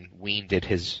tournament, and Ween did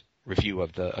his review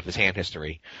of his hand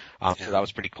history. So that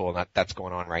was pretty cool, and that's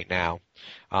going on right now.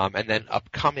 And then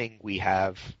upcoming we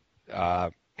have,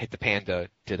 Hit the Panda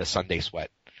did a Sunday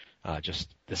sweat.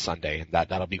 Just this Sunday, and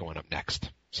that'll be going up next.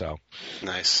 So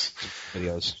nice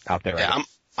videos out there. Yeah,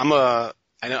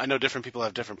 I know different people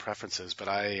have different preferences, but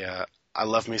I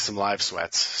love me some live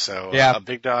sweats. So a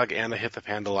Big Dog and a Hit the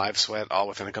Panda live sweat all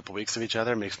within a couple weeks of each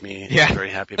other makes me a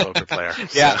very happy poker player.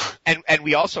 Yeah, so. and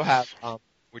we also have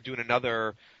we're doing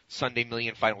another Sunday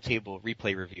Million Final Table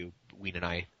replay review. Ween and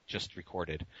I just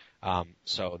recorded,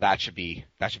 so that should be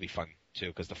fun too,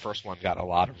 because the first one got a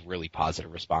lot of really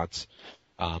positive response.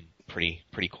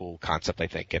 Pretty cool concept, I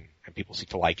think, and people seem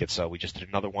to like it. So we just did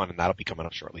another one, and that'll be coming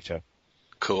up shortly too.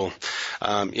 Cool.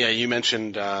 Yeah, you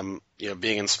mentioned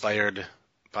being inspired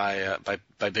by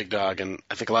Big Dog, and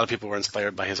I think a lot of people were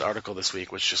inspired by his article this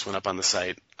week, which just went up on the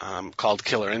site, called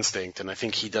Killer Instinct, and I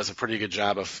think he does a pretty good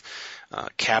job of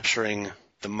capturing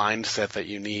the mindset that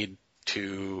you need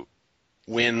to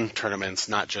win tournaments,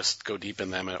 not just go deep in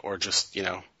them or just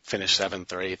finish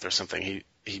 7th or 8th or something.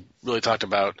 He really talked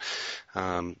about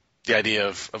the idea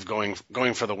of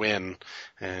going for the win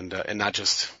and not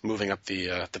just moving up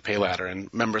the pay ladder.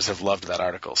 And members have loved that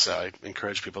article, so I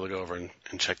encourage people to go over and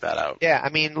check that out. Yeah, I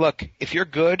mean, look, if you're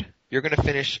good, you're going to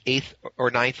finish 8th or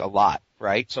 9th a lot,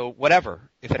 right? So whatever.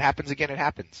 If it happens again, it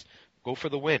happens. Go for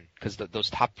the win, because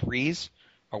those top 3s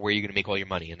are where you're going to make all your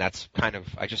money. And that's kind of,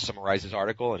 I just summarized his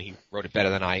article, and he wrote it better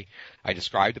than I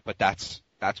described it, but that's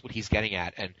what he's getting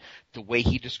at. And the way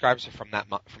he describes it from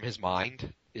his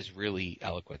mind is really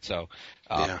eloquent. So,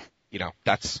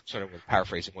 that's sort of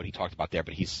paraphrasing what he talked about there,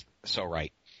 but he's so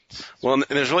right. Well, and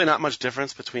there's really not much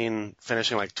difference between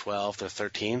finishing like 12th or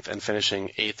 13th and finishing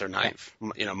 8th or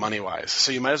 9th, money-wise.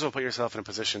 So you might as well put yourself in a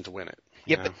position to win it.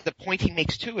 Yeah, but the point he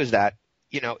makes too is that,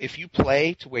 if you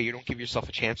play to where you don't give yourself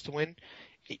a chance to win,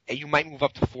 you might move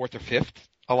up to 4th or 5th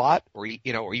a lot, or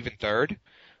even 3rd,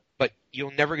 but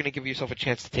you're never going to give yourself a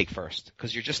chance to take first,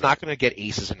 because you're just not going to get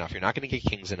aces enough. You're not going to get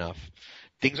kings enough.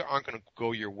 Things aren't going to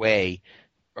go your way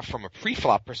from a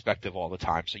pre-flop perspective all the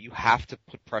time. So you have to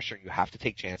put pressure. You have to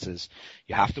take chances.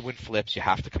 You have to win flips. You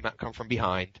have to come from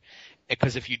behind.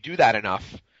 Because if you do that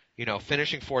enough,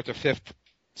 finishing 4th or 5th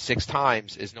 6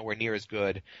 times is nowhere near as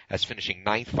good as finishing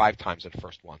 9th 5 times and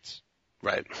first once.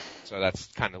 Right. So that's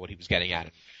kind of what he was getting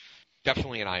at.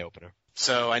 Definitely an eye-opener.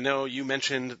 So I know you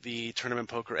mentioned the Tournament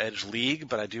Poker Edge League,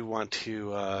 but I do want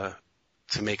to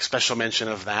make special mention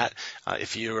of that.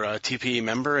 If you're a TPE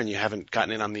member and you haven't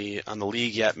gotten in on the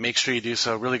league yet, make sure you do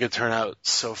so. Really good turnout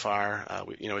so far.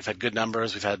 We've had good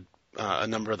numbers. We've had a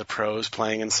number of the pros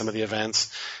playing in some of the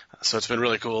events, so it's been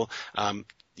really cool.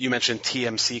 You mentioned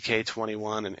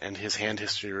TMCK21 and his hand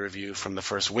history review from the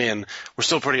first win. We're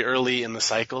still pretty early in the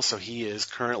cycle, so he is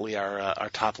currently our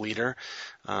top leader,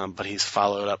 but he's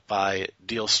followed up by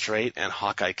Deal Straight and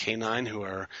Hawkeye K9, who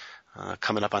are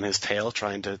coming up on his tail,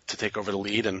 trying to take over the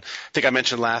lead. And I think I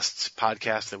mentioned last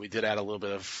podcast that we did add a little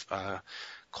bit of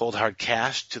cold hard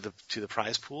cash to the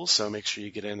prize pool, so make sure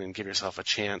you get in and give yourself a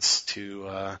chance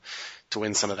to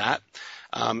win some of that.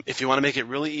 If you want to make it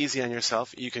really easy on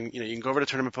yourself, you can go over to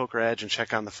Tournament Poker Edge and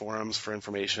check on the forums for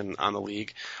information on the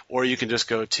league, or you can just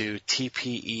go to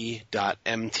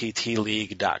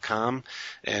tpe.mttleague.com,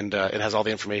 and it has all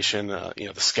the information,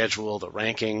 the schedule, the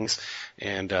rankings,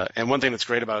 and one thing that's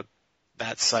great about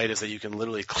that site is that you can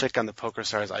literally click on the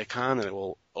PokerStars icon and it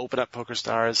will open up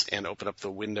PokerStars and open up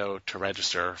the window to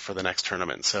register for the next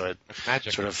tournament. So it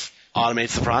sort of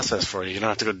automates the process for you. You don't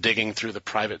have to go digging through the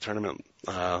private tournament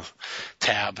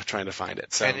tab trying to find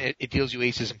it. So, and it deals you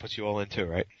aces and puts you all in too,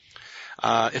 right?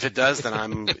 If it does, then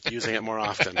I'm using it more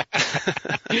often.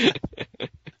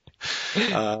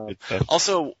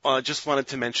 Also, just wanted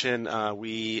to mention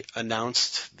we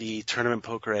announced the Tournament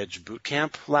Poker Edge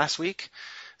Bootcamp last week.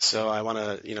 So I want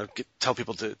to, tell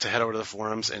people to head over to the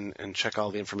forums and check all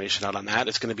the information out on that.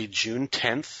 It's going to be June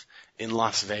 10th in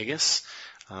Las Vegas.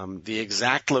 The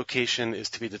exact location is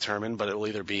to be determined, but it will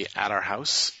either be at our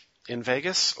house in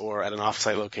Vegas or at an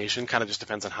off-site location. Kind of just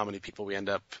depends on how many people we end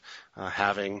up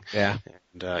having. Yeah.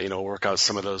 And we'll work out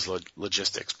some of those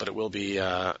logistics, but it will be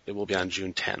on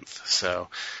June 10th. So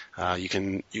you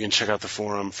can check out the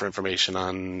forum for information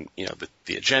on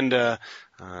the agenda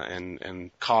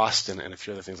and cost and a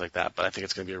few other things like that. But I think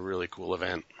it's going to be a really cool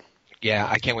event. Yeah,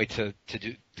 I can't wait to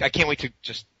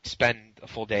just spend a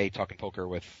full day talking poker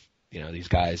with these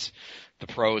guys, the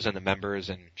pros and the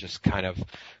members, and just kind of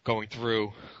going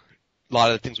through a lot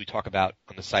of the things we talk about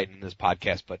on the site and in this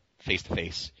podcast, but face to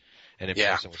face and in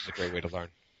person, which is a great way to learn.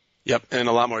 Yep, and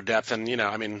a lot more depth. And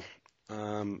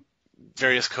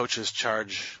various coaches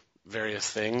charge various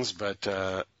things, but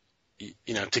to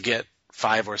get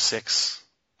 5 or 6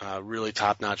 really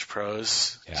top-notch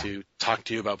pros to talk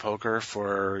to you about poker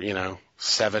for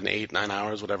 7, 8, 9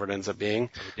 hours, whatever it ends up being,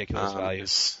 ridiculous value.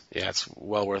 It's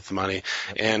well worth the money.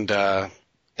 Yep.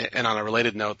 And on a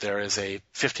related note, there is a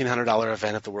 $1,500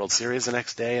 event at the World Series the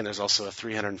next day, and there's also a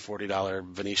 $340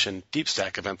 Venetian Deep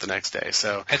Stack event the next day.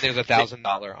 So, and there's a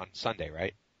 $1,000 on Sunday,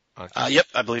 right? Yep,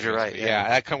 I believe you're right.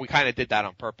 Yeah, we kind of did that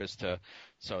on purpose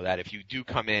so that if you do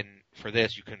come in for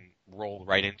this, you can roll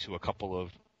right into a couple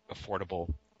of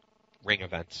affordable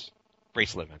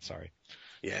bracelet events, sorry.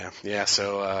 Yeah.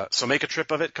 So make a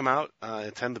trip of it, come out,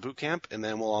 attend the boot camp, and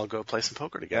then we'll all go play some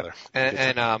poker together.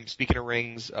 Yep. And speaking of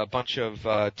rings, a bunch of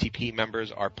TPE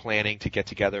members are planning to get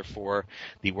together for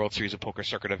the World Series of Poker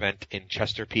Circuit event in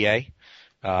Chester, PA.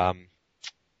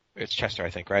 It's Chester,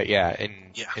 I think, right? Yeah,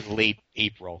 in late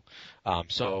April.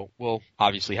 So we'll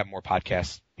obviously have more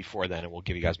podcasts before then, and we'll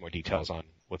give you guys more details on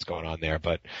what's going on there.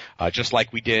 But just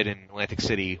like we did in Atlantic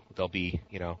City, there'll be,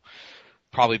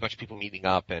 probably a bunch of people meeting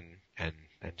up and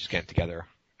just getting together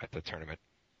at the tournament.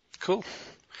 Cool.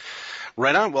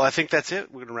 Right on. Well, I think that's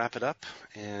it. We're going to wrap it up.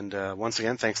 And once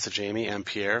again, thanks to Jamie and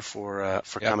P-aire for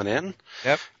coming in.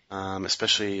 Yep.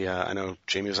 Especially, I know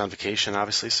Jamie was on vacation,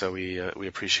 obviously, so we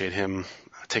appreciate him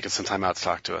taking some time out to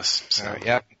talk to us. So.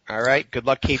 Yep. All right. Good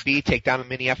luck, KB. Take down the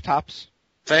mini F-tops.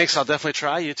 Thanks. I'll definitely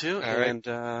try. You too. All right.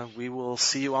 And we will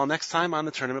see you all next time on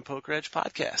the Tournament Poker Edge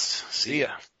podcast. See ya.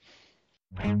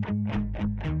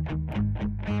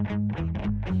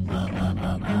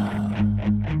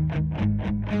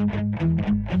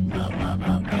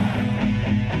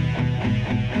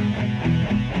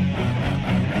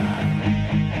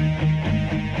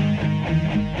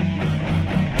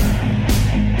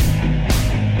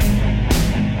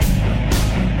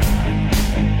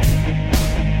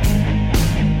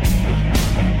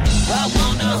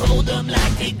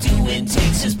 Like they do in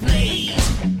Texas, please.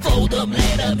 Fold 'em,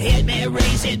 let 'em hit me,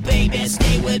 raise it, baby,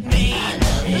 stay with me.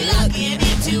 Luck and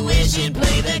intuition,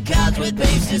 play the cards with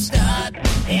babes to start.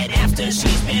 And after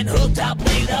she's been hooked, I'll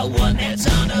play the one that's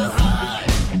on her heart.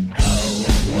 Oh,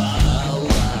 whoa,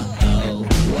 whoa,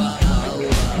 whoa,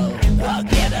 whoa. I'll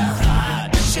get her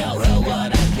heart, show her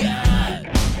what I got.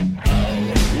 Oh,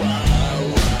 whoa,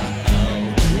 whoa,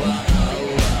 whoa,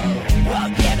 whoa. I'll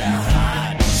get her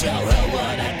heart, show her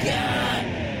what I got.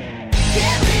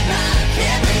 Carry by,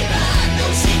 no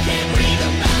she can't read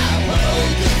a mile,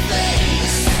 poker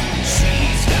face.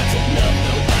 She's got to love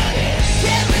nobody.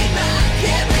 Carry by,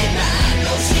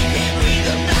 no she can't read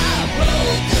a mile,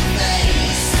 poker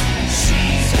face.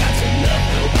 She's got to love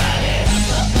nobody.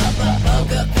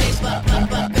 Poker face,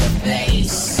 poker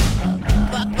face.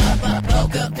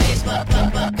 Poker face,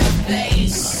 poker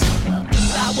face.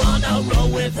 I wanna roll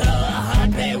with her, a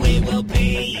hard pair we will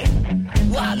be.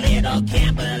 While little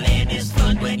gambling is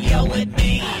fun when you're with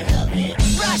me.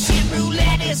 Russian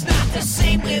roulette is not the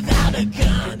same without a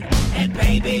gun. And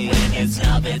baby, when it's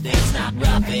love, it's not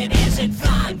rough, it isn't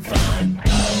fun.